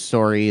two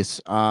stories,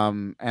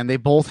 and they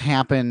both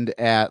happened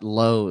at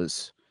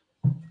Lowe's.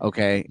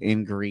 Okay,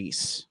 in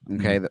Greece.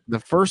 Okay, the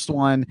first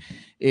one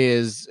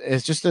is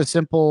just a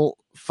simple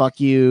fuck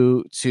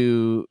you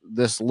to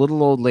this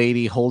little old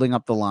lady holding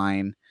up the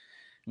line,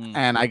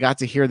 and I got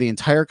to hear the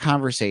entire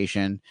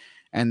conversation.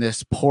 And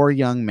this poor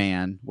young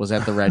man was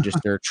at the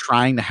register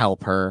trying to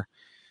help her,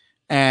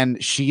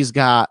 and she's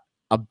got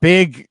a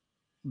big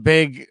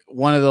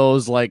one of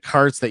those like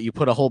carts that you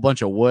put a whole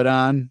bunch of wood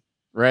on,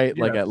 right?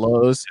 Yeah. Like at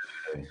Lowe's,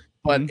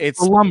 but it's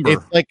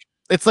lumber.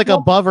 It's like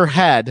above her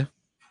head.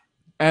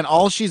 And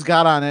all she's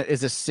got on it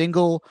is a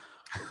single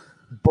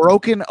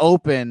broken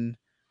open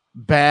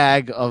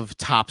bag of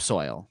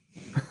topsoil.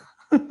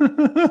 And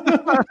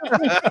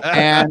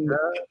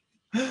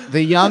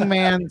the young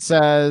man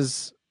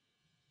says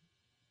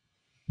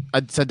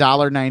it's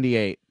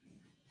 $1.98.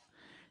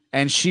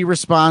 And she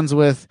responds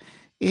with,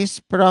 "It's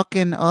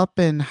broken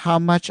open. How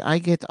much I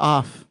get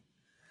off?"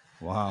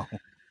 Wow.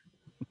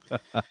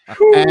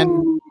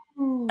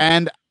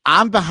 and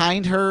I'm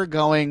behind her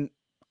going,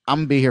 I'm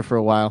gonna be here for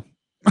a while.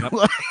 Yep.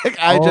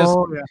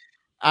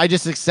 I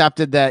just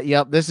accepted that.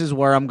 Yep, this is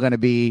where I'm going to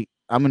be.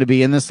 I'm going to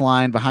be in this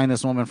line behind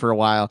this woman for a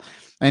while.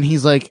 And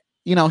he's like,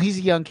 he's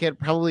a young kid,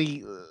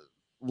 probably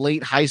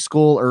late high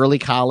school, early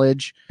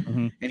college.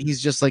 Mm-hmm. And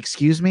he's just like,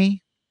 "Excuse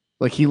me."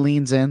 Like he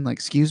leans in like,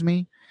 "Excuse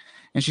me."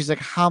 And she's like,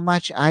 "How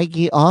much I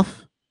get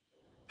off?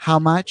 How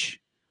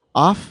much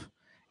off?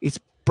 It's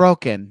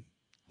broken.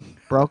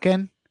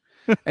 And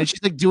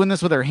she's like doing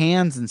this with her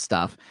hands and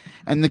stuff.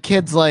 And the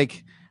kid's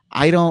like,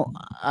 it's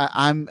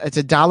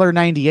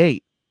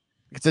 $1.98.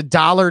 It's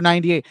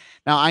 $1.98.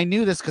 Now I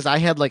knew this because I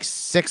had like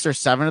 6 or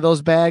 7 of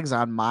those bags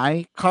on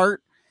my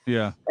cart.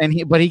 Yeah. And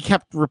he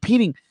kept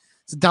repeating,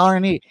 it's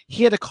 $1.98.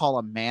 He had to call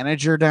a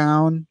manager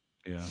down.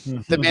 Yeah.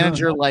 The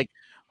manager, like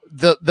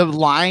the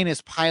line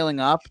is piling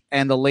up,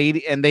 and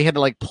they had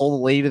to like pull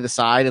the lady to the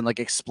side and like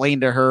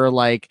explain to her,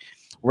 like,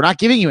 we're not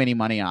giving you any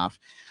money off.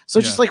 So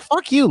just like,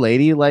 fuck you,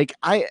 lady. Like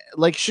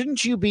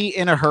shouldn't you be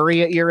in a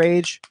hurry at your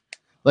age?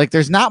 Like,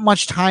 there's not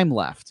much time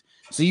left.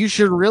 So you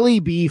should really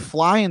be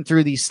flying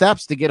through these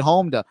steps to get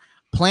home to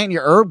plant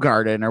your herb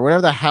garden or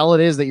whatever the hell it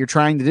is that you're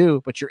trying to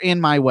do, but you're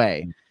in my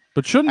way.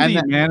 But shouldn't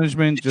the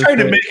management just trying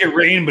to make it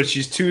rain, but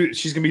she's going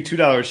to be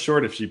 $2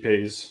 short if she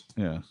pays.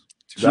 Yeah.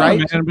 Right?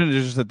 Management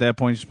is just at that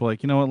point just be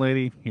like, "You know what,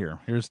 lady?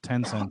 Here's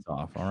 10 cents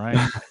off, all right?"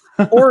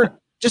 Or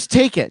just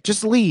take it.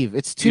 Just leave.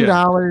 It's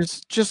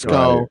 $2. Just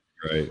go.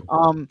 Right.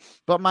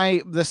 But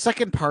the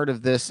second part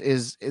of this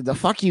is the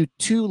fuck you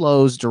to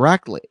Lowe's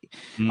directly.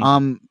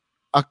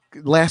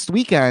 Last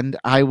weekend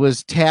I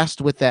was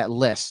tasked with that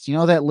list. You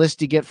know that list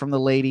you get from the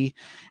lady,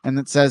 and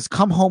it says,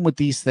 "Come home with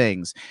these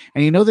things."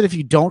 And you know that if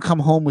you don't come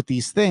home with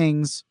these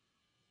things,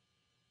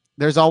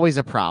 there's always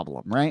a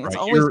problem, right? It's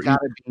always got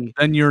to be.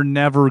 Then you're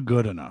never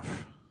good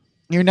enough.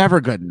 You're never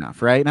good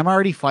enough, right? And I'm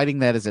already fighting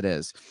that as it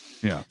is.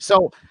 Yeah.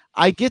 So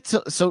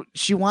so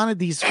she wanted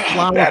these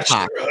flower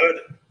pots.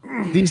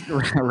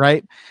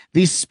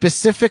 These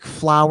specific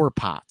flower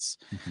pots.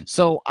 Mm-hmm.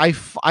 So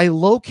I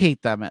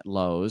locate them at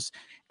Lowe's,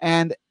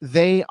 and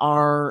they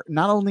are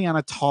not only on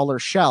a taller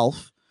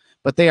shelf,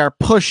 but they are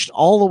pushed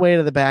all the way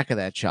to the back of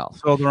that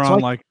shelf. So they're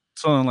on like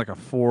a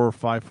 4 or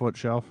 5 foot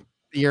shelf.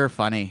 You're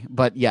funny,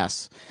 but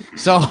yes.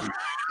 So,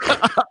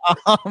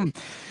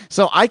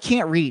 so I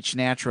can't reach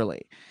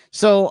naturally.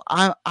 So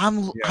I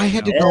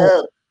had to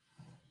go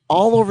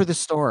all over the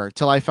store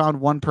till I found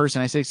one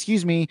person. I said,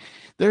 "Excuse me,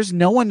 there's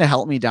no one to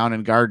help me down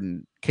in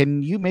garden.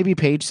 Can you maybe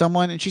page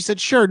someone?" And she said,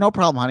 "Sure, no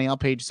problem, honey. I'll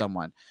page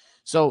someone."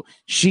 So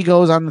she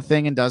goes on the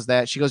thing and does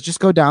that. She goes, "Just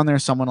go down there.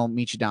 Someone will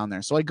meet you down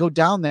there." So I go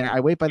down there. I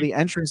wait by the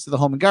entrance to the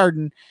home and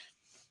garden.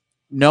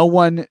 No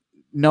one,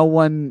 no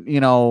one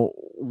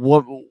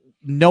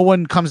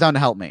comes down to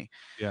help me.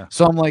 Yeah.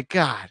 So I'm like,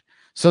 God.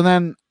 So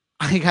then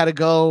I got to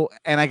go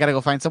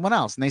find someone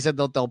else. And they said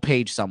they'll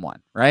page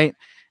someone. Right.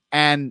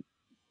 And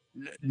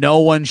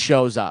no one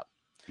shows up.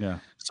 Yeah.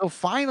 So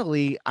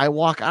finally I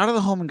walk out of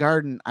the home and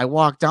garden. I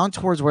walk down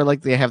towards where like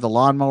they have the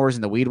lawnmowers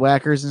and the weed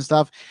whackers and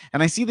stuff.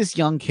 And I see this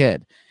young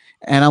kid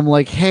and I'm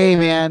like, "Hey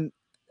man,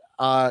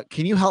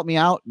 can you help me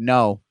out?"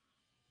 No.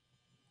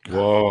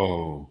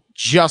 Whoa.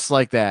 Just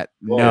like that.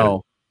 Whoa.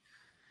 No.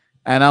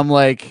 And I'm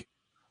like,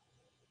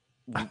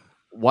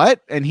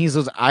 what? And he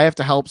says, "I have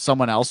to help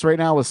someone else right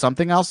now with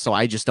something else, so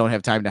I just don't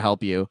have time to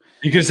help you."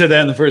 You could have said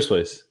that in the first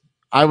place.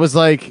 I was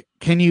like,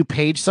 "Can you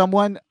page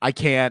someone?" "I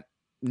can't."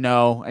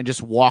 "No," and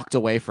just walked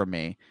away from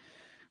me.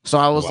 So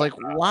I was like,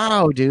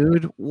 wow,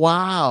 dude.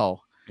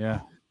 Wow. Yeah.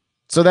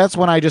 So that's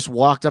when I just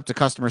walked up to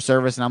customer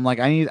service and I'm like,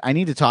 I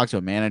need to talk to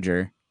a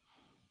manager.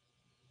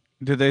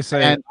 Did they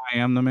say I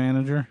am the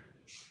manager?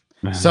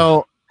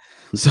 So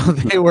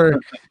they were.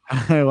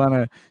 I want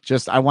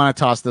to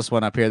toss this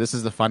one up here. This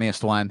is the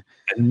funniest one.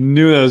 I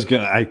knew I was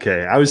gonna.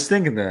 Okay, I was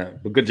thinking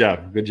that, but good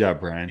job,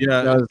 Brian.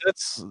 Yeah,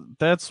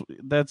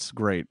 that's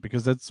great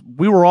because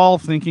we were all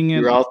thinking it.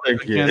 We were all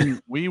thinking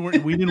again, we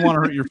didn't want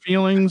to hurt your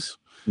feelings.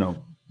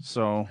 No.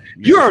 So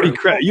you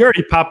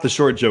already popped the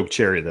short joke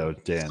cherry though,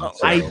 Dan. So.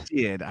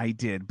 I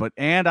did, but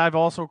I've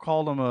also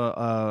called him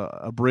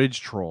a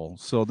bridge troll.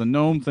 So the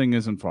gnome thing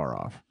isn't far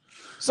off.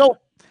 So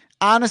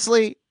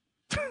honestly,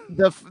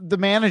 the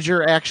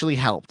manager actually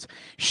helped.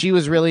 She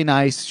was really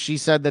nice. She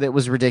said that it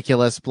was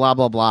ridiculous, blah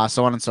blah blah,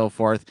 so on and so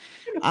forth.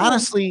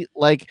 Honestly,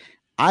 like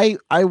I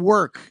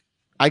work.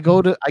 I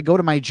go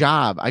to my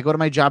job. I go to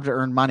my job to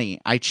earn money.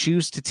 I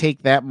choose to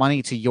take that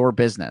money to your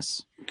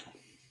business.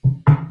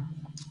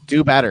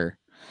 Do better.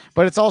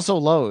 But it's also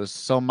Lowe's,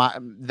 so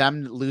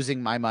them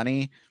losing my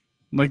money,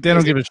 like they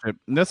don't give a shit.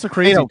 That's the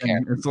crazy thing.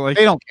 Care. It's like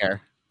they don't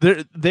care.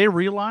 They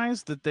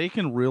realize that they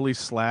can really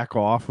slack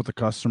off with the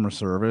customer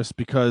service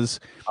because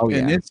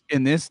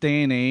in this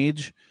day and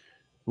age,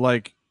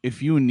 like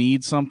if you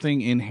need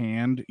something in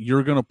hand,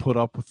 you're gonna put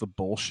up with the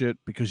bullshit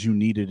because you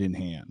need it in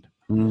hand.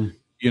 You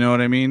know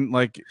what I mean?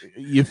 Like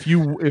if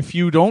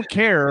you don't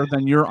care,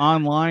 then you're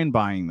online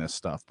buying this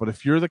stuff. But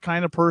if you're the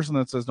kind of person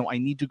that says, "No, I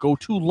need to go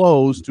to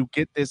Lowe's to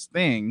get this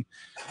thing,"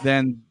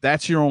 then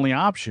that's your only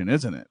option,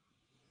 isn't it?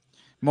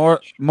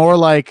 More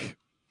like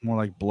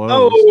blows.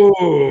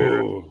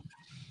 Oh,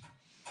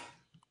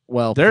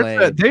 well,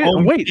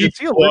 wait, is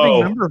he a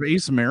living member of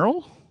Ace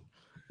Merrill?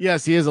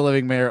 Yes, he is a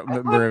living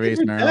member of Ace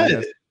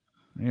Merrill.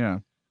 Yeah.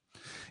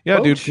 Yeah,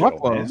 dude,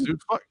 fuck Lowe's,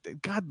 dude. Fuck,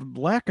 God,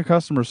 lack of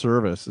customer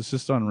service. It's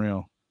just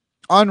unreal.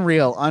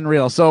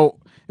 Unreal. So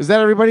is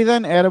that everybody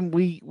then? Adam,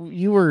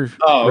 you were.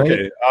 Oh,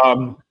 okay.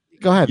 Right?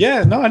 Go ahead.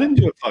 Yeah, no, I didn't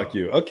do a fuck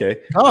you. Okay.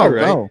 Oh, all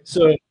right. go.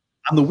 So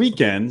on the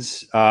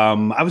weekends,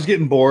 I was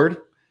getting bored,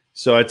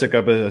 so I took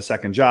up a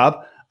second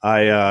job.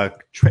 I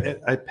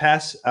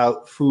pass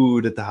out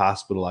food at the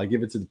hospital. I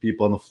give it to the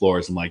people on the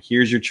floors. I'm like,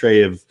 "Here's your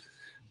tray of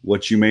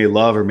what you may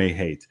love or may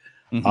hate."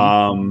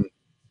 Mm-hmm.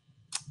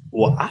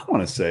 What I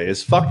want to say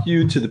is fuck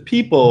you to the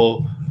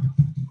people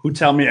who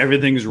tell me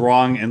everything's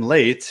wrong and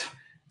late.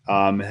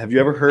 Have you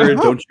ever heard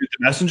Don't Shoot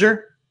the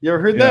Messenger? You ever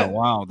heard that?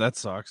 Wow, that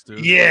sucks,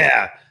 dude.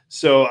 Yeah.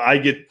 So I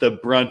get the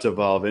brunt of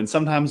all of it. And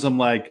sometimes I'm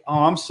like,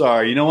 "Oh, I'm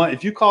sorry. You know what?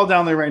 If you call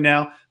down there right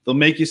now, they'll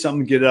make you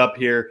something, get up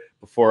here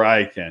before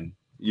I can,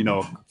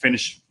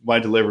 finish my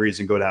deliveries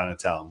and go down and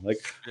tell them." Like,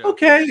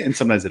 okay. And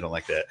sometimes they don't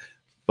like that.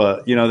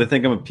 But, they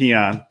think I'm a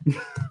peon.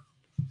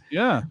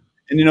 Yeah.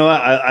 And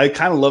I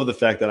kind of love the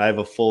fact that I have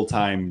a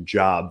full-time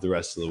job the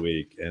rest of the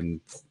week and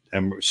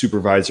I'm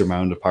supervisor of my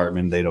own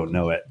department. They don't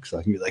know it. So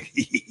I can be like,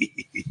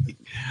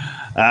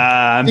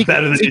 I'm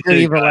better than Secret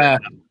evil laugh.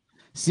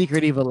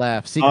 Secret evil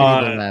laugh. The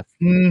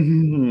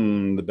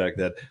back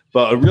that.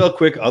 But a real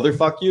quick other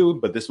fuck you,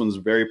 but this one's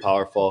very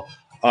powerful.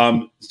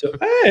 So,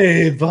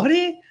 hey,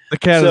 buddy. The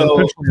cat is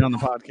officially on the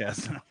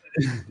podcast now.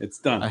 It's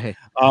done.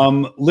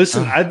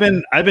 Listen, I've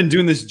been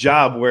doing this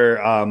job where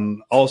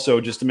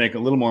also just to make a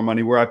little more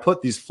money, where I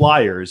put these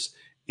flyers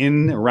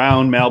in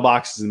around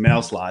mailboxes and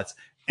mail slots,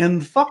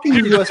 and the fucking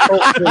U.S. Postal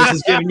Service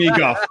is giving me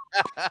guff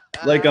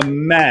like a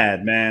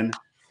madman.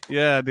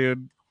 Yeah,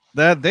 dude,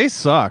 that they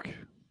suck.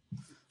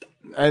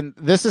 And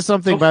this is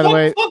something, by the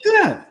way. Fuck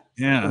that.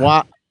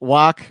 Yeah.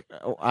 Walk.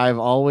 I've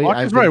always. Walk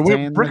I've is been right.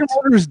 saying Brick and this.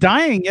 mortar is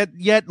dying.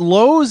 Yet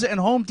Lowe's and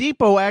Home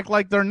Depot act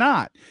like they're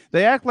not.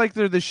 They act like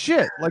they're the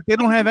shit. Like they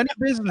don't have any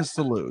business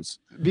to lose.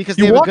 Because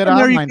you they have a walk good in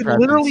there, you online can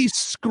presence. literally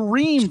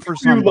scream for You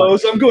somebody.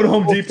 Lowe's, I'm going to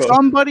Home Depot.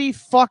 Somebody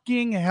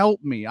fucking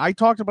help me. I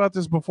talked about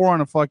this before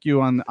on a fuck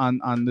you on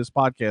this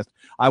podcast.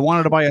 I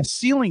wanted to buy a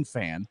ceiling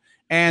fan.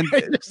 And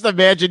just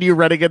imagine you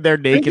running in there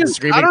naked and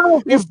screaming. I don't know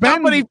if you've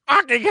somebody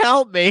fucking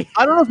help me.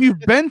 I don't know if you've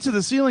been to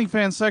the ceiling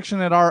fan section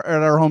at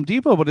our Home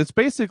Depot, but it's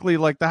basically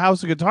like the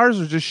house of guitars.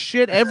 There's just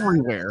shit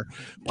everywhere,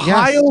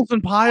 piles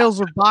and piles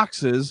of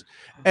boxes.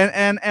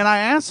 And I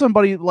asked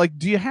somebody, like,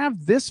 do you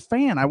have this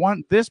fan? I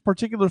want this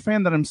particular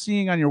fan that I'm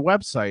seeing on your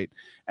website.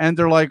 And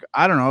they're like,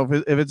 I don't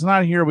know. If it's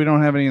not here, we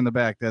don't have any in the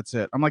back. That's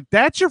it. I'm like,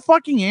 that's your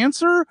fucking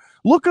answer?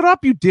 Look it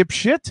up, you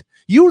dipshit.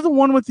 You're the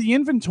one with the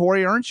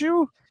inventory, aren't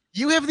you?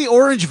 You have the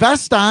orange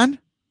vest on.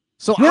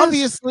 So Yes.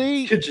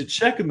 obviously. Could you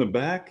check in the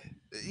back?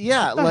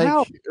 Yeah, What the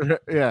hell?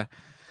 yeah.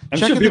 I'm Check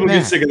sure in the people get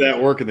back. sick of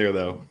that working there,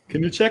 though.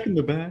 Can you check in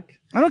the back?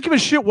 I don't give a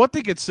shit what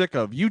they get sick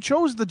of. You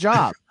chose the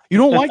job. You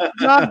don't like the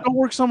job, go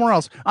work somewhere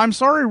else. I'm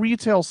sorry,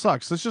 retail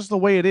sucks. That's just the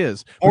way it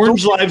is. But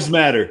Orange don't- lives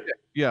matter.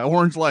 Yeah,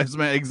 orange lives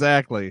matter.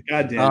 Exactly.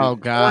 God damn it. Oh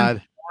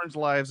God. Orange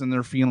lives and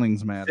their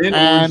feelings matter. Thin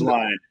And- orange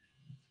line.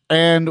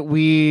 And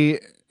we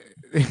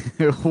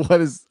what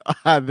is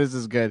this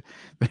is good.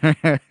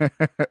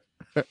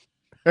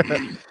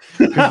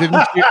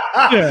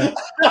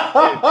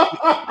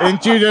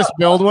 Didn't you just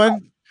build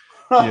one?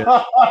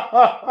 Yeah.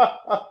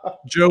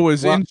 Joe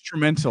was Well-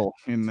 instrumental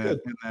in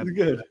that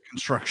Good.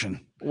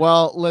 construction.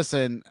 Well,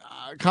 listen,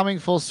 coming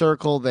full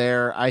circle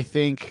there, I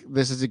think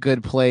this is a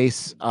good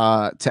place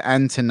to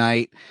end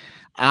tonight.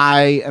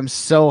 I am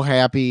so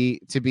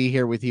happy to be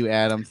here with you,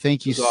 Adam.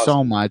 Thank you This is so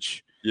awesome.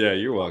 much. Yeah,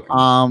 you're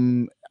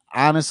welcome.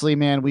 Honestly,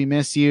 man, we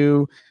miss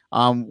you.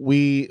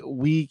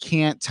 We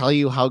can't tell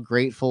you how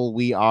grateful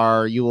we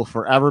are. You will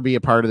forever be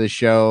a part of the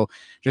show,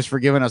 just for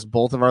giving us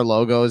both of our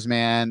logos,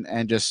 man,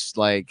 and just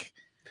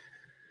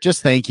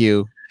thank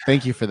you.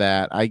 Thank you for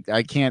that. I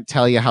can't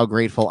tell you how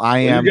grateful I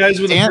am. You guys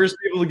were the Dan- first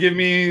people to give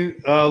me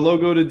a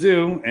logo to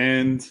do,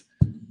 and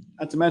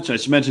not to mention, I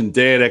should mention,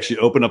 Dad actually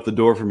opened up the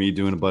door for me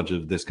doing a bunch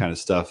of this kind of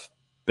stuff,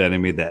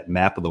 betting me that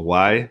map of the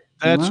Y.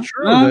 That's Uh-huh.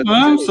 true.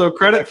 Uh-huh. So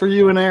credit for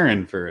you and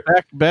Aaron for it.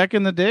 Back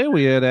in the day,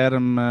 we had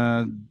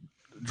Adam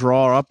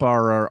draw up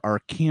our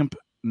Camp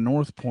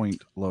North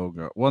Point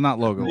logo. Well, not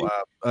logo,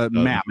 map.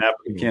 Map of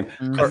the camp.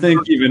 I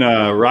think even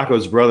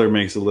Rocco's brother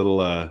makes a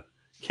little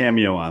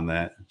cameo on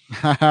that.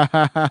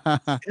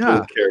 Yeah.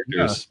 Little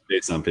characters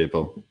based on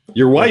people.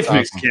 Your wife That's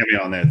makes awesome. a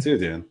cameo on that too,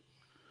 Dan.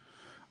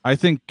 I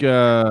think,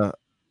 God,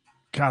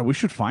 we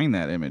should find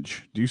that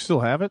image. Do you still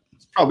have it?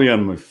 It's probably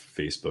on my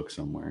Facebook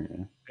somewhere.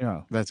 Yeah.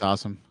 Yeah. That's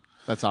awesome.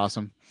 That's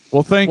awesome.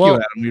 Well, thank you, Well,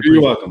 Adam. We You're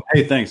appreciate welcome.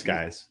 Hey, thanks,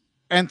 guys.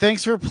 And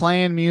thanks for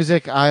playing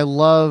music. I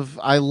loved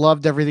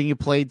everything you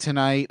played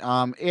tonight.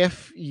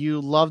 If you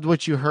loved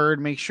what you heard,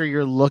 make sure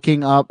you're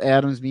looking up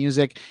Adam's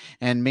music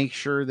and make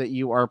sure that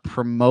you are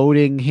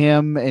promoting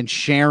him and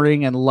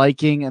sharing and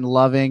liking and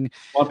loving.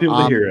 I want people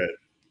to hear it.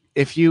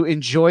 If you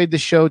enjoyed the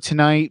show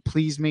tonight,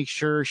 please make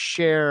sure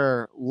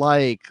share,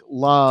 like,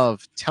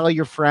 love, tell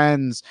your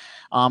friends,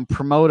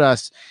 promote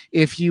us.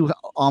 If you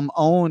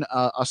own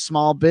a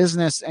small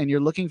business and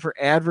you're looking for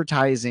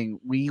advertising,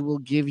 we will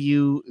give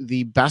you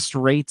the best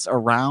rates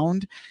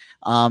around,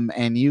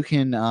 and you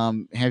can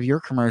have your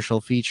commercial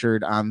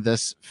featured on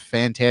this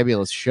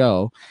fantabulous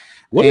show.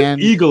 What and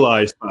if Eagle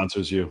Eye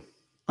sponsors you?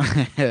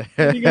 What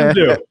are you gonna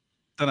do?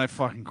 Then I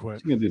fucking quit.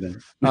 What are you gonna do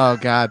then? Oh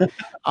God.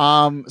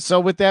 So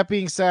with that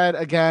being said,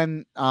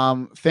 again,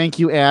 thank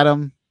you,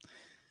 Adam.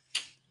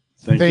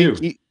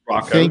 Thank you,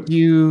 Rocco. Thank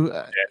you.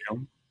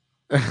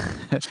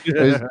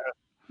 Daniel.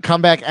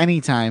 Come back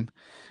anytime.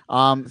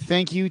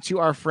 Thank you to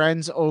our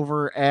friends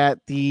over at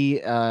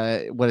the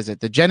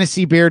the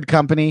Genesee Beard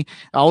Company,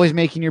 always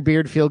making your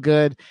beard feel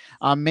good.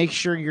 Make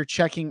sure you're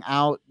checking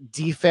out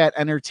DFAT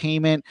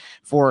Entertainment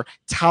for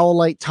Towel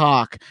Light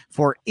Talk,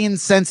 for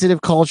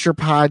Insensitive Culture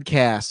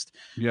Podcast,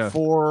 Yeah.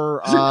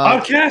 for Is it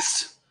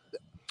podcast?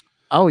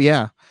 oh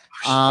yeah.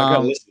 I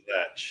gotta listen to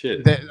that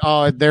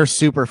shit. They're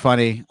super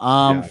funny.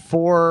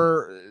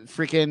 For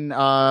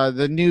freaking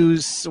the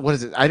news, what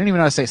is it? I don't even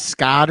know how to say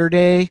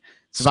Scatterday.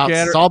 It's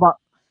all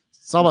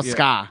about Yeah.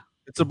 ska.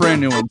 It's a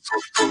brand new one.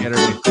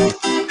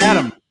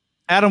 Scatterday.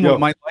 Adam Yo.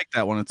 might like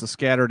that one. It's a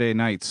Scatterday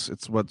Nights.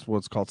 It's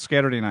what's called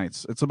Scatterday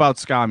Nights. It's about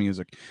ska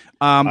music.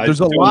 There's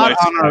a do lot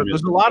like on ska our music.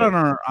 there's a lot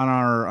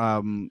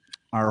on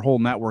our whole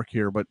network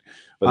here, but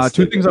Let's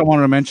two do things it. I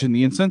wanted to mention: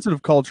 the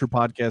Insensitive Culture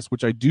podcast,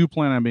 which I do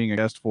plan on being a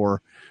guest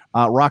for.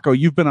 Rocco,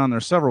 you've been on there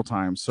several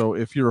times, so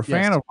if you're a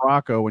fan Yes. of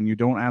Rocco and you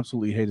don't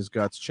absolutely hate his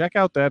guts, check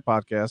out that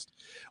podcast.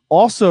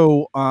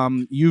 Also,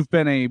 you've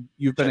been a Check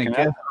it guest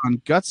out. on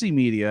Gutsy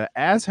Media,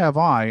 as have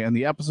I, and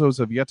the episodes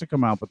have yet to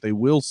come out, but they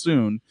will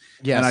soon.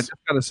 Yes. And I just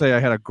got to say, I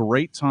had a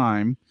great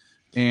time.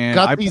 And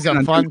I Gutsy's plan a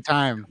on fun doing-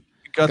 time.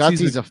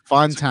 Gutsy's Gutsy's a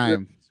fun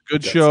time.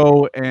 good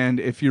show, and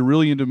if you're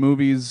really into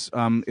movies,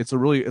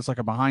 it's like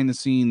a behind the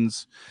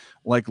scenes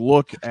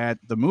look at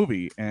the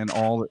movie and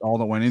all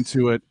that went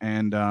into it,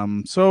 and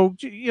so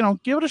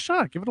give it a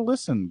shot, give it a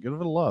listen, give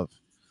it a love.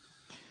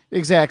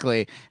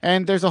 Exactly.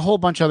 And there's a whole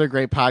bunch of other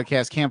great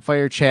podcasts,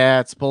 Campfire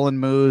Chats, Bull and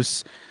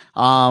Moose.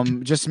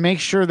 Just make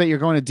sure that you're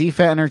going to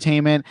DFAT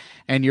Entertainment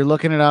and you're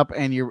looking it up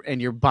and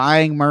you're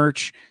buying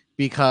merch,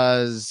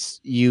 because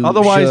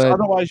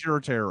otherwise you're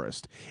a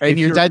terrorist and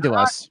you're dead to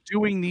us.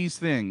 Doing these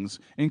things,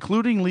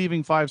 including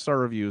leaving 5-star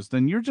reviews,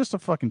 then you're just a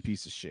fucking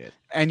piece of shit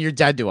and you're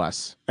dead to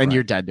us. And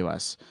you're dead to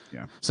us.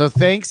 Yeah. So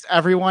thanks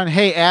everyone.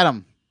 Hey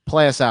Adam,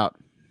 play us out.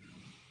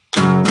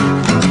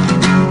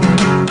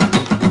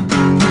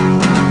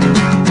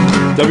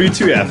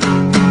 W2F.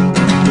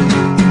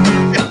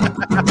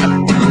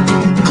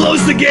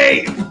 Close the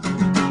gate.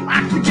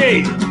 Lock the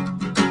gate.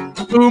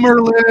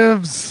 Boomer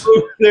lives.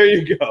 There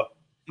you go.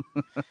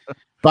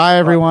 Bye,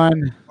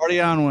 everyone. Party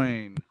on,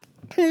 Wayne.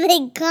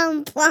 They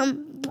come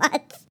from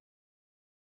butts.